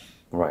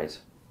 Right.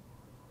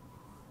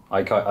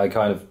 I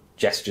kind of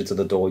gesture to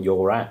the door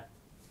you're at.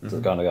 To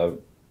kind of go,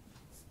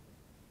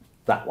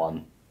 that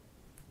one.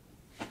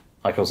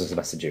 I can also just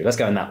message you. Let's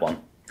go in that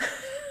one.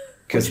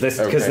 Because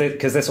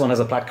this one has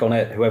a plaque on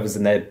it. Whoever's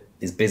in there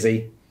is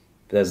busy.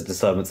 There's a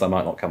disturbance that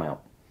might not come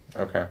out.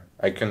 Okay.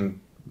 I can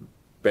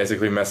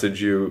basically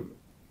message you.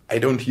 I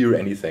don't hear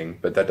anything,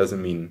 but that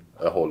doesn't mean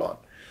a whole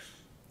lot.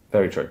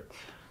 Very true.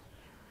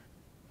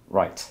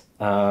 Right.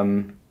 How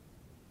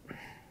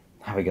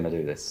are we going to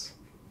do this?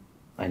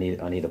 I need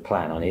a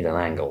plan. I need an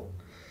angle.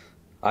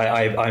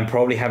 I'm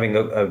probably having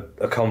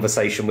a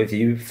conversation with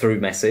you through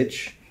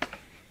message.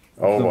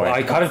 Oh boy.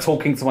 I'm kind of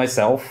talking to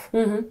myself,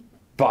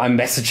 but I'm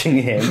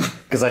messaging him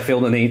because I feel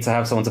the need to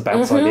have someone to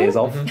bounce ideas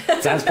off.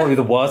 Dan's probably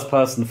the worst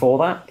person for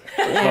that,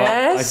 but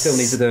I still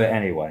need to do it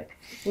anyway.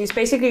 He's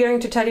basically going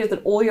to tell you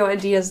that all your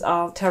ideas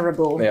are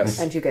terrible Yes.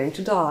 and you're going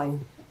to die.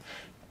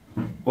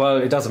 Well,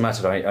 it doesn't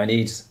matter. I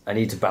need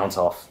to bounce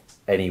off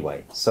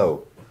anyway.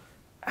 So,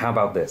 how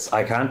about this?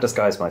 I can't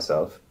disguise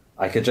myself.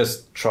 I could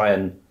just try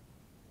and...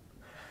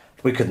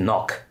 We could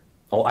knock.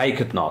 Or I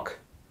could knock.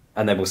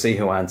 And then we'll see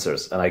who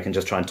answers. And I can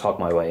just try and talk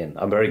my way in.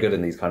 I'm very good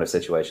in these kind of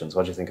situations.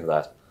 What do you think of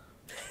that?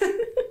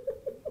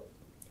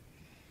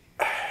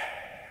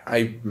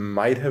 I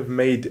might have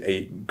made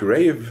a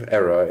grave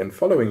error in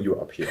following you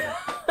up here.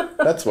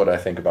 That's what I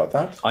think about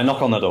that. I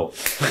knock on the door.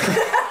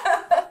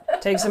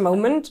 Takes a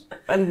moment,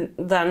 and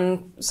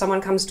then someone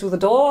comes to the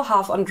door,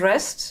 half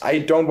undressed. I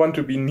don't want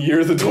to be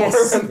near the door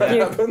when that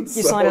happens.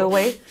 You sign it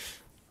away.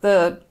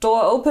 The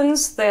door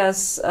opens.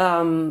 There's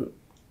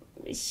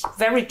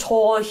very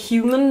tall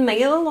human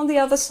male on the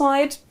other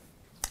side,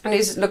 and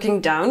he's looking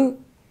down.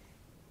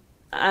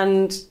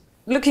 And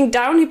looking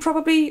down, he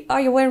probably... Are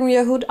you wearing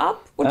your hood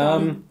up or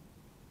down?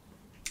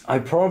 I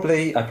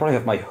probably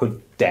have my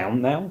hood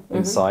down now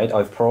inside.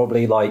 I've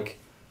probably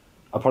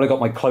got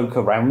my cloak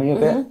around me a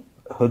bit,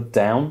 hood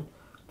down,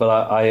 but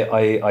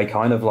I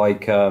kind of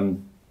like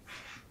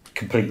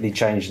completely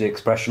changed the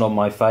expression on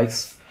my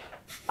face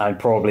and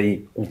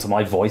probably alter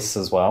my voice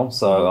as well.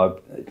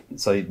 So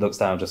so he looks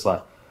down just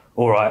like,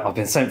 all right, I've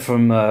been sent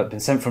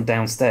from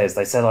downstairs.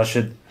 They said I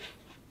should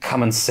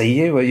come and see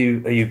you. Are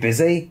you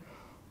busy?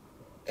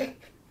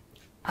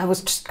 I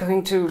was just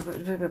going to...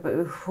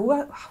 Who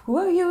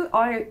are you?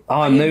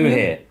 I'm new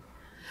here.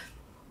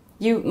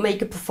 You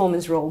make a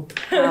performance roll.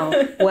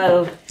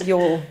 Well,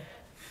 your...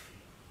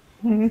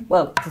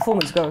 Well,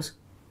 performance goes.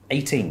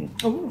 18.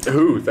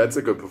 Ooh, that's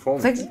a good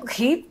performance. Like,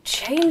 keep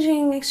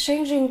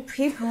exchanging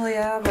people,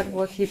 yeah, but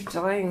we'll keep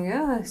dying,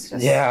 yeah. It's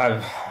just... Yeah,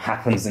 it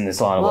happens in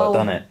this line of work,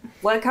 doesn't it?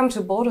 Welcome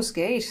to Baldur's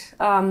Gate.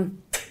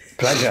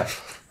 Pleasure.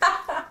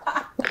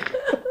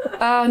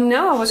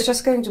 No, I was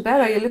just going to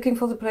bed. Are you looking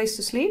for the place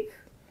to sleep?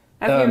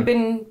 Have you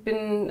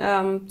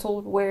been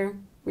told where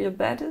your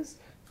bed is?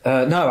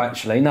 No,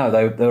 actually, no.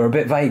 They were a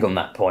bit vague on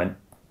that point.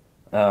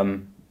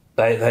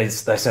 They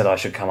said I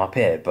should come up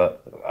here,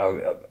 but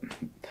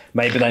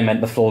maybe they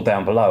meant the floor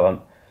down below.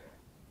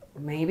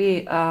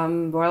 Maybe.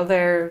 Well,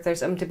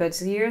 there's empty beds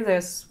here.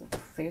 There's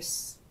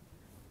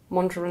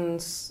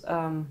Montaran's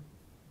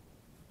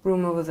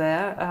room over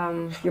there.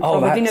 You're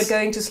probably not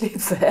going to sleep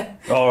there.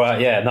 All right.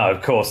 Yeah. No.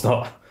 Of course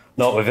not.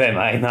 Not with him,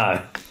 eh?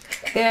 No.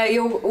 Yeah.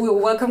 You're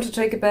welcome to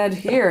take a bed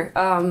here.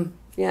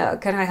 Yeah.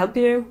 Can I help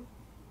you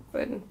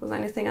with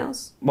anything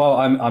else? Well,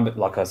 I'm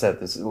like I said.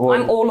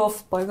 I'm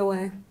Olaf, by the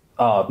way.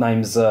 Oh,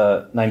 name's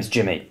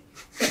Jimmy.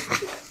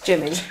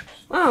 Jimmy.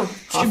 Oh,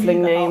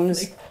 halfling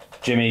names.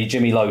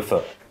 Jimmy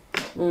Loafer.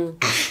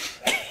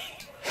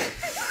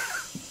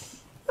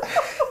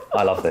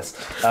 I love this.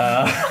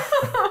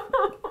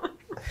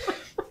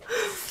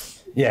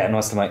 Yeah,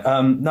 nice to meet.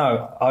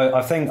 No,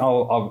 I think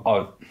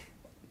I'll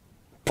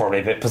probably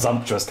a bit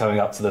presumptuous coming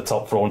up to the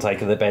top floor and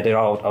taking the bed here.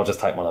 I'll just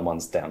take one of the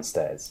ones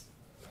downstairs.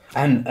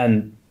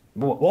 And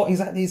what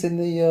exactly is in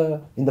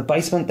the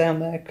basement down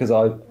there? Because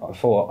I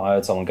thought I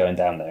heard someone going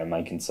down there and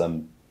making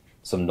some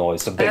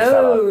noise, some big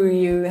fella. Oh,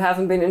 you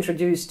haven't been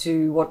introduced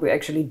to what we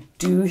actually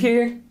do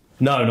here?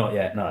 No, not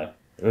yet. No,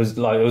 it was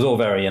all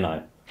very,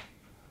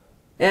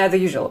 Yeah, the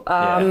usual.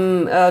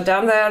 Down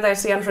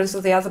there's the entrance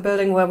to the other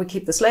building where we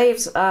keep the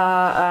slaves,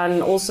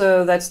 and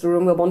also that's the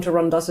room where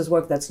Montaran does his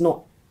work that's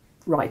not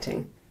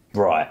writing.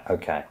 Right.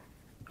 Okay.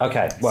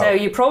 Well, so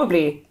you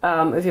probably,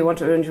 if you want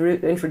to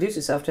introduce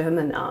yourself to him,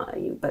 then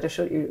you better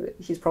show you.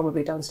 He's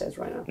probably downstairs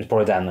right now. he's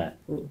probably down there.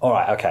 All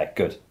right. Okay.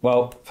 Good.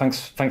 Well,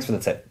 thanks for the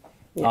tip.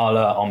 Yeah.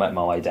 I'll make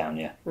my way down.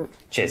 Yeah.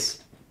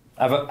 Cheers.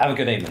 Have a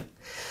good evening.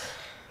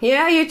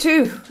 Yeah, you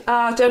too.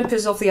 Don't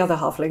piss off the other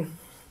halfling.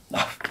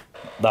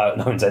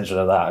 No intention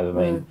of that. I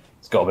mean,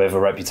 he's got a bit of a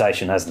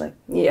reputation, hasn't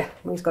he? Yeah,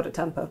 he's got a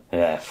temper.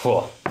 Yeah.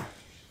 All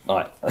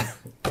right.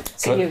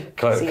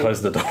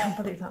 Close the door. I can't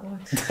believe that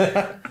works.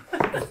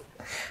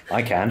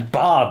 I can.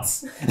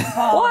 Bards.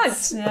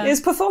 What? Yeah. His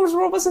performance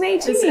roll was an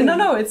 18.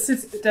 No, it's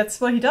that's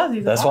what he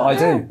does. That's what I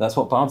do. That's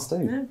what bards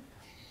do. Yeah.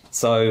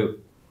 So,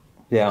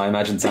 yeah, I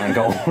imagine Zan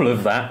got all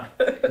of that.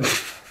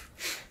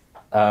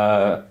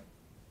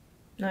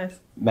 Nice.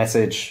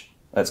 Message,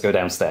 let's go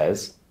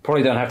downstairs.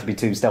 Probably don't have to be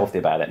too stealthy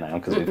about it now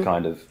because we've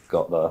kind of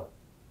got the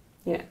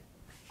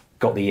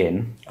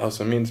in.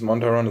 Also means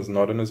Montaran is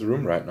not in his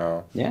room right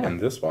now. Yeah. In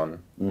this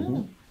one.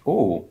 Mm-hmm.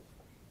 Ooh.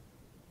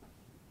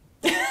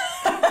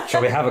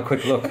 Shall we have a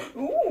quick look?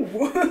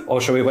 Ooh. Or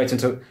shall we wait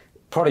until...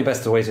 Probably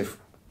best to wait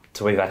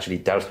till we've actually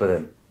dealt with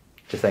him.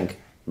 Do you think?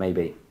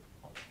 Maybe.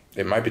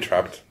 It might be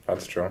trapped.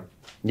 That's true.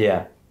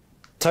 Yeah.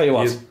 Tell you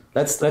what,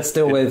 let's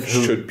deal with... It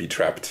should be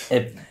trapped.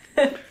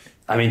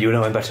 I mean, you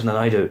know him better than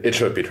I do. It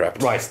should be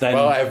trapped. Right, then...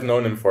 Well, I've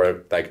known him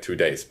for like 2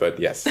 days, but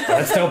yes.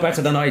 That's still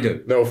better than I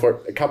do. No,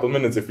 for a couple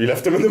minutes if we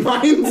left him in the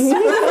mines.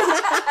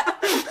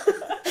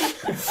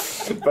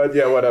 But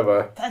yeah,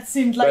 whatever. That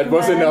seemed like That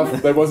was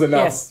enough. That was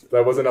enough. Yes.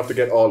 That was enough to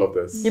get all of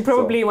this. You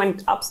probably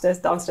went upstairs,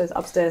 downstairs,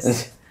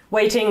 upstairs,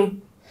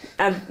 waiting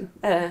at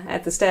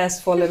the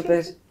stairs for a little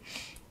bit.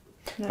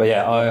 But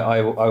yeah,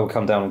 I will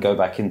come down and go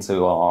back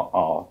into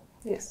our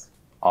Yes.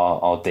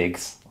 our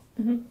digs.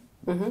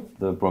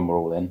 the room were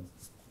all in.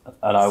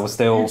 And I was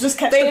still... You just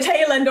kept the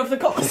tail end of the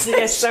conversation.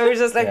 Yes, so it's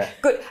just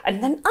like, good.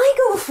 And then I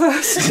go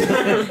first.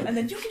 And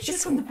then you can shoot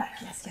from the back.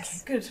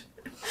 Yes, okay,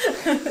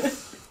 good.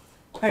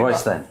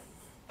 Right then.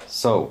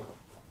 So,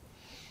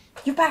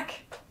 You're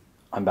back.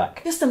 I'm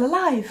back. You're still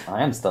alive.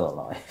 I am still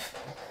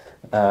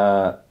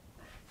alive.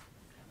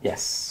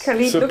 Yes.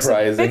 Khalid looks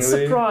a bit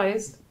Surprisingly.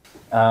 surprised.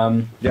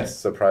 Yes,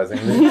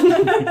 surprisingly.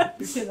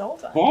 You see the whole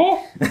time.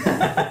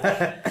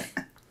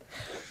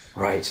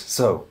 Right,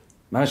 so,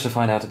 managed to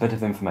find out a bit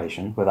of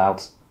information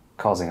without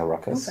causing a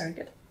ruckus. Very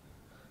good.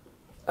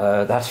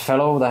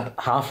 That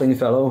halfling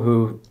fellow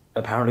who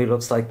apparently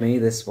looks like me,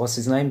 what's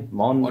his name?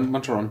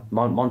 Monteron.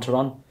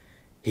 Monteron.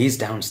 He's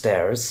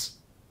downstairs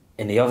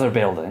in the other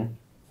building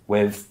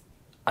with,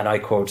 and I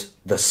quote,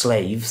 the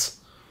slaves.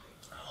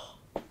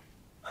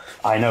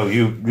 I know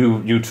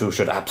you two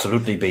should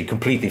absolutely be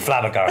completely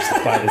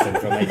flabbergasted by this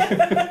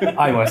information.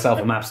 I myself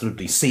am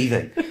absolutely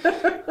seething.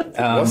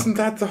 Wasn't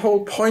that the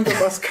whole point of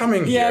us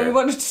coming here? Yeah, we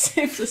wanted to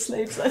save the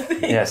slaves, I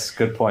think. Yes,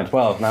 good point.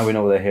 Well, now we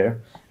know they're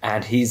here.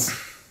 And he's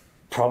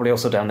probably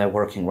also down there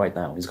working right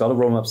now. He's got a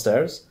room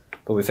upstairs,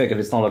 but we figured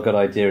it's not a good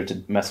idea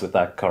to mess with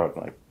that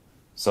currently.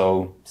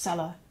 So,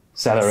 Cellar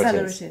cellar it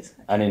it is. is.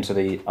 And into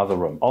the other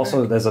room.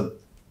 Also, there's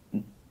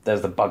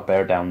the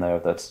bugbear down there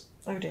that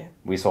Oh dear.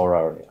 we saw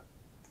earlier.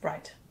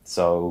 Right.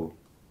 So,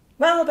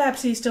 Well,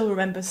 perhaps he still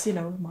remembers, the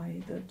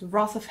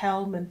Wrath of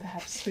Helm, and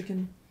perhaps we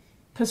can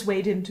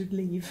persuade him to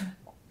leave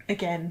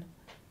again.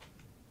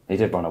 he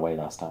did run away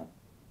last time.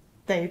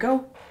 There you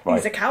go. Right.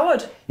 He's a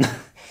coward.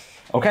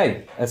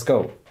 Okay, let's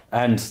go.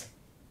 And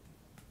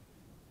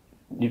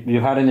you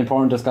had an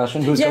important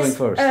discussion. Who's going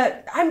first?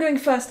 I'm going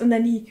first, and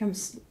then he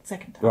comes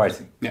second. Right.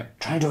 Yeah.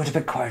 Try and do it a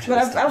bit quieter But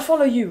this time. I'll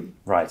follow you.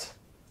 Right.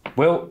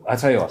 Well, I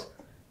tell you what.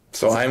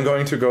 So I'm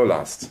going to go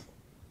last.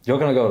 You're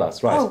going to go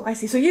last, right? Oh, I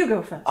see. So you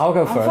go first. I'll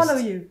go first. I'll follow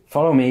you.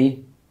 Follow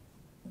me.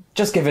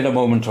 Just give it a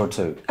moment or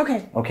two.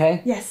 Okay.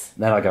 Okay? Yes.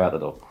 Then I'll go out the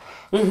door.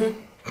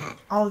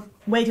 I'll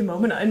wait a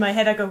moment. In my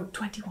head, I go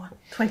 21,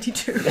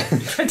 22,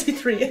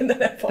 23, and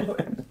then I follow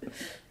him.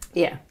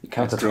 Yeah. You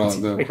count to Draw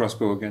 20. the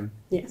crossbow again.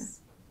 Yes.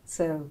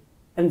 So,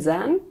 and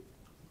then?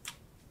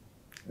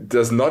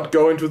 Does not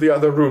go into the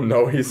other room.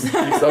 No, he's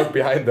out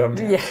behind them.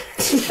 Yeah.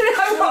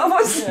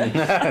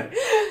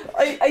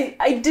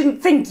 I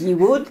didn't think you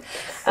would.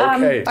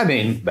 Okay. I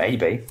mean,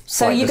 maybe.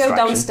 So Slight you go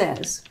distraction.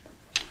 downstairs.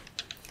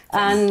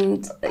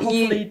 And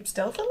Hopefully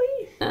stealthily.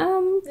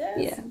 Yes.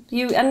 yeah,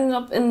 you end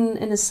up in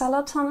a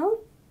cellar tunnel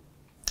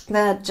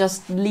that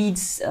just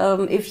leads,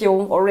 if you're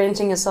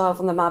orienting yourself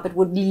on the map, it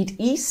would lead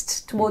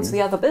east towards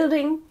the other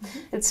building.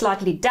 It's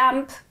slightly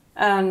damp,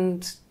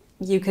 and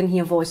you can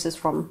hear voices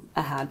from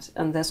ahead.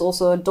 And there's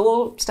also a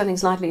door standing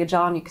slightly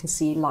ajar, and you can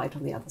see light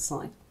on the other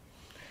side.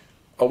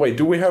 Oh wait,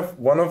 do we have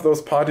one of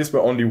those parties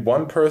where only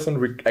one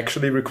person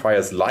actually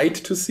requires light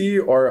to see,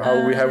 or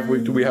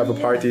do we have a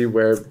party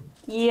where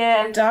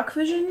Yeah. Dark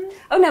vision.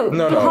 Oh no.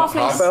 no half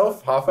half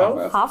elf, Half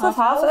elf.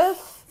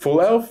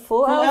 full elf?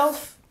 Full elf.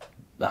 Elf.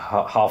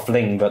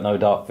 Halfling, but no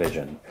dark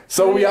vision.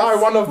 So we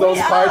are one of those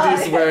We are,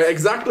 parties yes. where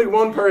exactly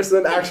one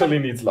person actually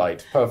needs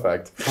light.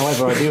 Perfect.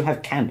 However, I do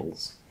have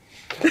candles.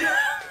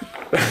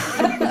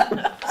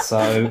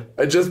 So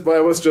I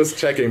was just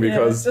checking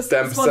because just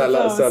damp one of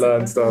those. cellar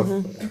and stuff.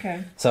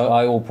 Okay.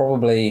 I will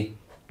probably...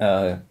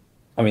 I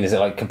mean, is it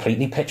like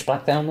completely pitch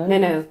black down there?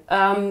 No.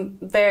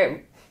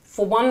 There,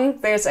 for one,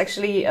 there's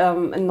actually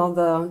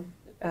another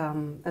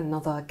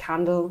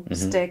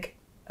candlestick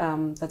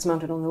that's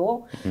mounted on the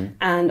wall,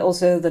 and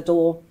also the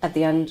door at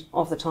the end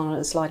of the tunnel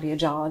is slightly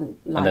ajar and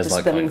light And there's is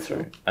light spilling coming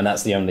through. through. And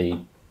that's the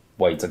only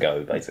way to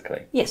go,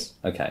 basically. Yes.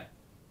 Okay.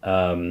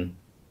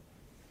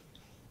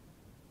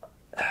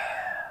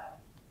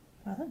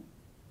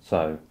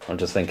 So I'm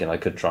just thinking I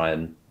could try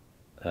and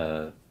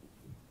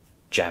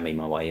jammy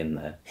my way in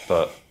there,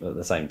 but at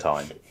the same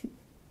time,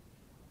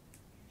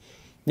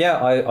 yeah,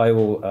 I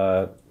will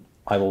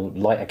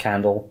light a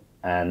candle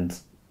and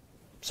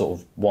sort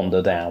of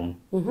wander down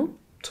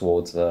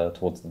towards the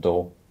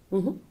door.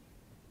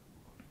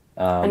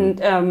 And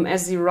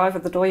as you arrive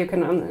at the door, you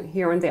can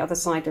hear on the other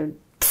side a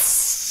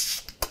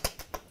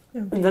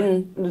and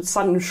then a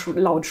sudden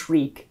loud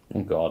shriek.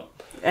 Oh God!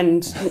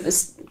 And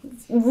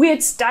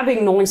weird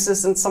stabbing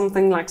noises and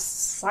something like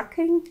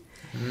sucking.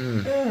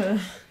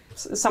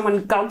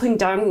 Someone gulping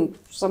down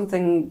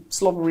something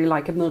slobbery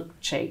like a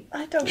milkshake.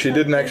 I don't. She know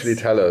didn't this. actually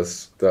tell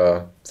us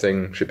the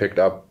thing she picked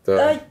up.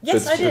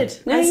 Yes, I did.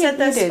 No, I you said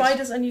there's did.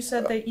 spiders, and you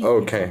said they eat.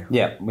 Okay.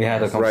 Yeah, we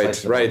had a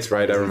conversation.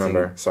 Right. I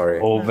remember. Sorry.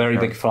 Or very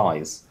big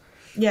flies.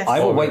 Yes. I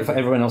will Oh, wait for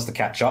everyone else to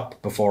catch up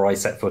before I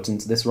set foot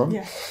into this room.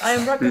 Yeah. I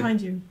am right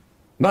behind you,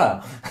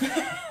 But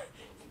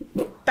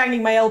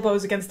banging my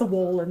elbows against the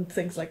wall and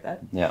things like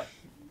that. yeah.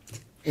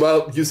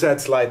 Well, you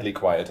said slightly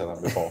quieter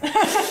than before.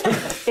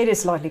 It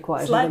is slightly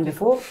quieter Slightly. than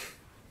before.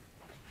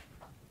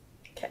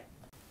 Okay.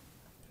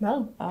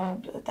 Well,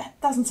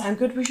 that doesn't sound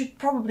good. We should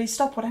probably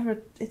stop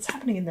whatever it's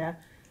happening in there.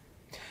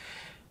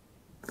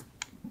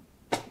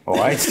 All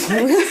right.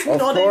 Of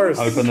Nodding course.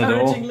 Open the door.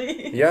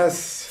 encouragingly.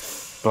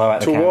 Yes. blow out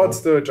the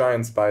Towards the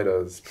giant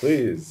spiders,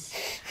 please.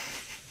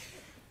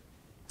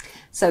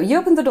 So you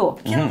open the door.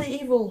 Kill the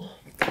evil.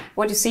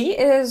 What you see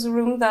is a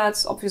room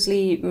that's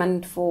obviously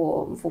meant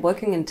for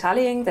working and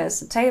tallying.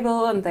 There's a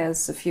table and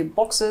there's a few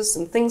boxes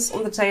and things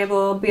on the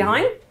table.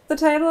 Behind the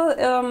table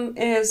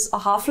is a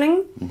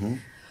halfling.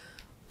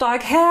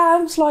 Dark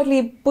hair,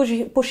 slightly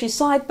bushy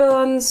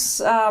sideburns,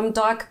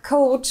 dark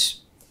coat,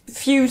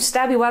 few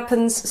stabby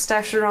weapons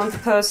stashed around the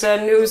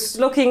person, who's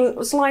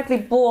looking slightly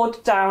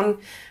bored down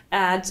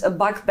at a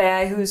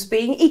bugbear who's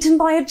being eaten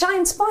by a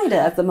giant spider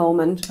at the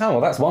moment. Oh,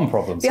 well, that's one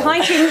problem.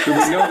 Behind him, Do we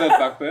know that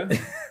bugbear?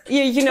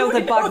 you know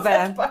the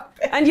bugbear.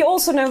 And you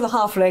also know the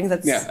halfling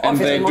that's Yeah, and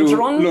obviously they do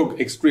Monteron. look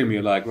extremely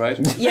alike, right?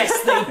 Yes,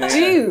 they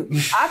do.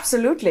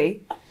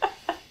 Absolutely.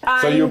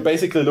 So you're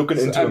basically looking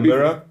into a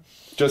mirror.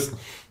 Just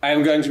I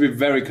am going to be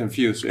very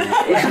confused. And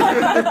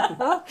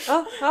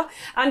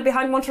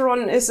behind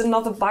Monteron is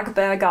another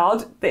bugbear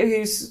guard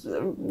who's,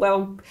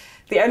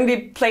 the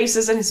only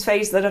places in his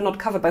face that are not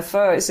covered by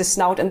fur is his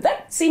snout, and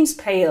that seems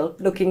pale,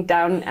 looking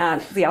down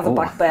at the other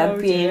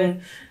bugbear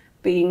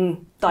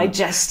being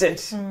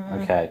digested.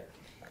 Okay.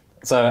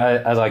 So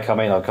as I come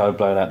in, I'll kind of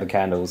blow out the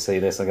candle, see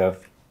this, I go,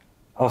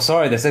 oh,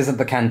 sorry, this isn't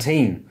the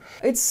canteen.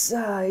 It's,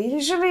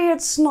 usually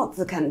it's not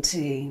the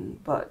canteen,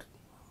 but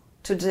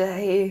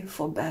today,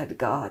 for bad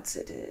guards,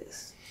 it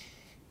is.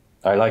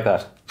 I like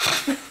that.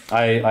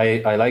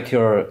 I like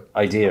your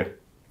idea.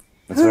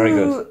 It's very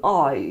good. Who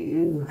are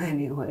you,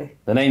 anyway?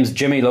 The name's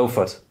Jimmy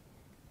Lowfoot.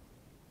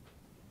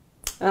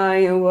 Are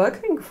you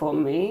working for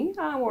me?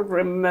 I would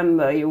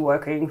remember you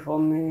working for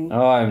me.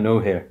 Oh, I'm new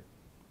here.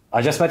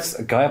 I just met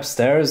a guy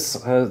upstairs,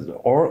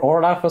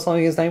 Orlaf or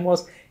something his name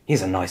was.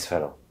 He's a nice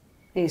fellow.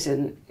 He's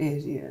an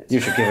idiot.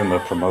 You should give him a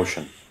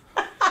promotion.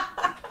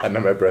 under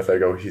my breath, I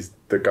go,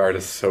 the guard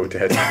is so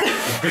dead. So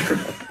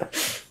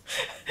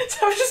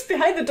I was just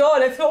behind the door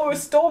and I thought we were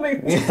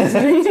storming.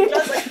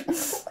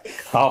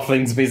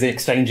 Halflings busy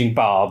exchanging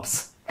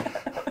barbs.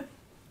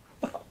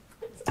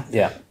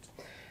 Yeah.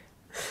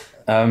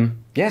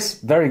 Yes,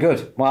 very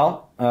good.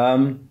 Well,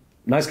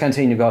 nice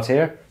canteen you got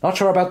here. Not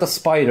sure about the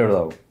spider,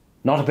 though.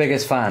 Not the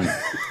biggest fan.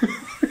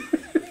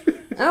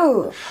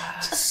 Oh,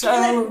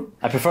 so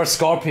I prefer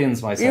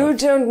scorpions myself. you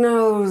don't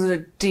know the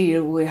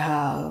deal we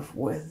have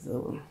with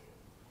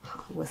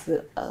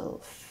the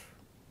elf.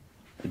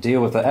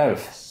 Deal with the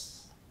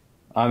elf.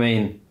 I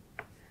mean,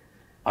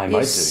 I might You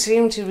do.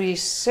 seem to be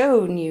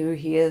so new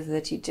here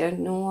that you don't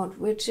know what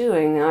we're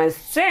doing. I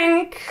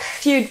think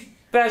you'd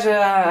better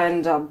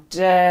end up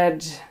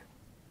dead.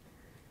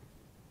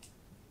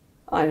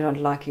 I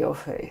don't like your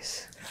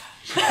face.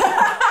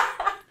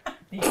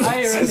 The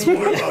irony. Says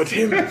more about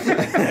him.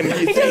 And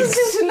He doesn't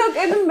seem to look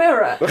in the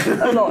mirror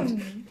a lot.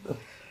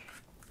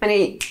 And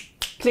he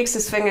clicks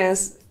his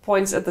fingers,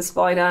 points at the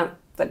spider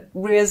that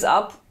rears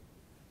up.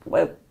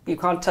 Well, you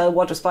can't tell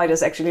what the spider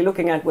is actually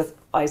looking at with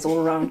eyes all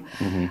around.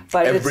 Mm-hmm.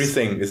 But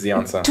everything is the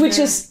answer.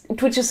 twitches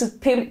his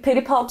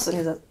pity pops and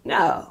he says,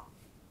 "No,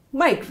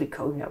 make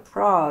Viconia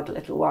proud,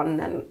 little one,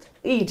 and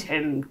eat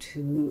him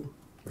too."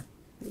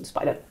 And the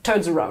spider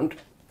turns around.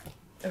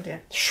 Oh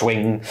dear.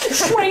 Swing.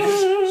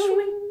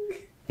 Swing!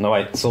 No,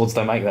 wait, swords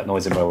don't make that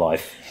noise in real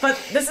life. But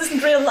this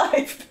isn't real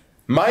life.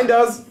 Mine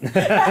does.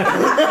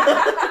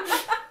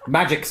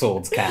 Magic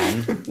swords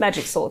can.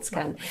 Magic swords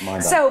can.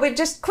 Mind So we're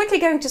just quickly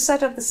going to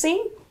set up the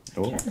scene.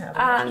 Ooh.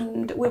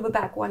 And we'll be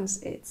back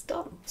once it's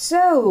done.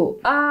 So,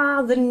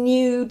 the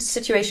new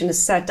situation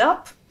is set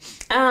up,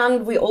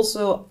 and we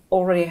also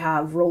already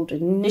have rolled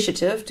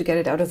initiative to get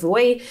it out of the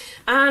way,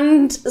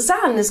 and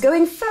Zan is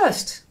going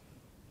first,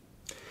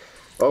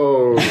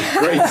 Oh,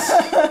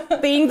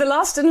 great. being the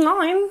last in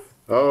line,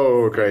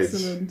 Oh, great.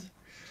 Excellent.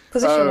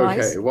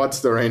 position-wise. Okay,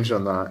 what's the range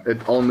on that?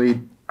 It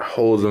only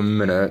holds a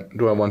minute.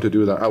 Do I want to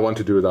do that? I want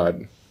to do that.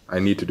 I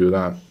need to do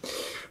that.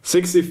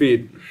 60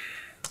 feet.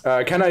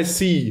 Can I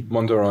see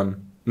Monteron?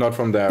 Not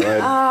from there,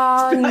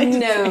 right?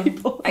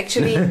 No.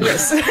 Actually,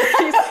 yes.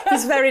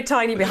 he's very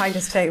tiny behind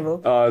his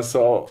table.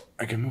 So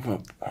I can move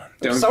up.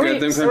 Don't Sorry,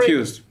 get them sorry.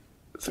 confused.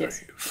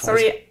 Yes.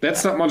 Sorry,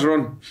 That's not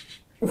Monteron.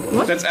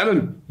 That's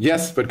Alan.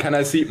 Yes, but can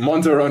I see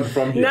Monteron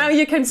from here? now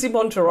you can see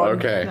Monteron.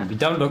 Okay. You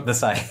don't look the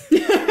same.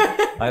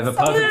 I have a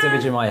perfect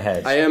image in my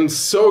head. I am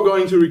so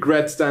going to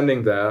regret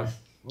standing there.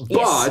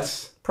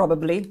 Yes.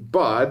 Probably.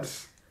 But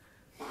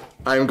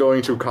I'm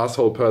going to cast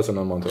Whole Person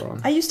on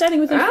Monteron. Are you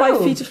standing within Oh.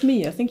 5 feet of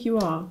me? I think you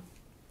are.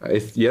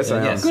 Yes, I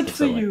am. Yes. Good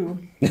for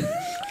Absolutely. you.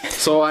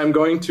 So I'm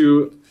going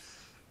to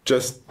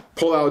just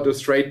pull out a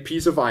straight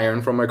piece of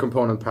iron from my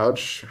component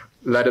pouch,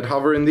 let it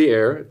hover in the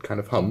air, it kind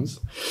of hums,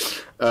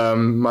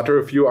 mutter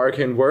a few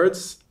arcane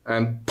words,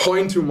 and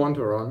point to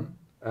Monteron.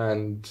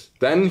 And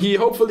then he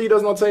hopefully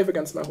does not save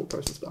against my Whole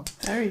Person spell.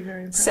 Very,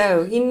 very impressive.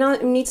 So he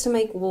needs to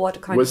make what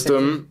kind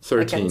Wisdom, of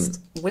saving?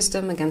 13.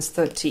 Wisdom against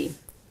 13.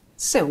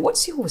 So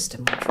what's your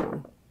wisdom,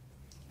 Monteron?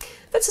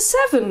 That's a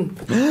 7.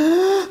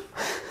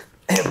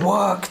 It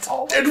worked!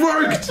 It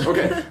worked!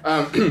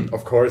 Okay,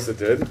 of course it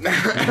did.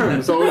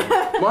 So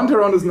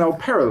Monteron is now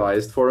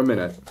paralyzed for a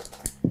minute.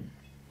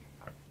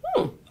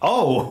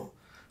 Oh!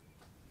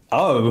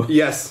 Oh.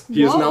 Yes,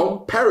 he is Whoa. now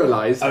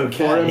paralyzed Okay.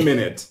 for a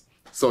minute.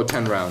 So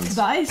 10 rounds.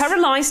 Nice.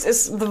 Paralyzed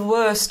is the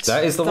worst.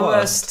 That is the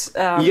worst.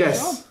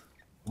 Yes,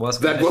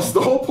 Worst that was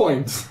the whole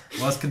point.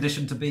 worst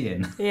condition to be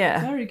in. Yeah.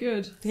 Very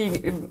good.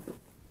 He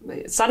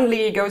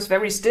suddenly goes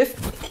very stiff.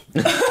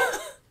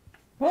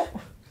 Well,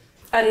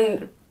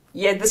 And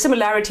yeah, the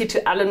similarity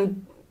to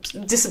Alan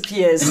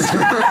disappears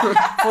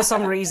for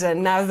some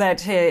reason now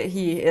that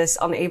he is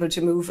unable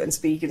to move and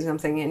speak and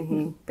something, and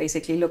he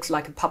basically looks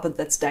like a puppet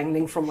that's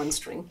dangling from one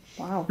string.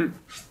 wow.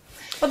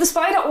 But the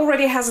spider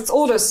already has its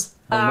orders.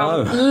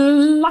 Oh,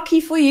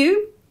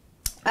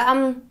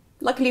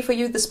 Luckily for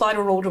you, the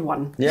spider rolled a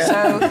 1. Yeah.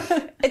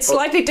 So it's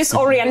slightly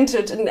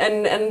disoriented,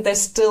 and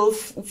there's still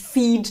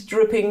feed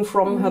dripping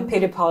from her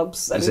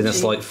pedipalps. it's in a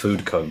slight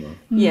food coma.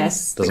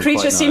 Yes, the Doesn't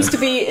creature quite seems know. to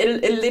be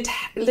a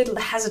little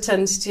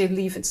hesitant to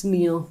leave its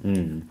meal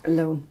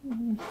alone.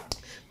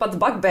 But the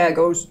bugbear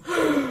goes,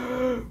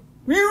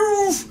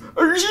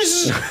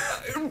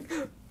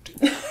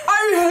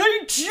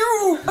 I hate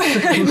you!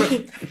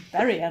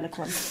 Very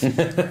eloquent.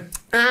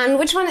 And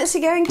which one is he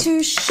going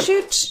to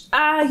shoot?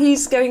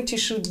 He's going to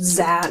shoot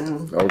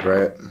Zan. Oh,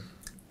 great.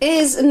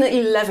 Is an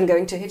 11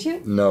 going to hit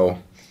you? No.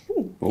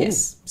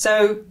 Yes.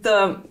 So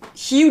the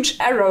huge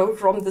arrow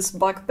from this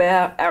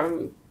bugbear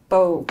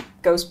bow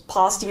goes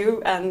past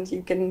you, and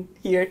you can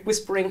hear it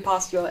whispering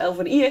past your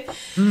elven ear.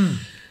 And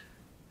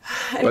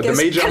But it goes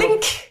the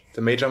clink,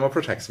 mage armor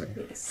protects me.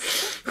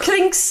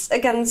 clinks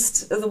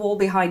against the wall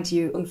behind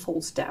you and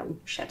falls down,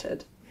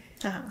 shattered.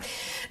 Ah.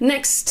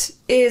 Next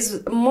is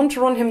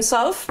Monteron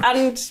himself,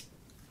 and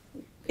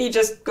he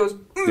just goes,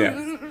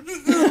 Yeah.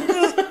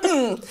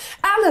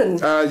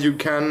 Alan! You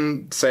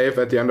can save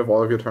at the end of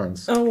all of your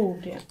turns. Oh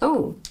dear.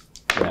 Oh,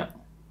 Yeah,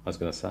 I was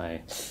going to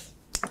say.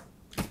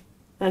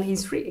 and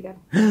he's free again.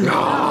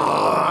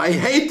 I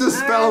hate this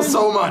spell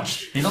so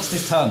much. He lost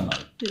his turn, though.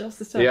 He lost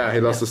his turn. Yeah, he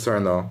lost his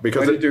turn though. Why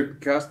Because did you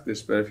cast this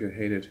spell if you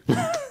hate it?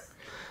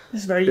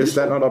 It's very is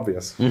useful. that not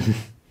obvious?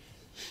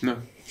 No.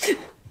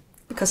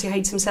 Because he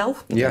hates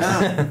himself.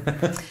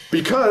 Yes.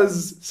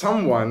 Because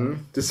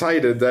someone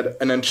decided that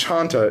an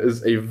enchanter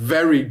is a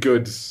very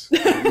good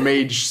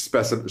mage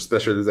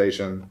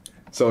specialization.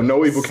 So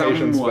no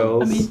evocation Someone.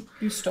 spells. I mean,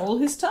 you stole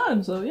his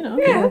turn, so you know.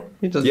 Yeah.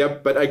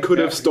 Yep, but I could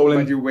have stolen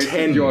But you waited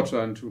 10. your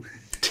turn too.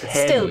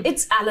 10. Still,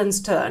 it's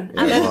Alan's turn.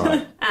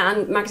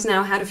 And Max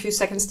now had a few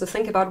seconds to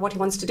think about what he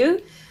wants to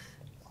do.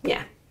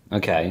 Yeah.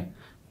 Okay.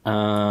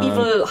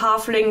 Evil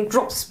halfling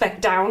drops back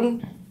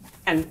down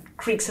and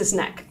creaks his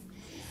neck.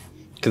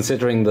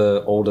 Considering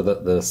the order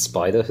that the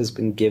spider has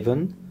been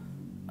given,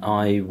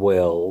 I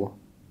will.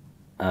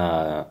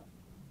 I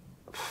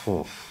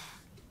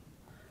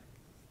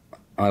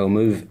will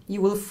move.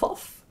 You will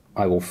foff.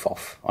 I will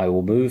foff. I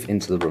will move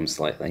into the room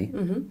slightly,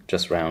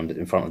 just round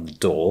in front of the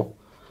door,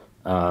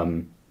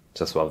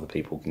 just so other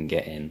people can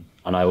get in.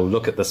 And I will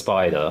look at the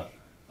spider,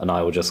 and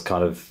I will just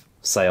kind of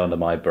say under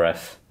my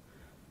breath,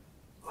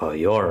 "Oh,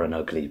 you're an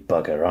ugly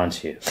bugger,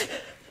 aren't you?"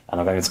 And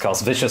I'm going to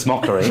cast Vicious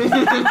Mockery.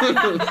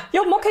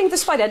 You're mocking the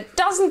spider.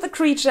 Doesn't the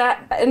creature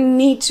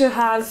need to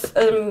have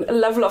a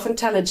level of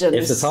intelligence?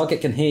 If the target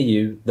can hear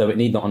you, though it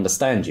need not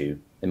understand you,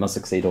 it must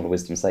succeed on a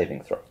Wisdom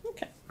saving throw.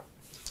 Okay.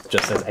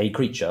 Just as a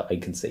creature I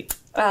can see.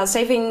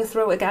 Saving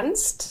throw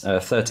against,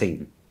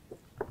 13.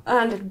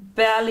 and it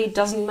barely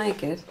doesn't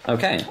make it.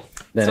 Okay.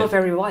 It's Then not it,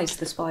 very wise,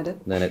 the spider.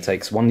 then it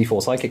takes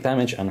 1d4 psychic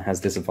damage and has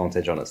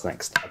disadvantage on its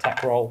next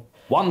attack roll.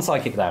 1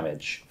 psychic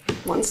damage.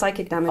 1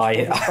 psychic damage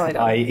for the spider.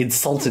 I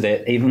insulted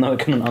it even though it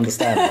couldn't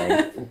understand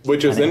me.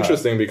 Which is And it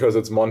interesting because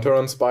it's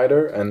Monteron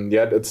spider, and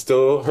yet it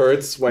still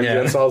hurts when you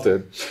Yeah. insult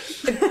it.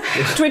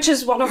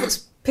 Twitches one of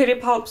its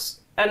pedipalps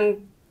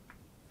and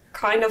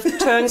kind of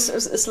turns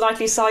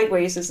slightly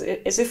sideways as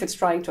if it's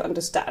trying to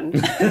understand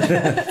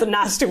the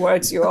nasty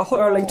words you are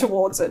hurling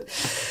towards it.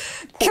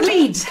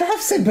 Khalid!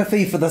 Have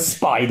sympathy for the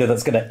spider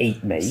that's going to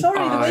eat me.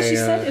 Sorry, the way she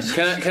said it.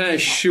 Can I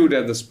shoot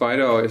at the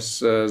spider, or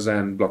is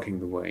Zan blocking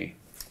the way?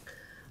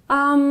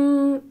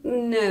 No,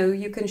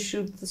 you can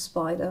shoot the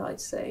spider,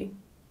 I'd say.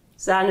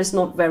 Zan is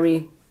not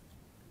very...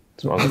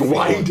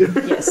 Why?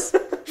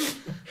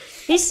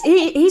 Yes.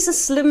 He's a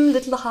slim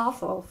little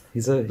half-elf.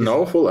 He's a...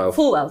 No, full elf.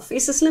 Full elf.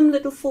 He's a slim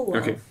little full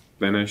elf. Okay,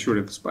 then I shoot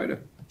at the spider.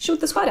 Shoot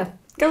the spider.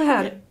 Go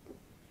ahead.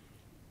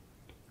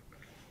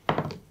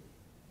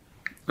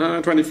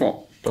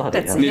 24. Bloody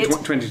That's hell.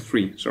 it.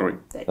 23, sorry.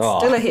 That's Oh.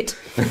 still a hit.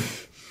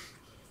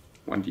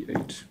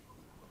 1d8.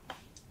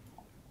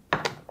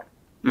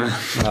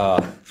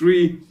 Ah,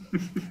 3.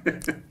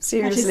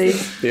 Seriously.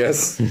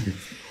 Yes.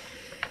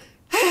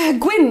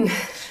 Gwyn,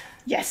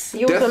 Yes.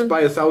 you're Death the...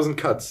 by 1,000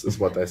 cuts is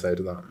what they say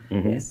to that.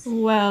 Yes.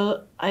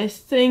 Well, I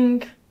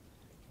think.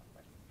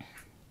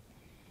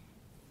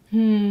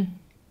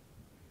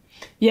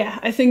 Yeah,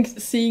 I think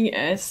seeing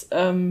as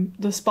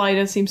the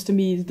spider seems to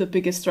me the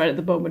biggest threat at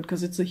the moment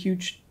because it's a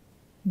huge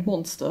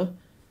monster,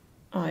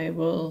 I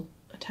will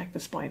attack the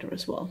spider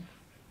as well.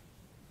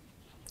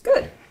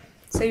 Good.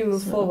 So you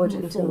move So forward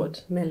move into forward.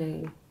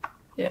 melee.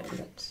 Yeah.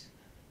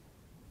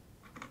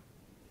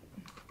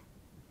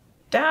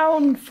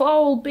 Down,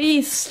 foul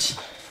beast!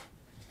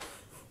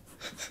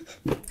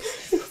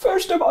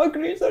 first I'm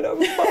ugly, then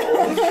I'm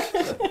foul.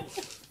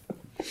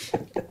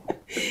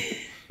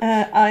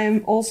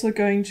 I'm also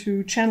going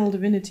to channel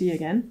divinity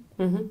again.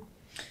 Mm-hmm.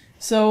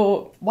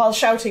 So while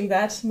shouting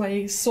that,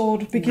 my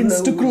sword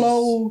begins to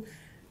glow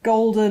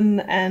golden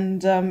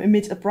and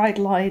emit a bright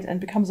light and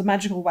becomes a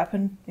magical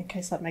weapon, in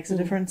case that makes a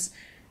difference.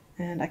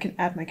 And I can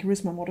add my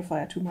charisma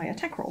modifier to my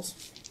attack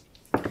rolls.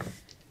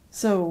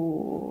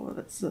 So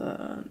that's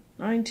a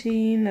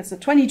 19, that's a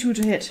 22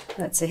 to hit.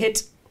 That's a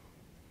hit.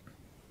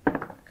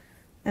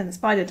 And the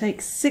spider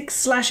takes 6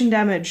 slashing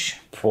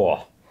damage.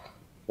 Poor.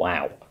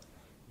 Wow.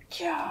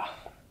 Yeah.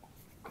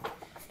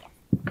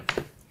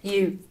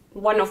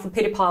 One of the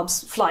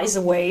pitipalps flies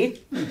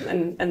away,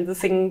 and the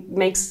thing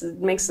makes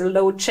a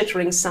low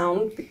chittering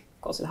sound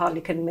because it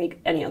hardly can make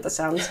any other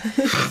sounds,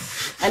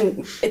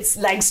 and its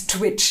legs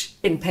twitch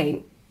in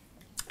pain.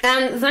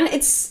 And then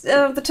it's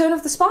the turn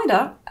of the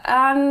spider,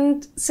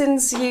 and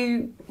since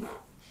you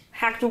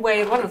hacked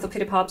away one of the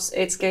pitipalps,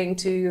 it's going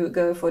to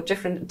go for a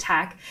different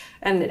attack,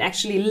 and it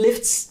actually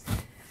lifts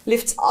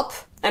up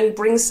and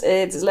brings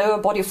its lower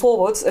body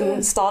forwards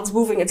and starts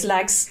moving its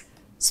legs,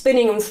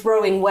 spinning and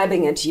throwing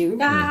webbing at you,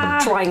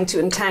 trying to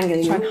entangle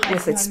you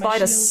with its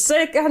spider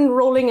silk and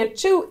rolling at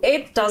 2.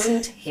 It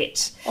doesn't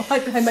hit. I'll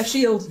hide behind my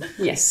shield.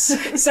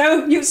 Yes.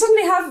 So you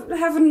suddenly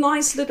have a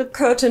nice little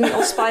curtain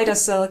of spider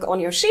silk on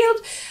your shield,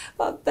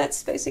 but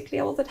that's basically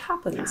all that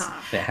happens.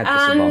 It had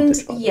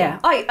disadvantage. by the way. Yeah,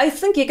 I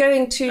think you're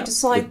going to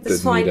decide It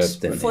this didn't need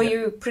fight it, for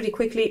you pretty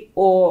quickly,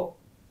 or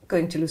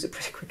going to lose it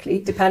pretty quickly,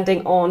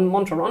 depending on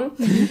Montaron.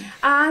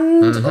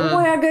 And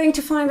we're going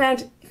to find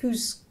out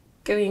who's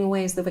going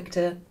away as the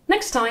victor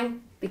next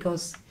time,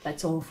 because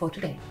that's all for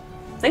today.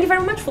 Thank you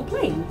very much for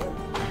playing.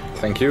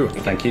 Thank you.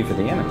 Thank you for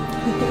the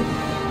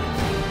enemy.